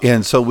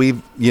 And so we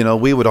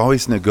would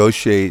always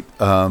negotiate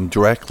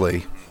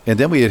directly. And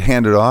then we'd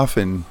hand it off,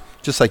 and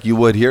just like you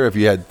would here if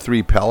you had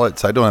 3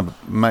 pallets. I'm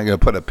not going to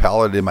put a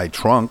pallet in my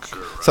trunk.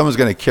 Someone's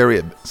going to carry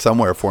it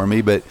somewhere for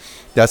me, but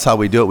that's how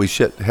we do it. We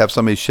have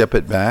somebody ship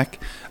it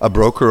back. A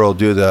broker will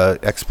do the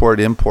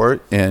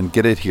export-import and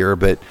get it here,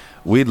 but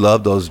we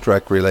love those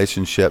direct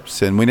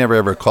relationships, and we never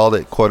ever called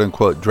it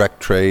quote-unquote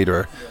direct trade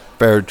or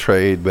fair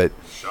trade, but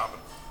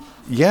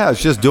yeah,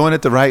 it's just doing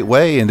it the right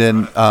way. And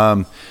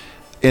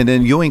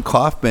then Ewing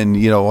Kauffman,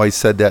 you know, always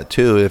said that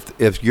too.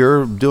 If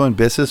you're doing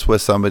business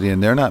with somebody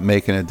and they're not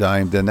making a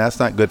dime, then that's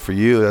not good for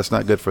you. That's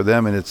not good for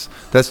them. And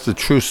that's the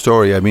true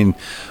story. I mean,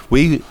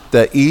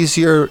 the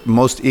easier,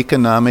 most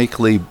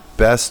economically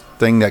best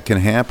thing that can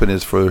happen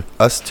is for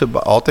us to,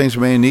 all things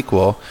remaining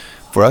equal,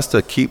 for us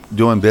to keep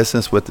doing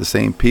business with the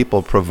same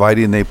people,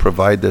 providing they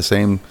provide the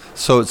same.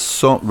 So it's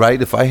so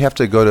right. If I have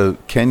to go to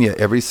Kenya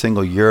every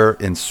single year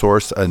and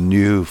source a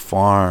new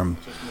farm,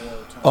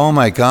 oh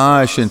my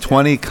gosh, in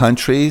 20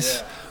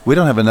 countries, we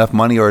don't have enough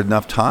money or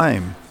enough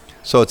time.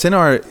 So it's in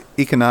our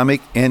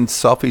economic and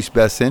selfish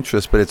best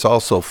interest, but it's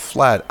also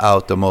flat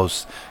out the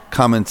most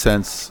common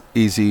sense,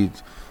 easy,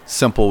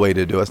 simple way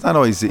to do it. It's not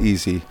always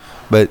easy,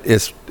 but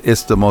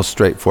it's the most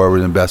straightforward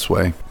and best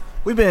way.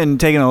 We've been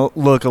taking a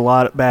look a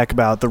lot back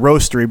about the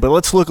roastery, but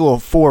let's look a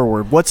little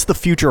forward. What's the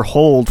future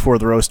hold for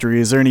the roastery?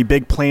 Is there any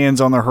big plans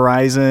on the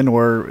horizon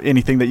or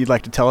anything that you'd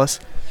like to tell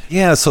us?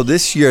 Yeah, so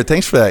this year,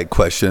 thanks for that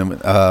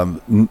question.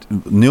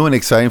 New and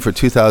exciting for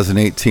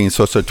 2018.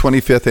 So it's our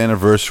 25th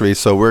anniversary,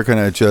 so we're going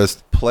to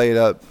just play it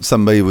up.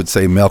 Somebody would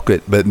say milk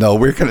it, but no,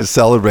 we're going to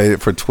celebrate it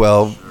for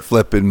 12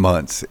 flipping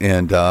months.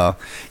 And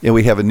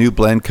we have a new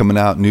blend coming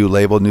out, new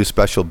label, new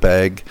special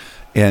bag.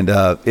 And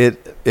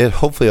it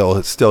hopefully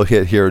will still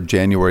hit here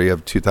January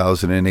of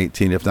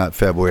 2018, if not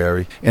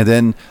February. And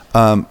then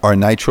our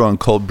nitro and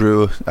cold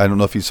brew. I don't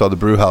know if you saw the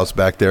brew house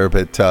back there,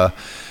 but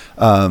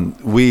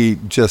we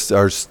just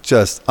are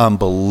just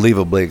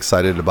unbelievably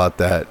excited about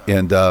that.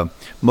 And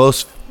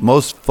most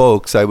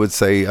folks, I would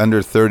say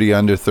under 30,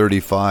 under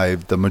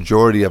 35, the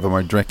majority of them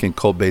are drinking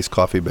cold-based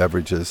coffee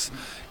beverages.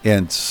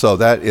 And so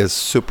that is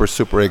super,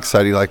 super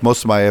exciting. Like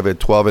I have a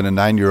 12 and a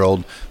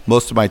 9-year-old.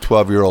 Most of my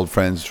 12-year-old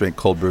friends drink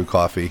cold brew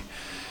coffee,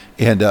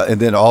 and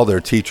then all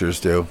their teachers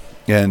do.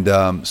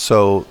 And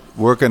so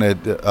we're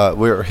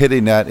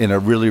hitting that in a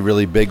really,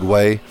 really big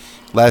way.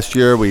 Last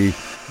year we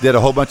did a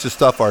whole bunch of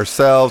stuff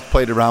ourselves,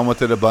 played around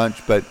with it a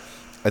bunch, but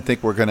I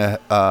think we're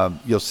gonna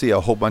you'll see a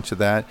whole bunch of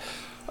that.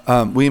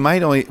 We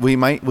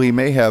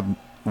may have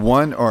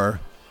one or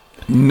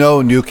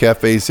no new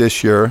cafes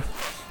this year.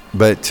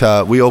 But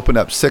we opened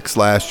up 6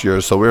 last year,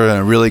 so we're going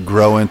to really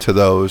grow into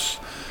those,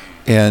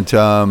 and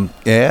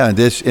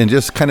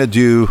just kind of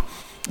do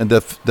the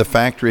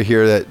factory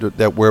here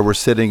that where we're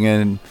sitting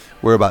in.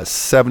 We're about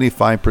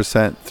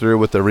 75% through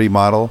with the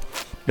remodel.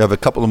 We have a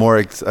couple of more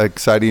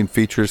exciting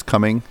features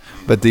coming,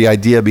 but the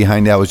idea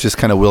behind that was just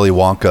kind of Willy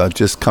Wonka,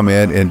 just come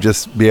in and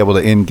just be able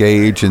to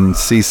engage and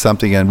see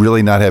something and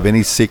really not have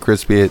any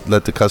secrets.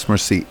 Let the customer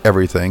see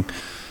everything.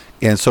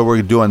 And so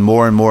we're doing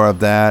more and more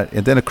of that.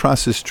 And then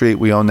across the street,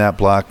 we own that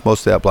block,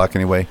 most of that block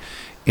anyway.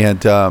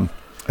 And I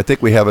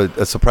think we have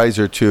a surprise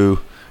or two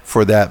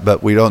for that,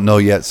 but we don't know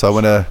yet. So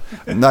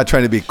I'm not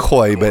trying to be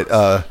coy, but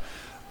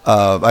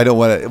I don't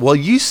want to. Well,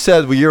 you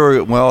said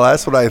well,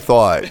 that's what I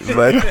thought.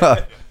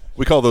 But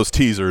we call those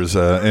teasers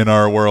in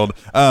our world.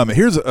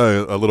 Here's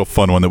a little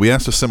fun one that we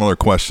asked a similar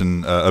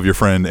question of your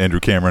friend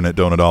Andrew Cameron at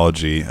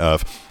Donutology.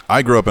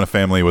 I grew up in a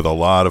family with a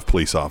lot of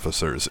police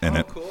officers in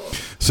it. Cool.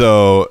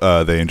 So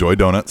they enjoy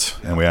donuts,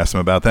 and we asked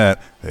them about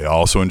that. They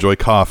also enjoy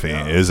coffee.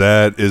 Yeah. Is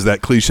that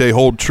cliche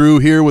hold true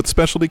here with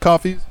specialty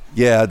coffees?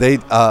 Yeah, they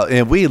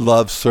and we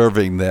love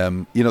serving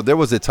them. You know, there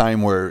was a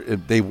time where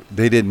they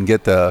didn't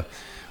get the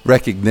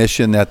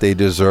recognition that they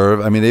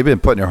deserve. I mean, they've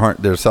been putting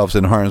themselves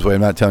in harm's way.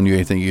 I'm not telling you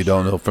anything you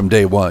don't know from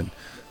day one.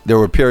 There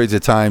were periods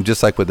of time,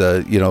 just like with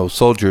the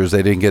soldiers,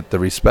 they didn't get the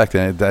respect,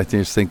 and I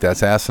just think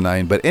that's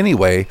asinine. But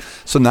anyway,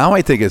 so now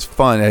I think it's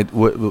fun.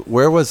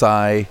 Where was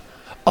I?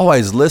 Oh, I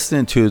was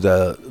listening to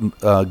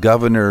the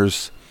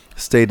governor's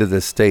State of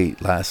the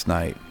State last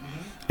night,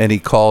 and he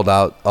called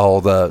out all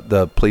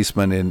the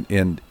policemen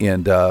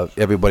and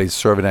everybody's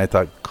serving. I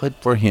thought, good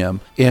for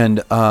him.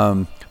 And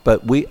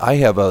but I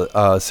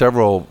have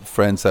several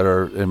friends that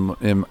are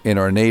in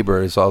our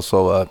neighbor is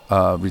also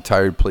a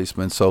retired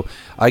policeman, so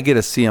I get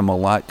to see them a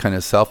lot, kind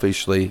of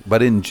selfishly.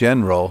 But in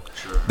general,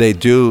 they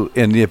do.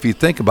 And if you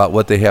think about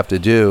what they have to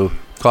do,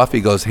 coffee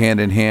goes hand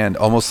in hand,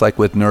 almost like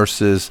with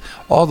nurses.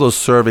 All those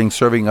serving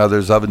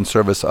others, of and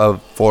service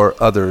for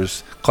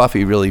others.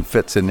 Coffee really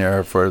fits in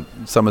there for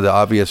some of the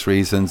obvious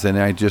reasons, and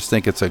I just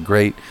think it's a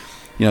great.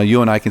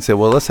 You and I can say,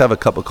 well, let's have a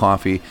cup of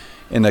coffee,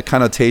 and the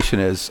connotation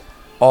is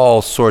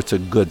all sorts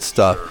of good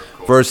stuff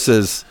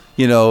versus,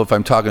 if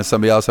I'm talking to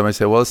somebody else, I might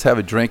say, well, let's have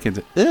a drink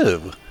and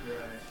ew,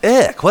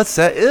 ick, what's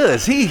that? Ew,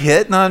 is he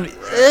hitting on me?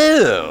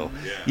 Ew.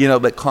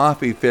 But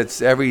coffee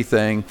fits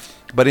everything.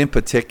 But in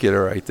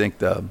particular, I think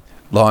the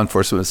law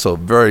enforcement is so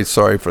very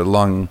sorry for the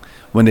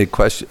long-winded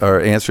question or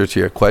answer to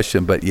your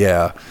question. But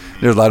yeah,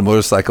 there's a lot of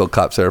motorcycle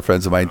cops that are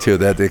friends of mine too,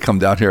 that they come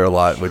down here a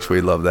lot, which we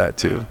love that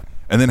too.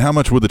 And then how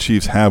much would the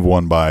Chiefs have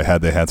won by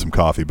had they had some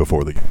coffee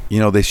before the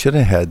game? They should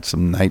have had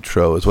some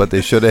nitro is what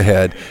they should have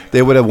had.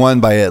 They would have won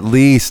by at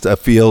least a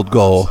field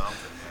goal.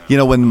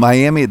 When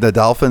the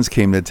Dolphins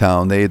came to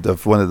town,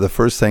 one of the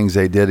first things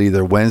they did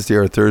either Wednesday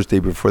or Thursday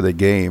before the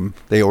game,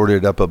 they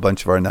ordered up a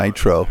bunch of our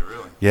nitro.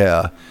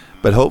 Yeah.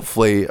 But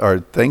hopefully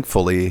or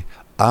thankfully,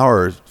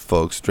 our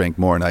folks drank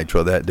more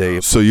nitro that day.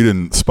 So you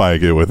didn't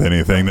spike it with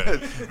anything?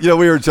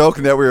 We were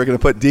joking that we were going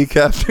to put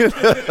decaf in.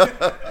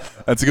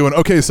 That's a good one.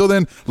 Okay, so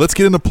then let's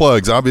get into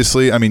plugs.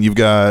 Obviously, I mean, you've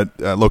got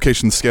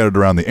locations scattered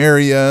around the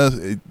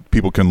area.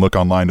 People can look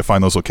online to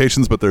find those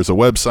locations, but there's a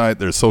website,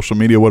 there's social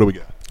media. What do we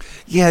got?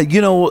 Yeah,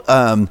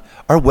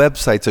 our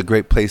website's a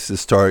great place to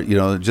start,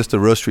 just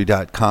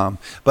roastery.com.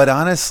 But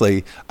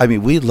honestly, I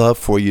mean, we'd love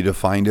for you to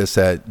find us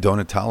at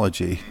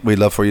Donutology. We'd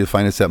love for you to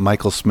find us at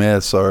Michael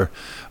Smith's or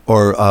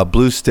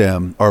Blue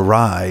Stem or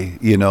Rye,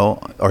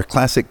 or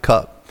Classic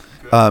Cup.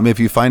 If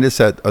you find us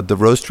at the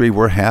Roastery,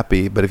 we're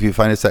happy. But if you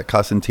find us at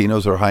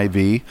Cosentino's or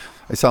Hy-Vee,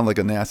 I sound like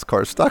a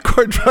NASCAR stock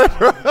car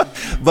driver.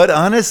 But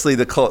honestly,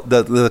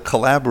 the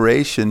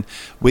collaboration,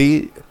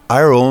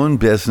 our own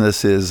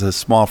business is a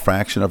small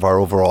fraction of our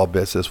overall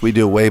business. We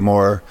do way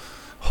more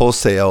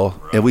wholesale,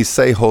 and we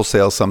say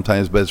wholesale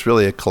sometimes, but it's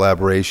really a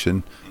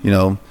collaboration. You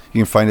know,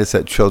 you can find us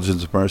at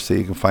Children's Mercy.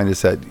 You can find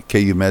us at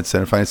KU Med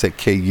Center. Find us at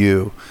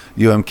KU,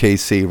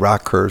 UMKC,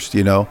 Rockhurst,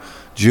 you know,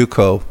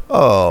 JUCO.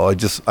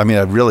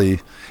 I really,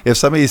 if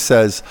somebody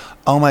says,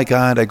 oh my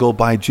God, I go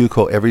by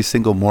JUCO every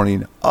single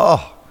morning,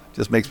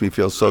 just makes me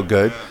feel so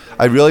good.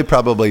 I really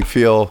probably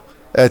feel,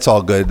 it's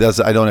all good.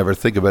 I don't ever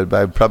think of it,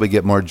 but I probably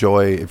get more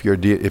joy if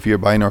you're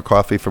buying our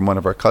coffee from one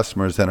of our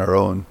customers than our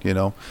own, you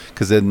know,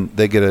 because then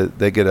they get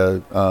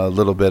a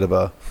little bit of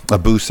a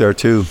boost there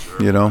too,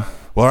 you know.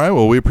 Well, all right.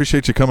 Well, we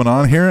appreciate you coming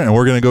on here, and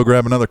we're going to go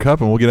grab another cup,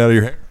 and we'll get out of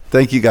your hair.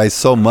 Thank you guys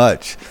so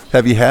much.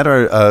 Have you had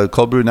our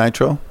cold brew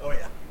nitro?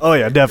 Oh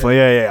yeah, definitely.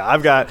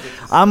 Yeah.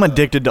 I'm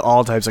addicted to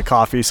all types of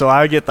coffee. So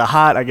I get the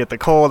hot, I get the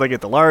cold, I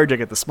get the large, I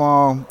get the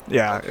small.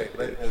 Yeah.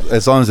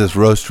 As long as it's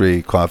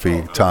roastery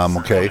coffee, Tom,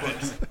 okay?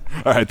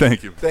 All right,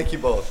 thank you. Thank you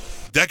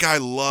both. That guy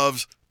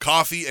loves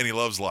coffee and he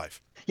loves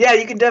life. Yeah,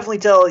 you can definitely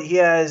tell he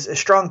has a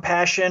strong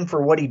passion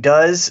for what he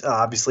does.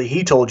 Obviously,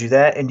 he told you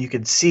that, and you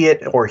could see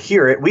it or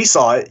hear it. We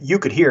saw it. You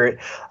could hear it.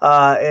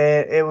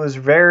 It was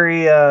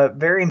very,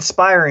 very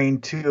inspiring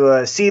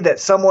to see that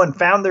someone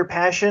found their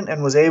passion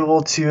and was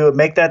able to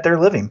make that their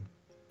living.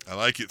 I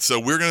like it. So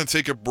we're going to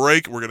take a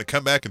break. We're going to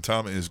come back, and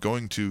Tom is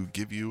going to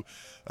give you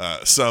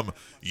some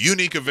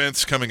unique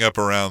events coming up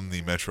around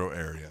the metro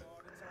area.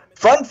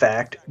 Fun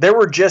fact, there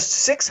were just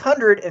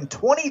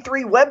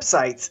 623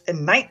 websites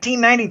in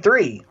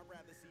 1993.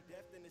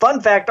 Fun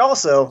fact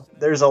also,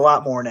 there's a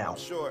lot more now.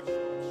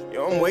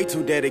 Yo, I'm way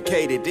too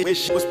dedicated. This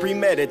shit was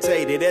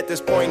premeditated. At this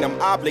point, I'm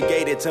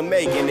obligated to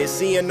making it.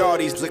 Seeing all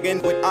these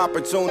looking with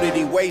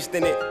opportunity,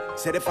 wasting it.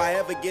 Said if I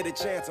ever get a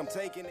chance, I'm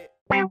taking it.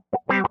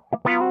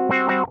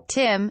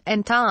 Tim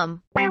and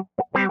Tom.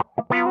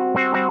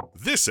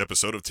 This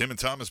episode of Tim and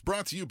Tom is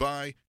brought to you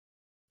by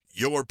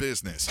Your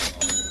Business.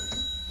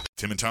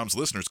 Tim and Tom's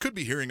listeners could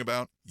be hearing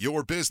about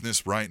your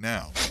business right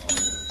now.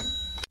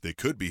 They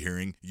could be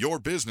hearing your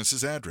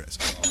business's address,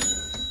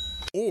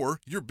 or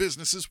your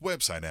business's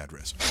website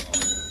address,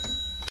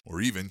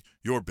 or even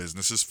your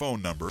business's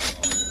phone number.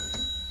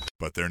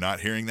 But they're not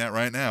hearing that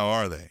right now,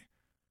 are they?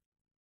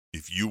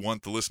 If you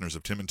want the listeners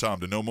of Tim and Tom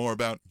to know more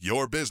about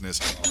your business,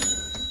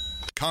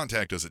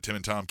 contact us at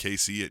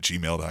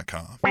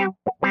timandtomkc@gmail.com.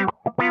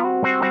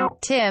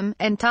 Tim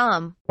and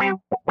Tom.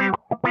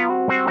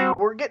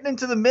 We're getting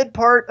into the mid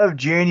part of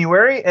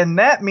January, and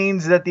that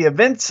means that the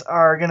events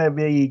are going to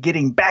be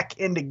getting back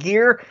into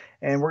gear,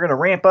 and we're going to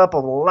ramp up a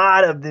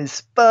lot of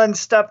this fun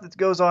stuff that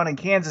goes on in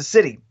Kansas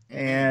City.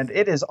 And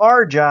it is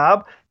our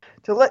job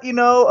to let you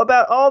know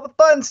about all the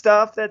fun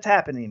stuff that's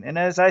happening. And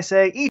as I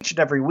say each and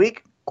every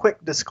week,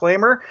 quick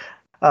disclaimer,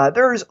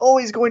 there is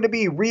always going to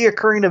be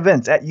reoccurring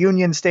events at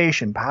Union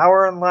Station,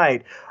 Power and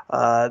Light,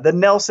 the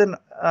Nelson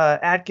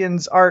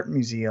Atkins Art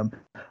Museum,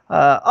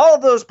 all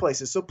of those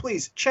places. So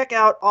please check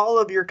out all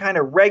of your kind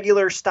of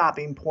regular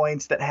stopping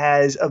points that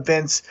has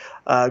events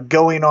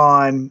going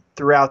on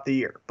throughout the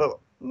year. But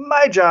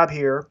my job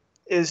here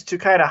is to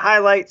kind of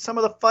highlight some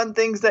of the fun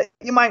things that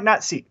you might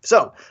not see.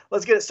 So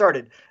let's get it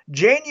started.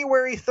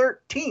 January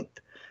 13th,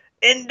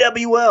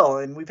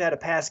 NWL, and we've had a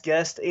past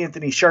guest,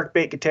 Anthony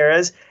Sharkbait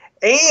Gutierrez,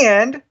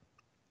 and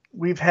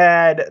we've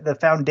had the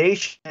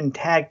Foundation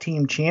Tag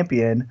Team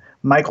Champion,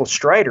 Michael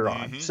Strider,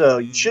 on. So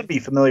you should be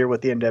familiar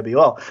with the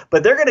NWL.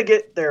 But they're going to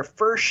get their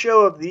first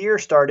show of the year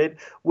started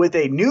with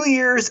a New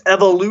Year's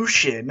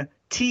Evolution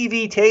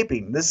TV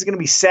taping. This is going to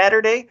be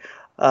Saturday,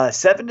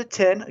 7 to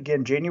 10,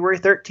 again, January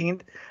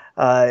 13th.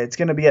 It's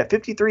going to be at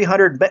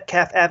 5300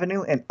 Metcalf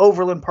Avenue in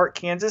Overland Park,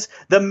 Kansas.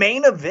 The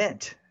main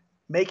event,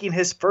 making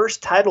his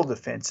first title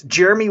defense,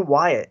 Jeremy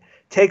Wyatt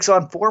takes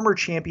on former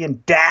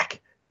champion Dak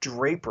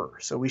Draper.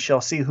 So we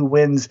shall see who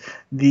wins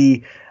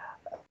the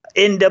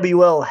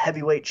NWL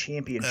Heavyweight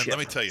Championship. Let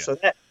me tell you, so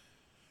that,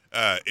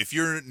 if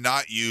you're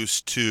not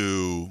used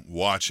to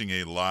watching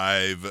a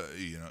live,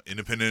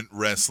 independent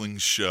wrestling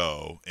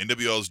show,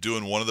 NWL is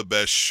doing one of the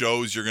best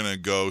shows. You're gonna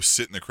go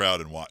sit in the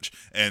crowd and watch.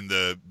 And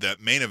that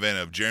main event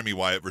of Jeremy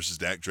Wyatt versus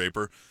Dak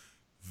Draper,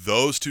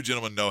 those two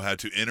gentlemen know how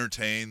to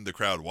entertain the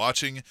crowd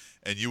watching,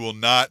 and you will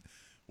not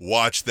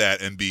watch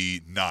that and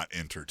be not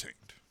entertained.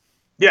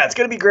 Yeah, it's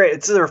going to be great.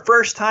 It's their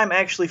first time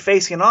actually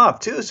facing off,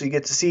 too. So you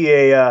get to see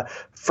a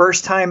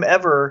first time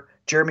ever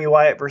Jeremy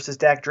Wyatt versus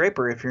Dak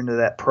Draper if you're into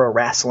that pro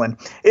wrestling.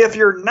 If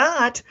you're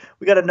not,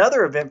 we got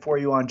another event for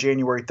you on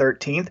January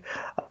 13th.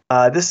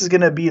 This is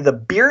going to be the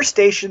Beer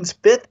Station's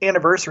 5th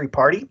anniversary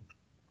party.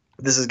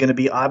 This is going to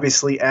be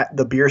obviously at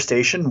the Beer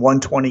Station,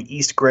 120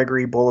 East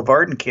Gregory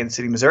Boulevard in Kansas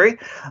City, Missouri.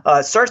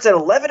 It starts at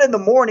 11 in the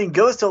morning,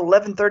 goes to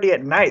 11:30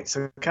 at night.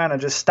 So kind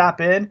of just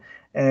stop in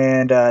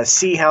and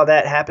see how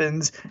that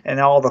happens and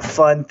all the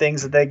fun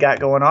things that they got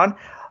going on.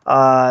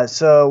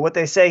 So what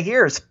they say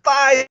here is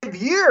 5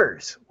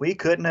 years. We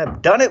couldn't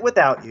have done it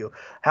without you.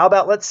 How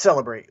about let's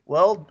celebrate?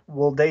 Well,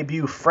 we'll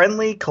debut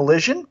Friendly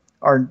Collision,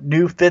 our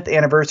new 5th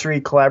anniversary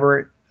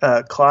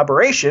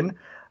collaboration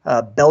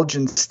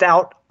Belgian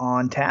Stout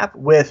on tap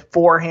with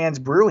Four Hands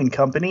Brewing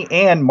Company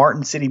and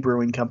Martin City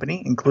Brewing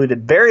Company.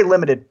 Included very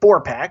limited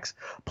 4-packs,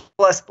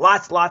 plus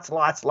lots,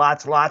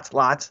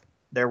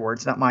 their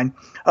words, not mine,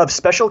 of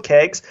special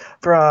kegs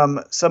from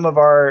some of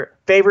our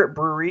favorite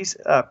breweries,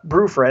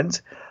 brew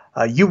friends.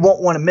 You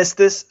won't want to miss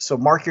this, so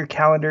mark your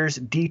calendars.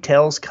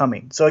 Details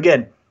coming. So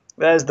again,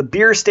 that is the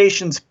Beer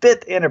Station's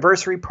 5th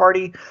anniversary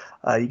party.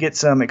 You get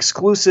some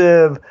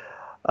exclusive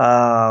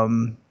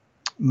Martin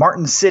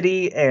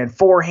City and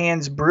Four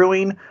Hands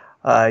Brewing.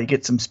 You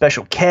get some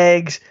special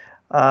kegs,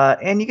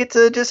 and you get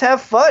to just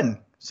have fun.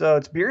 So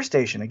it's Beer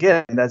Station.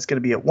 Again, that's going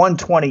to be at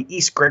 120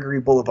 East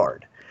Gregory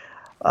Boulevard.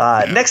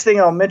 Next thing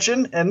I'll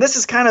mention, and this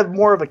is kind of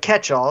more of a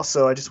catch-all,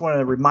 so I just want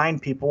to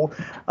remind people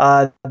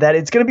that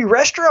it's going to be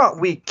Restaurant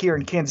Week here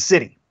in Kansas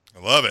City.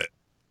 I love it.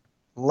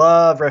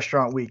 Love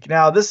Restaurant Week.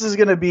 Now, this is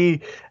going to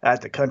be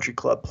at the Country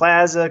Club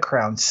Plaza,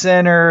 Crown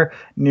Center,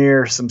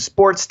 near some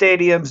sports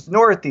stadiums,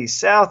 northeast,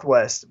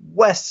 southwest,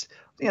 west.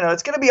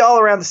 It's going to be all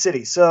around the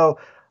city. So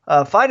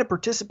find a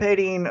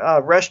participating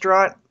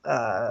restaurant,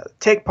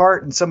 take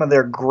part in some of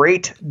their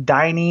great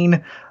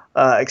dining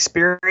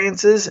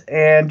experiences,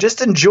 and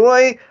just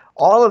enjoy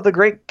all of the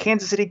great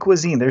Kansas City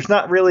cuisine. There's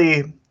not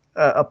really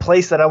a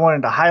place that I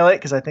wanted to highlight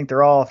because I think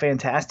they're all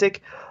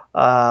fantastic.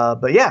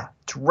 But yeah,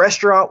 it's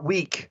Restaurant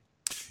Week.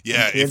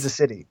 Yeah, in Kansas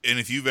City. And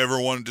if you've ever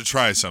wanted to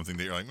try something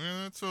that you're like,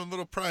 it's a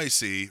little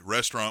pricey,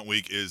 Restaurant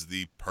Week is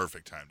the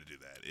perfect time to do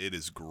that. It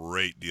is a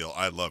great deal.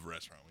 I love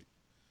Restaurant Week.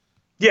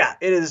 Yeah,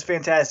 it is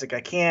fantastic.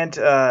 I can't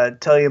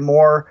tell you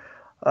more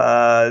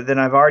than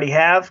I've already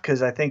have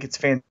because I think it's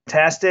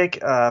fantastic.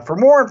 For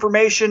more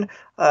information,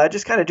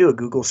 just kind of do a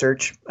Google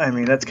search. I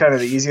mean, that's kind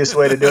of the easiest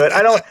way to do it.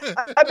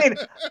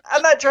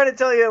 I'm not trying to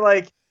tell you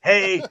like,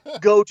 hey,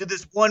 go to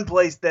this one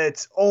place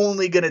that's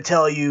only going to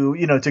tell you,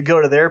 to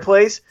go to their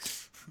place.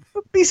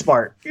 Be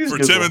smart. Use For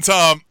Google. Tim and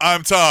Tom,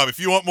 I'm Tom. If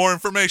you want more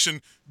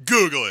information,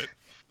 Google it.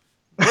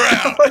 We're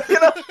out.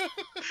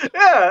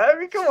 Yeah, I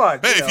mean, come on.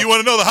 Hey, if you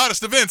want to know the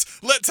hottest events,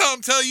 let Tom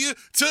tell you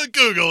to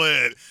Google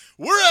it.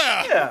 We're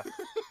out. Yeah.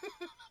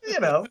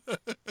 Kind of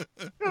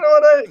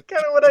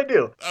what I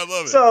do. I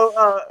love it.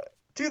 So,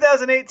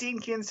 2018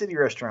 Kansas City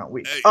Restaurant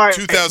Week. Hey, All right,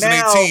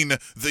 2018, now,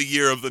 the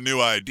year of the new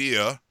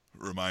idea.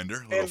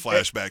 Reminder, little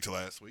flashback to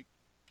last week.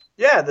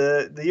 Yeah,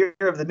 the year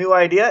of the new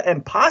idea,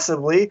 and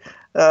possibly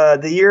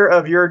the year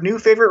of your new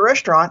favorite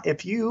restaurant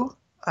if you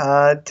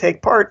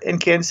take part in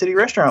Kansas City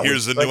Restaurant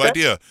Here's Week. a new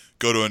idea.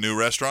 Go to a new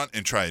restaurant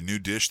and try a new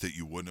dish that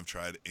you wouldn't have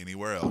tried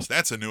anywhere else.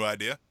 That's a new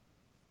idea.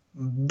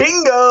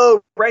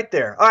 Bingo! Right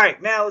there. All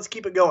right, now let's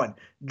keep it going.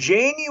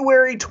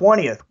 January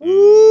 20th.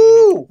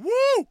 Woo!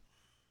 Woo!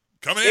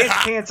 Coming in Dance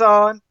hot. pants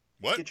on.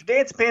 What? Get your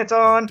dance pants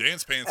on.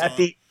 Dance pants at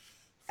on.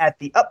 At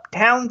the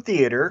Uptown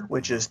Theater,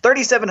 which is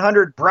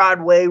 3700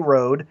 Broadway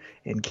Road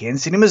in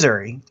Kansas City,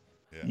 Missouri.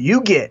 Yeah.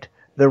 You get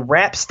the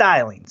rap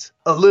stylings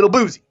of Lil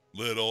Boozy.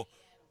 Lil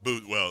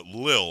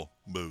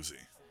Boozy.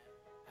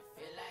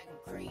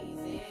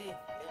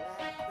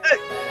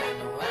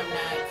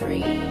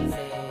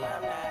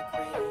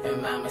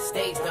 And my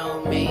mistakes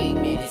don't make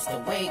me. It's the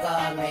way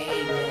God made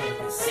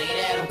me. Say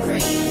that I'm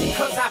crazy.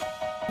 Cause I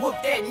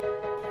whooped that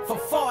for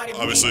 40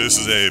 Obviously, this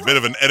is a bit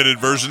of an edited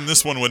version.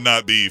 This one would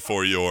not be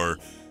for your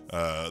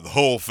the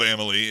whole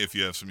family if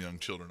you have some young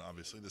children,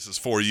 obviously. This is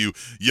for you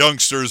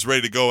youngsters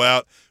ready to go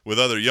out with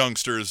other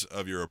youngsters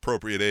of your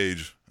appropriate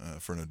age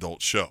for an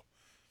adult show.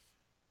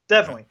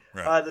 Definitely.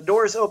 Right. The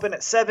doors open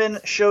at 7.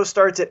 Show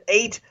starts at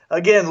 8.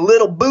 Again,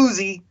 Lil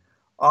Boozy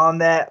on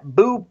that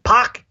Boo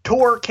Pac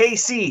Tour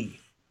KC.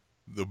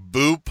 The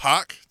Boo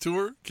Pac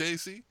Tour,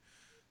 Casey?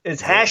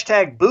 It's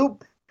hashtag Boo.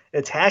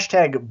 It's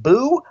hashtag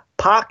Boo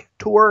Pac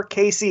Tour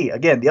KC.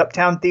 Again, the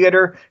Uptown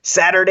Theater,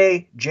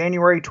 Saturday,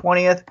 January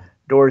 20th.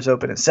 Doors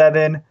open at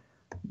 7.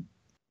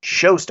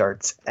 Show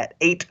starts at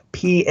 8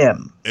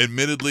 p.m.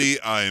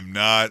 Admittedly, I am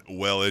not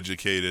well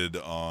educated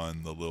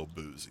on the Lil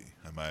Boozy.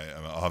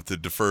 I'll have to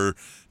defer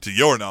to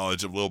your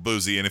knowledge of Lil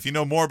Boozy. And if you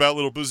know more about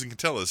Lil Boozy and can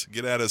tell us,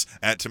 get at us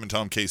at Tim and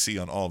Tom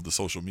KC on all of the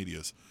social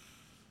medias.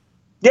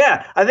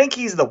 Yeah, I think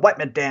he's the wipe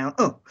me down.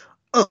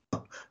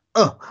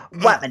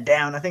 Wipe me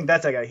down. I think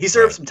that's that guy. He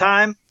served some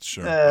time.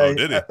 Sure.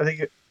 Did he?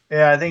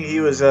 I think he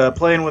was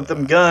playing with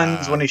them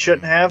guns when he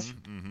shouldn't have.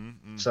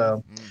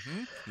 So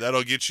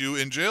that'll get you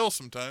in jail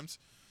sometimes.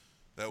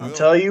 I'll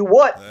tell you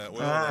what.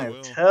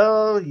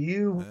 Tell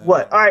you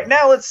what. All right,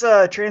 now let's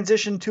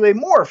transition to a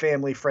more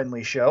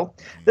family-friendly show.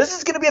 This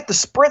is going to be at the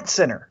Sprint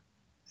Center.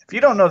 If you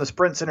don't know the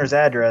Sprint Center's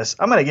address,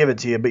 I'm going to give it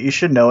to you, but you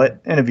should know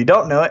it. And if you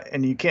don't know it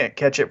and you can't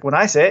catch it when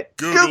I say it,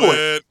 Google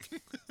it.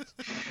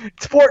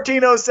 It's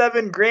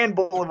 1407 Grand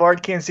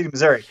Boulevard, Kansas City,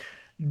 Missouri.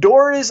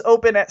 Doors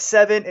open at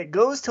 7. It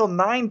goes till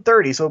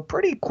 9:30, so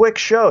pretty quick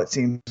show it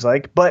seems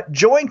like. But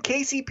join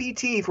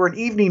KCPT for an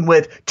evening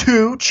with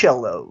 2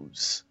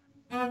 cellos.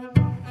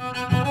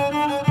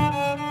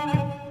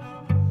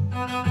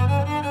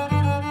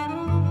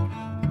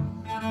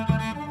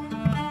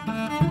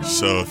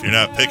 So if you're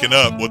not picking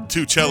up what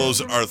 2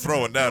 cellos are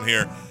throwing down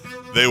here,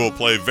 they will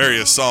play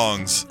various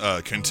songs,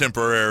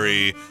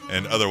 contemporary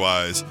and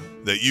otherwise,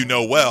 that you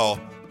know well,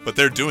 but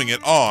they're doing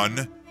it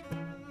on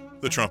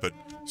the trumpet.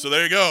 So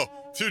there you go.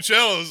 2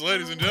 cellos,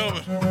 ladies and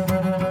gentlemen.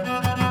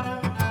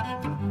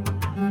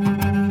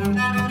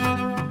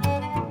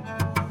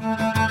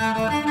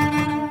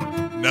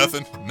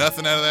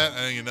 Nothing out of that.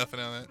 I didn't get nothing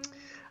out of that.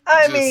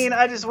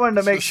 I just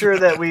wanted to make sure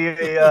that we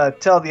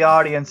tell the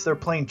audience they're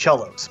playing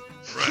cellos.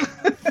 Right.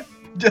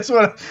 Just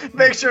want to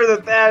make sure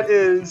that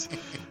is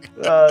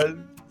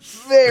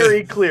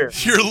very clear.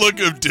 Your look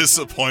of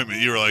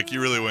disappointment. You were like,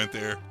 you really went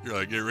there. You're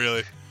like, you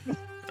really?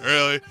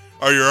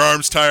 Are your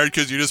arms tired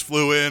because you just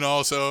flew in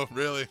also?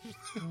 Really?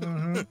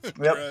 Mm-hmm. Yep.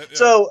 Right, yeah.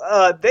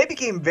 So they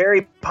became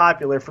very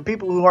popular. For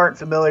people who aren't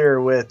familiar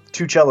with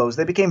 2 cellos,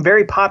 they became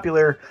very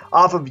popular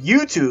off of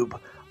YouTube.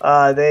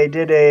 They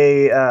did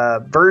a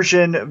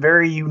version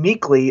very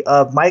uniquely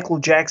of Michael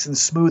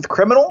Jackson's Smooth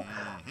Criminal.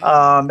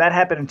 That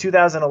happened in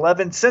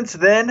 2011. Since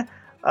then,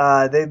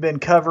 they've been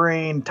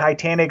covering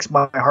Titanic's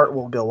My Heart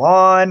Will Go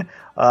On.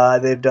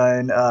 They've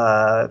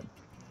done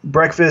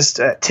Breakfast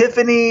at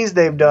Tiffany's.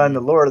 They've done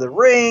The Lord of the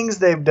Rings.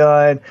 They've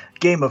done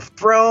Game of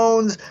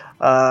Thrones.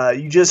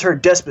 You just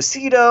heard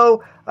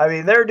Despacito. I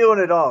mean, they're doing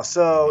it all.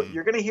 So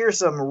you're going to hear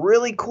some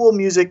really cool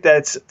music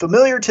that's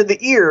familiar to the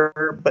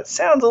ear, but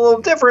sounds a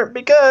little different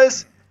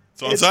because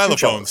it's on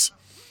xylophones.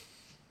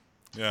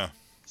 Yeah.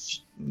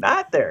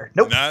 Not there.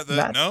 Nope.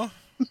 No?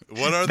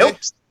 What are nope. they?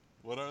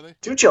 What are they?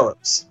 2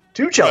 cellos.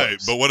 2 cellos. Right,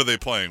 but what are they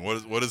playing?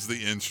 What is the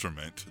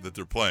instrument that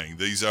they're playing?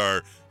 These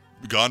are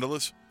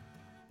gondolas?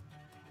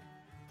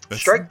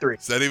 Strike 3.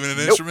 Is that even an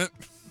instrument?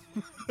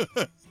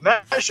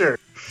 Not sure.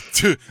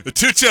 2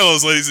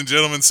 cellos, ladies and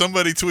gentlemen.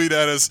 Somebody tweet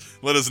at us.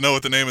 Let us know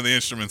what the name of the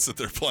instruments that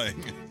they're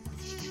playing.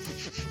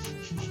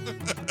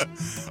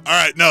 All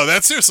right. No,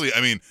 that's seriously.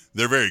 I mean,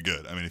 they're very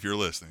good. I mean, if you're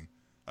listening,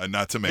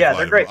 not to make light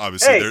they're of great. them.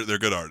 Obviously, Hey. they're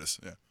good artists.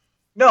 Yeah.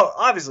 No,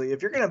 obviously,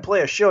 if you're going to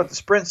play a show at the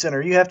Sprint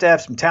Center, you have to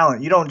have some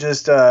talent. You don't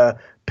just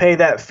pay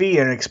that fee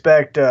and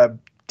expect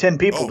 10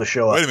 people to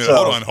show up. Wait a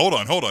minute.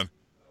 Hold on.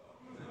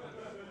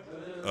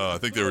 I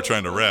think they were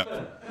trying to rap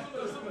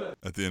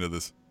at the end of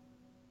this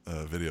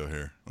video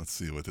here. Let's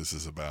see what this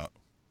is about.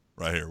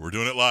 Right here. We're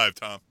doing it live,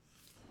 Tom.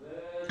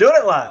 Doing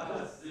it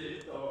live.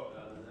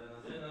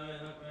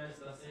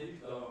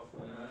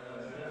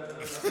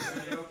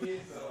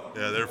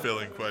 Yeah, they're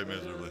feeling quite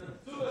miserably.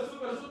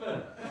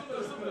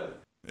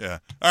 Yeah.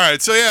 All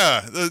right. So,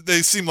 yeah,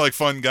 they seem like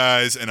fun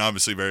guys and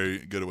obviously very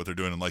good at what they're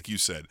doing. And like you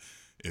said,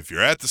 if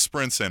you're at the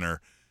Sprint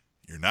Center,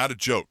 you're not a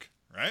joke,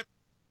 right?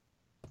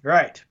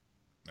 Right.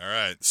 All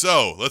right.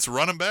 So, let's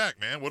run them back,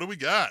 man. What do we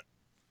got?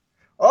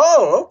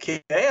 Oh,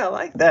 okay. I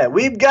like that.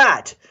 We've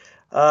got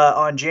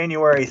on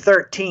January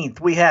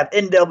 13th, we have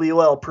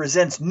NWL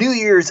presents New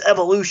Year's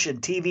Evolution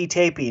TV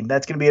taping.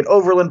 That's going to be at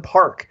Overland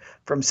Park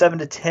from 7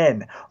 to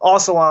 10.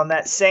 Also on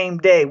that same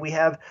day, we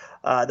have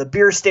the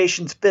Beer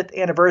Station's 5th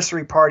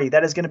anniversary party.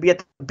 That is going to be at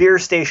the Beer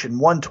Station,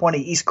 120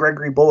 East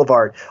Gregory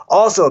Boulevard.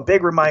 Also, a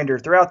big reminder,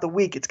 throughout the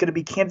week, it's going to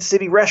be Kansas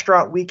City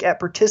Restaurant Week at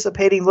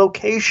participating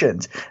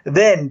locations.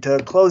 Then, to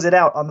close it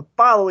out, on the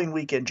following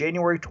weekend,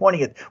 January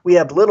 20th, we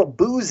have Little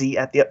Boozy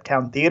at the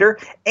Uptown Theater.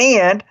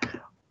 And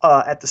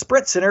at the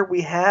Sprint Center,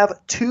 we have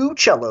 2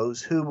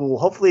 cellos who will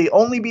hopefully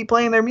only be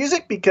playing their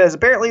music because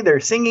apparently their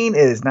singing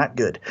is not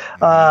good.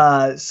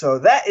 So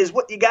that is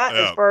what you got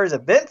as far as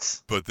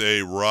events. But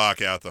they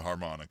rock out the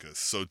harmonicas.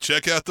 So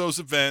check out those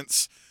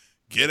events.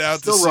 Get out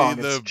Still to see wrong,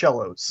 the it's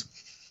cellos.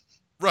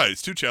 Right,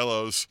 it's 2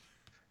 cellos.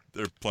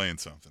 They're playing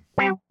something.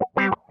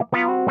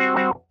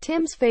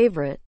 Tim's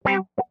favorite.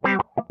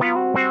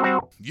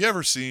 You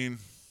ever seen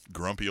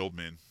Grumpy Old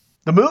Men?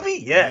 The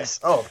movie? Yes.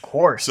 Oh, of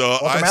course. So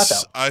Welcome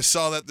I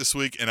saw that this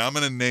week, and I'm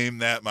going to name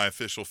that my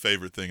official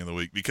favorite thing of the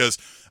week because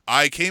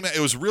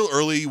it was real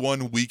early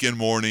one weekend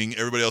morning.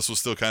 Everybody else was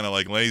still kind of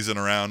like lazing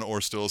around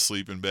or still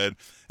asleep in bed.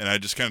 And I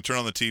just kind of turned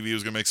on the TV,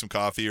 was going to make some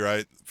coffee,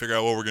 right? Figure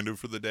out what we're going to do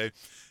for the day.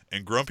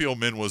 And Grumpy Old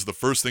Men was the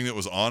first thing that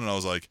was on, and I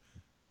was like,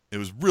 it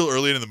was real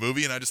early in the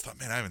movie, and I just thought,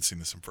 man, I haven't seen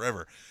this in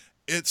forever.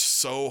 It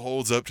so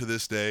holds up to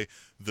this day.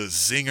 The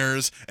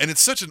zingers, and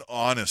it's such an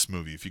honest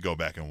movie if you go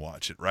back and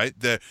watch it, right?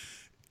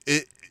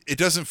 It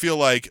doesn't feel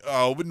like,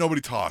 oh, but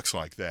nobody talks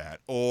like that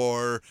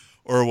or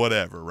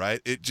whatever,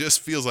 right? It just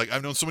feels like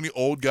I've known so many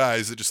old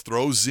guys that just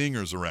throw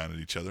zingers around at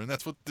each other, and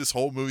that's what this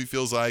whole movie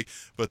feels like.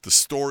 But the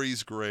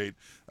story's great.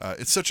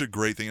 It's such a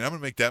great thing, and I'm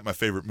gonna make that my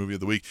favorite movie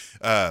of the week.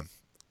 Yeah,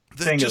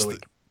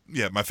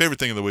 my favorite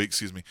thing of the week.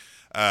 Excuse me.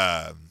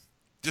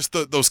 Just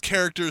those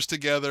characters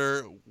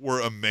together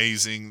were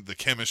amazing. The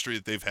chemistry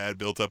that they've had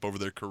built up over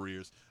their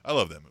careers. I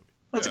love that movie.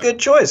 That's a good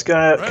choice.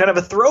 Kind of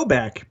a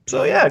throwback.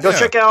 So, go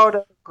check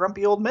out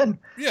Grumpy Old Men.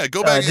 Yeah,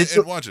 go back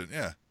and watch it.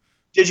 Yeah.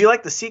 Did you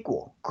like the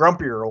sequel,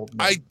 Grumpier Old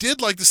Men? I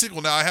did like the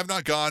sequel. Now, I have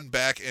not gone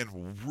back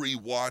and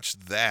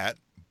rewatched that,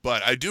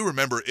 but I do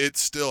remember it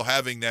still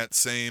having that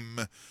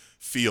same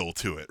feel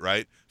to it,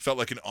 right? Felt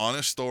like an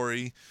honest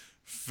story,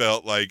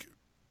 felt like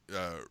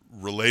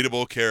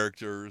relatable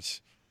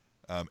characters,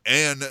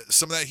 and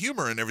some of that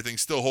humor and everything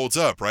still holds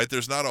up, right?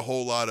 There's not a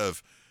whole lot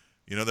of,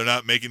 they're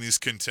not making these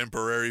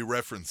contemporary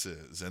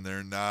references, and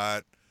they're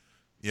not,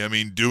 I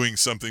mean, doing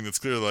something that's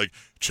clear, like,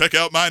 check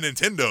out my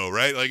Nintendo,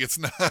 right? Like, it's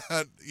not,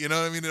 you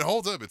know what I mean? It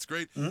holds up. It's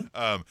great.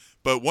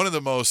 But one of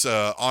the most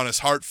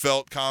honest,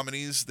 heartfelt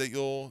comedies that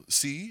you'll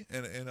see,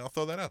 and I'll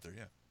throw that out there,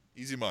 yeah.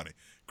 Easy money.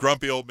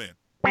 Grumpy Old Man.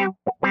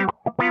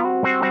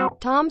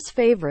 Tom's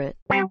favorite.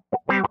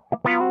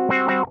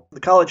 The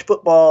college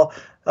football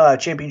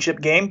championship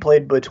game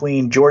played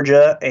between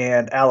Georgia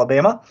and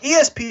Alabama.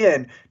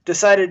 ESPN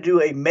decided to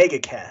do a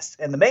megacast,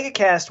 and the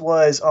megacast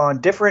was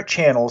on different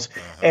channels.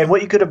 And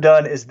what you could have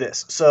done is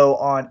this. So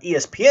on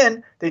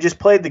ESPN, they just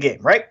played the game,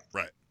 right?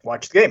 Right.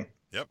 Watch the game.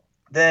 Yep.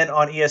 Then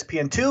on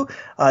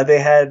ESPN2, they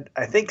had,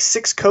 I think,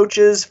 6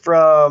 coaches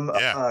from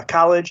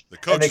college. The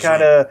coaches and they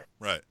kind of,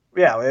 right.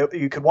 Yeah,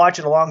 you could watch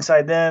it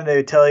alongside them. They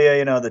would tell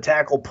you, the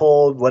tackle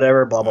pulled,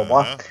 whatever, blah blah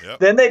blah. Yep.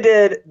 Then they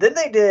did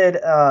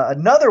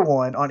another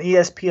one on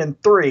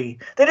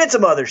ESPN3. They did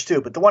some others too,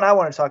 but the one I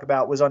want to talk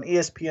about was on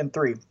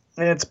ESPN3,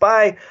 and it's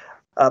by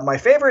my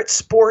favorite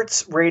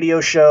sports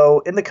radio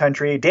show in the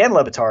country, Dan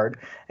Le Batard.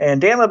 And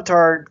Dan Le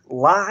Batard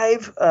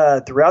live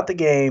throughout the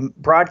game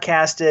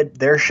broadcasted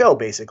their show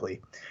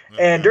basically.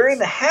 And during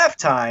the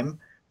halftime,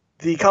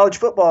 the college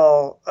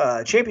football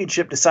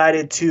championship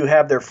decided to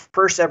have their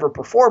first ever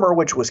performer,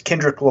 which was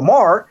Kendrick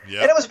Lamar.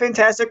 Yep. And it was a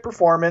fantastic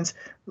performance.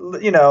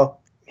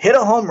 Hit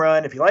a home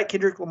run. If you like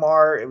Kendrick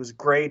Lamar, it was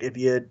great. If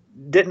you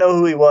didn't know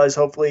who he was,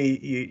 hopefully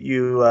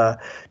you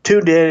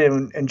tuned in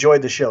and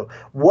enjoyed the show.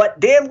 What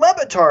Dan Le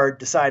Batard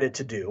decided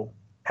to do,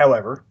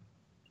 however,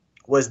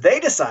 was they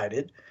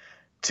decided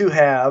to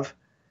have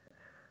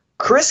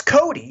Chris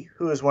Cody,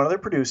 who is one of their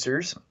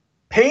producers,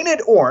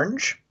 painted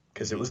orange,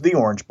 because it was the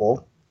Orange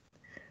Bowl,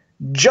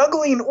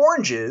 juggling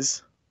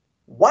oranges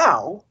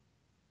while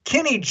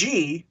Kenny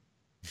G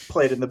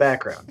played in the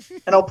background.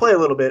 And I'll play a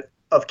little bit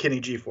of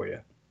Kenny G for you.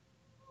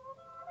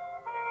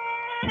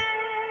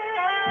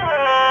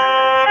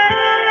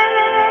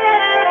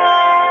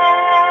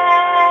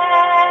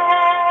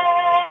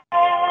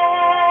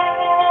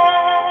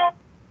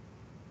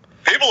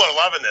 People are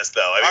loving this,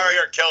 though. I mean, we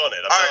are killing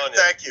it. I'm telling you.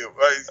 Thank you.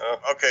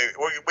 Okay,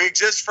 we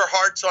exist for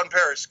hearts on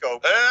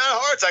Periscope.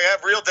 Hearts. I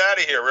have real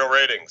data here, real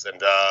ratings, and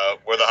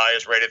we're the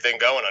highest rated thing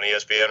going on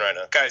ESPN right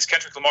now. Guys,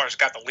 Kendrick Lamar's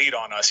got the lead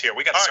on us here.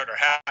 We got to start our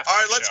halftime. All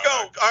right, let's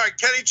go. All right,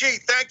 Kenny G,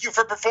 thank you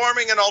for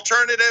performing an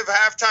alternative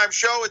halftime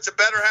show. It's a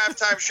better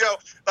halftime show.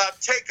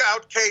 Take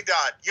out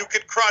K-Dot. You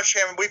could crush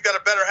him. We've got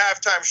a better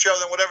halftime show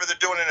than whatever they're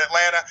doing in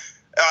Atlanta.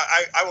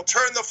 I will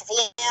turn the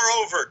floor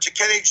over to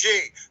Kenny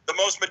G, the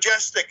most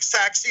majestic,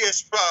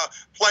 sexiest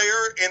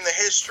player in the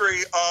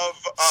history of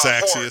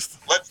sexiest.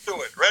 Horn. Let's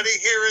do it. Ready?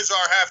 Here is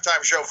our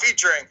halftime show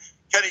featuring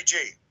Kenny G.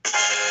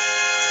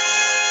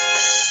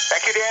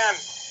 Thank you, Dan.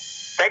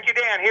 Thank you,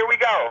 Dan. Here we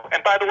go.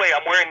 And by the way,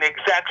 I'm wearing the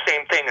exact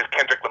same thing as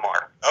Kendrick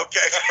Lamar.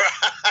 Okay.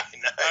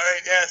 Nice. All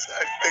right. Yes,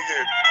 I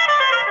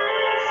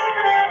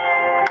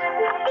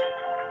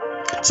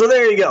figured. So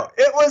there you go.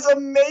 It was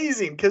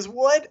amazing because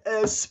what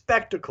a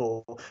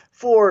spectacle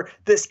for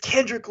this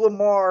Kendrick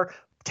Lamar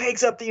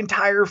takes up the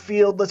entire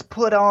field. Let's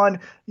put on,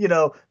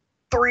 300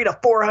 to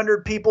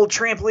 400 people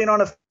trampling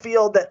on a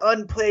field that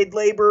unpaid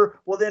labor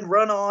will then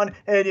run on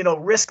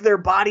and, risk their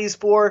bodies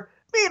for.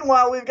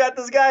 Meanwhile, we've got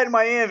this guy in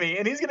Miami,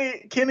 and he's going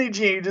to Kenny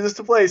G just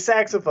to play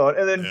saxophone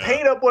and then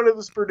paint up one of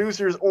his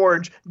producers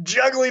orange,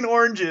 juggling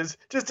oranges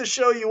just to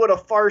show you what a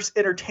farce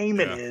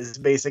entertainment is,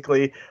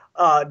 basically,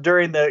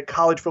 during the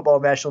college football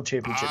national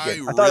championship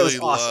game. I thought it was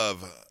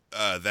awesome.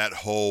 Love that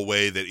whole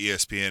way that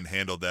ESPN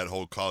handled that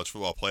whole college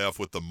football playoff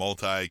with the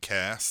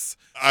multi-casts.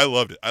 I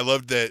loved it. I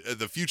loved that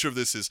the future of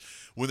this is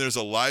when there's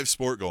a live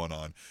sport going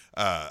on,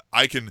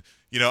 I can –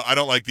 I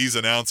don't like these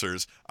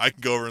announcers. I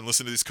can go over and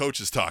listen to these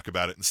coaches talk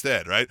about it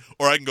instead, right?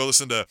 Or I can go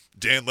listen to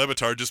Dan Le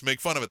Batard just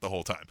make fun of it the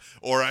whole time.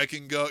 Or I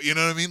can go, you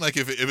know what I mean? Like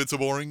if it's a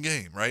boring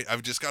game, right?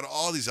 I've just got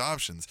all these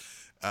options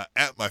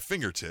at my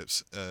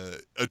fingertips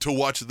to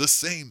watch the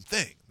same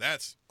thing.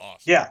 That's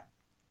awesome. Yeah,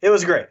 it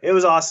was great. It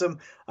was awesome.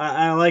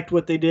 I liked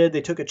what they did.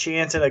 They took a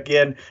chance. And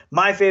again,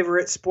 my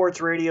favorite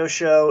sports radio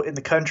show in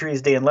the country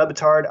is Dan Le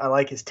Batard. I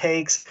like his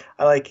takes.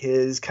 I like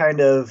his kind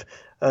of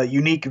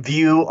unique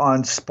view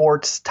on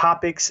sports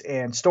topics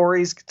and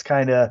stories. It's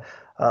kind of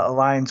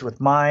aligns with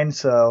mine.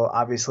 So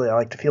obviously I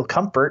like to feel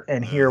comfort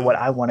and hear what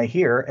I want to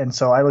hear. And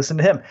so I listen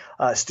to him.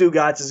 Stu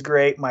Gatz is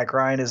great. Mike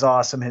Ryan is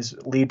awesome, his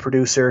lead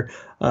producer.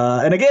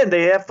 And again,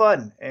 they have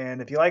fun.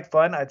 And if you like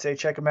fun, I'd say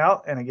check them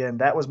out. And again,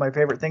 that was my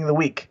favorite thing of the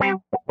week.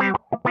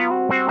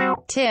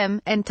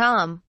 Tim and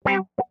Tom.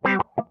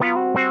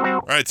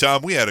 All right,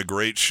 Tom, we had a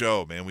great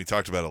show, man. We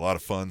talked about a lot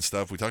of fun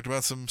stuff. We talked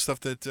about some stuff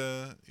that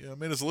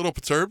made us a little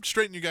perturbed.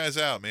 Straighten you guys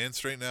out, man.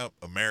 Straighten out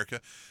America.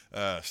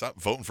 Stop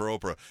voting for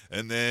Oprah.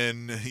 And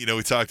then,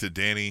 we talked to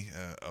Danny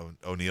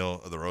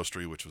O'Neill of the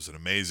Roastery, which was an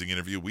amazing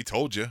interview. We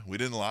told you. We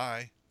didn't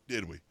lie,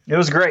 did we? It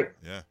was great.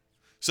 Yeah.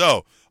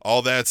 So,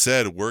 all that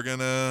said, we're going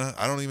to –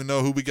 I don't even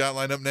know who we got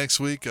lined up next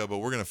week, but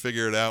we're going to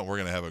figure it out. We're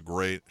going to have a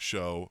great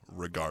show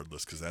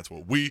regardless because that's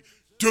what we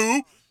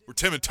do. We're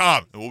Tim and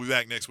Tom, and we'll be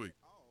back next week.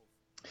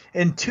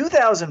 In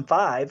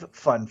 2005,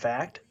 fun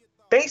fact,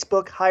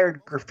 Facebook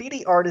hired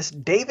graffiti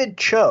artist David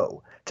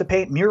Cho to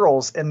paint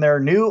murals in their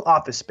new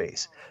office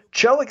space.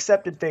 Cho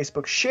accepted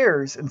Facebook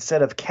shares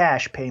instead of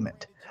cash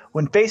payment.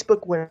 When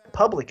Facebook went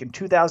public in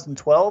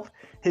 2012,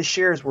 his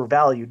shares were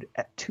valued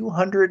at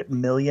 $200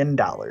 million.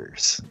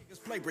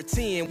 Play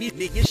pretend,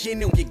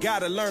 you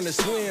gotta learn to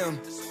swim.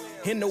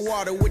 In the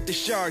water with the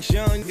sharks,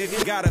 young.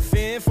 Got a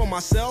fin for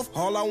myself.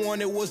 All I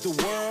wanted was the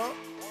world.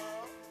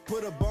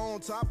 Put a bone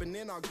top and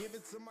then I'll give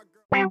it to my girl.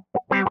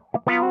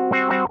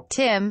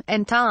 Tim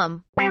and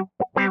Tom.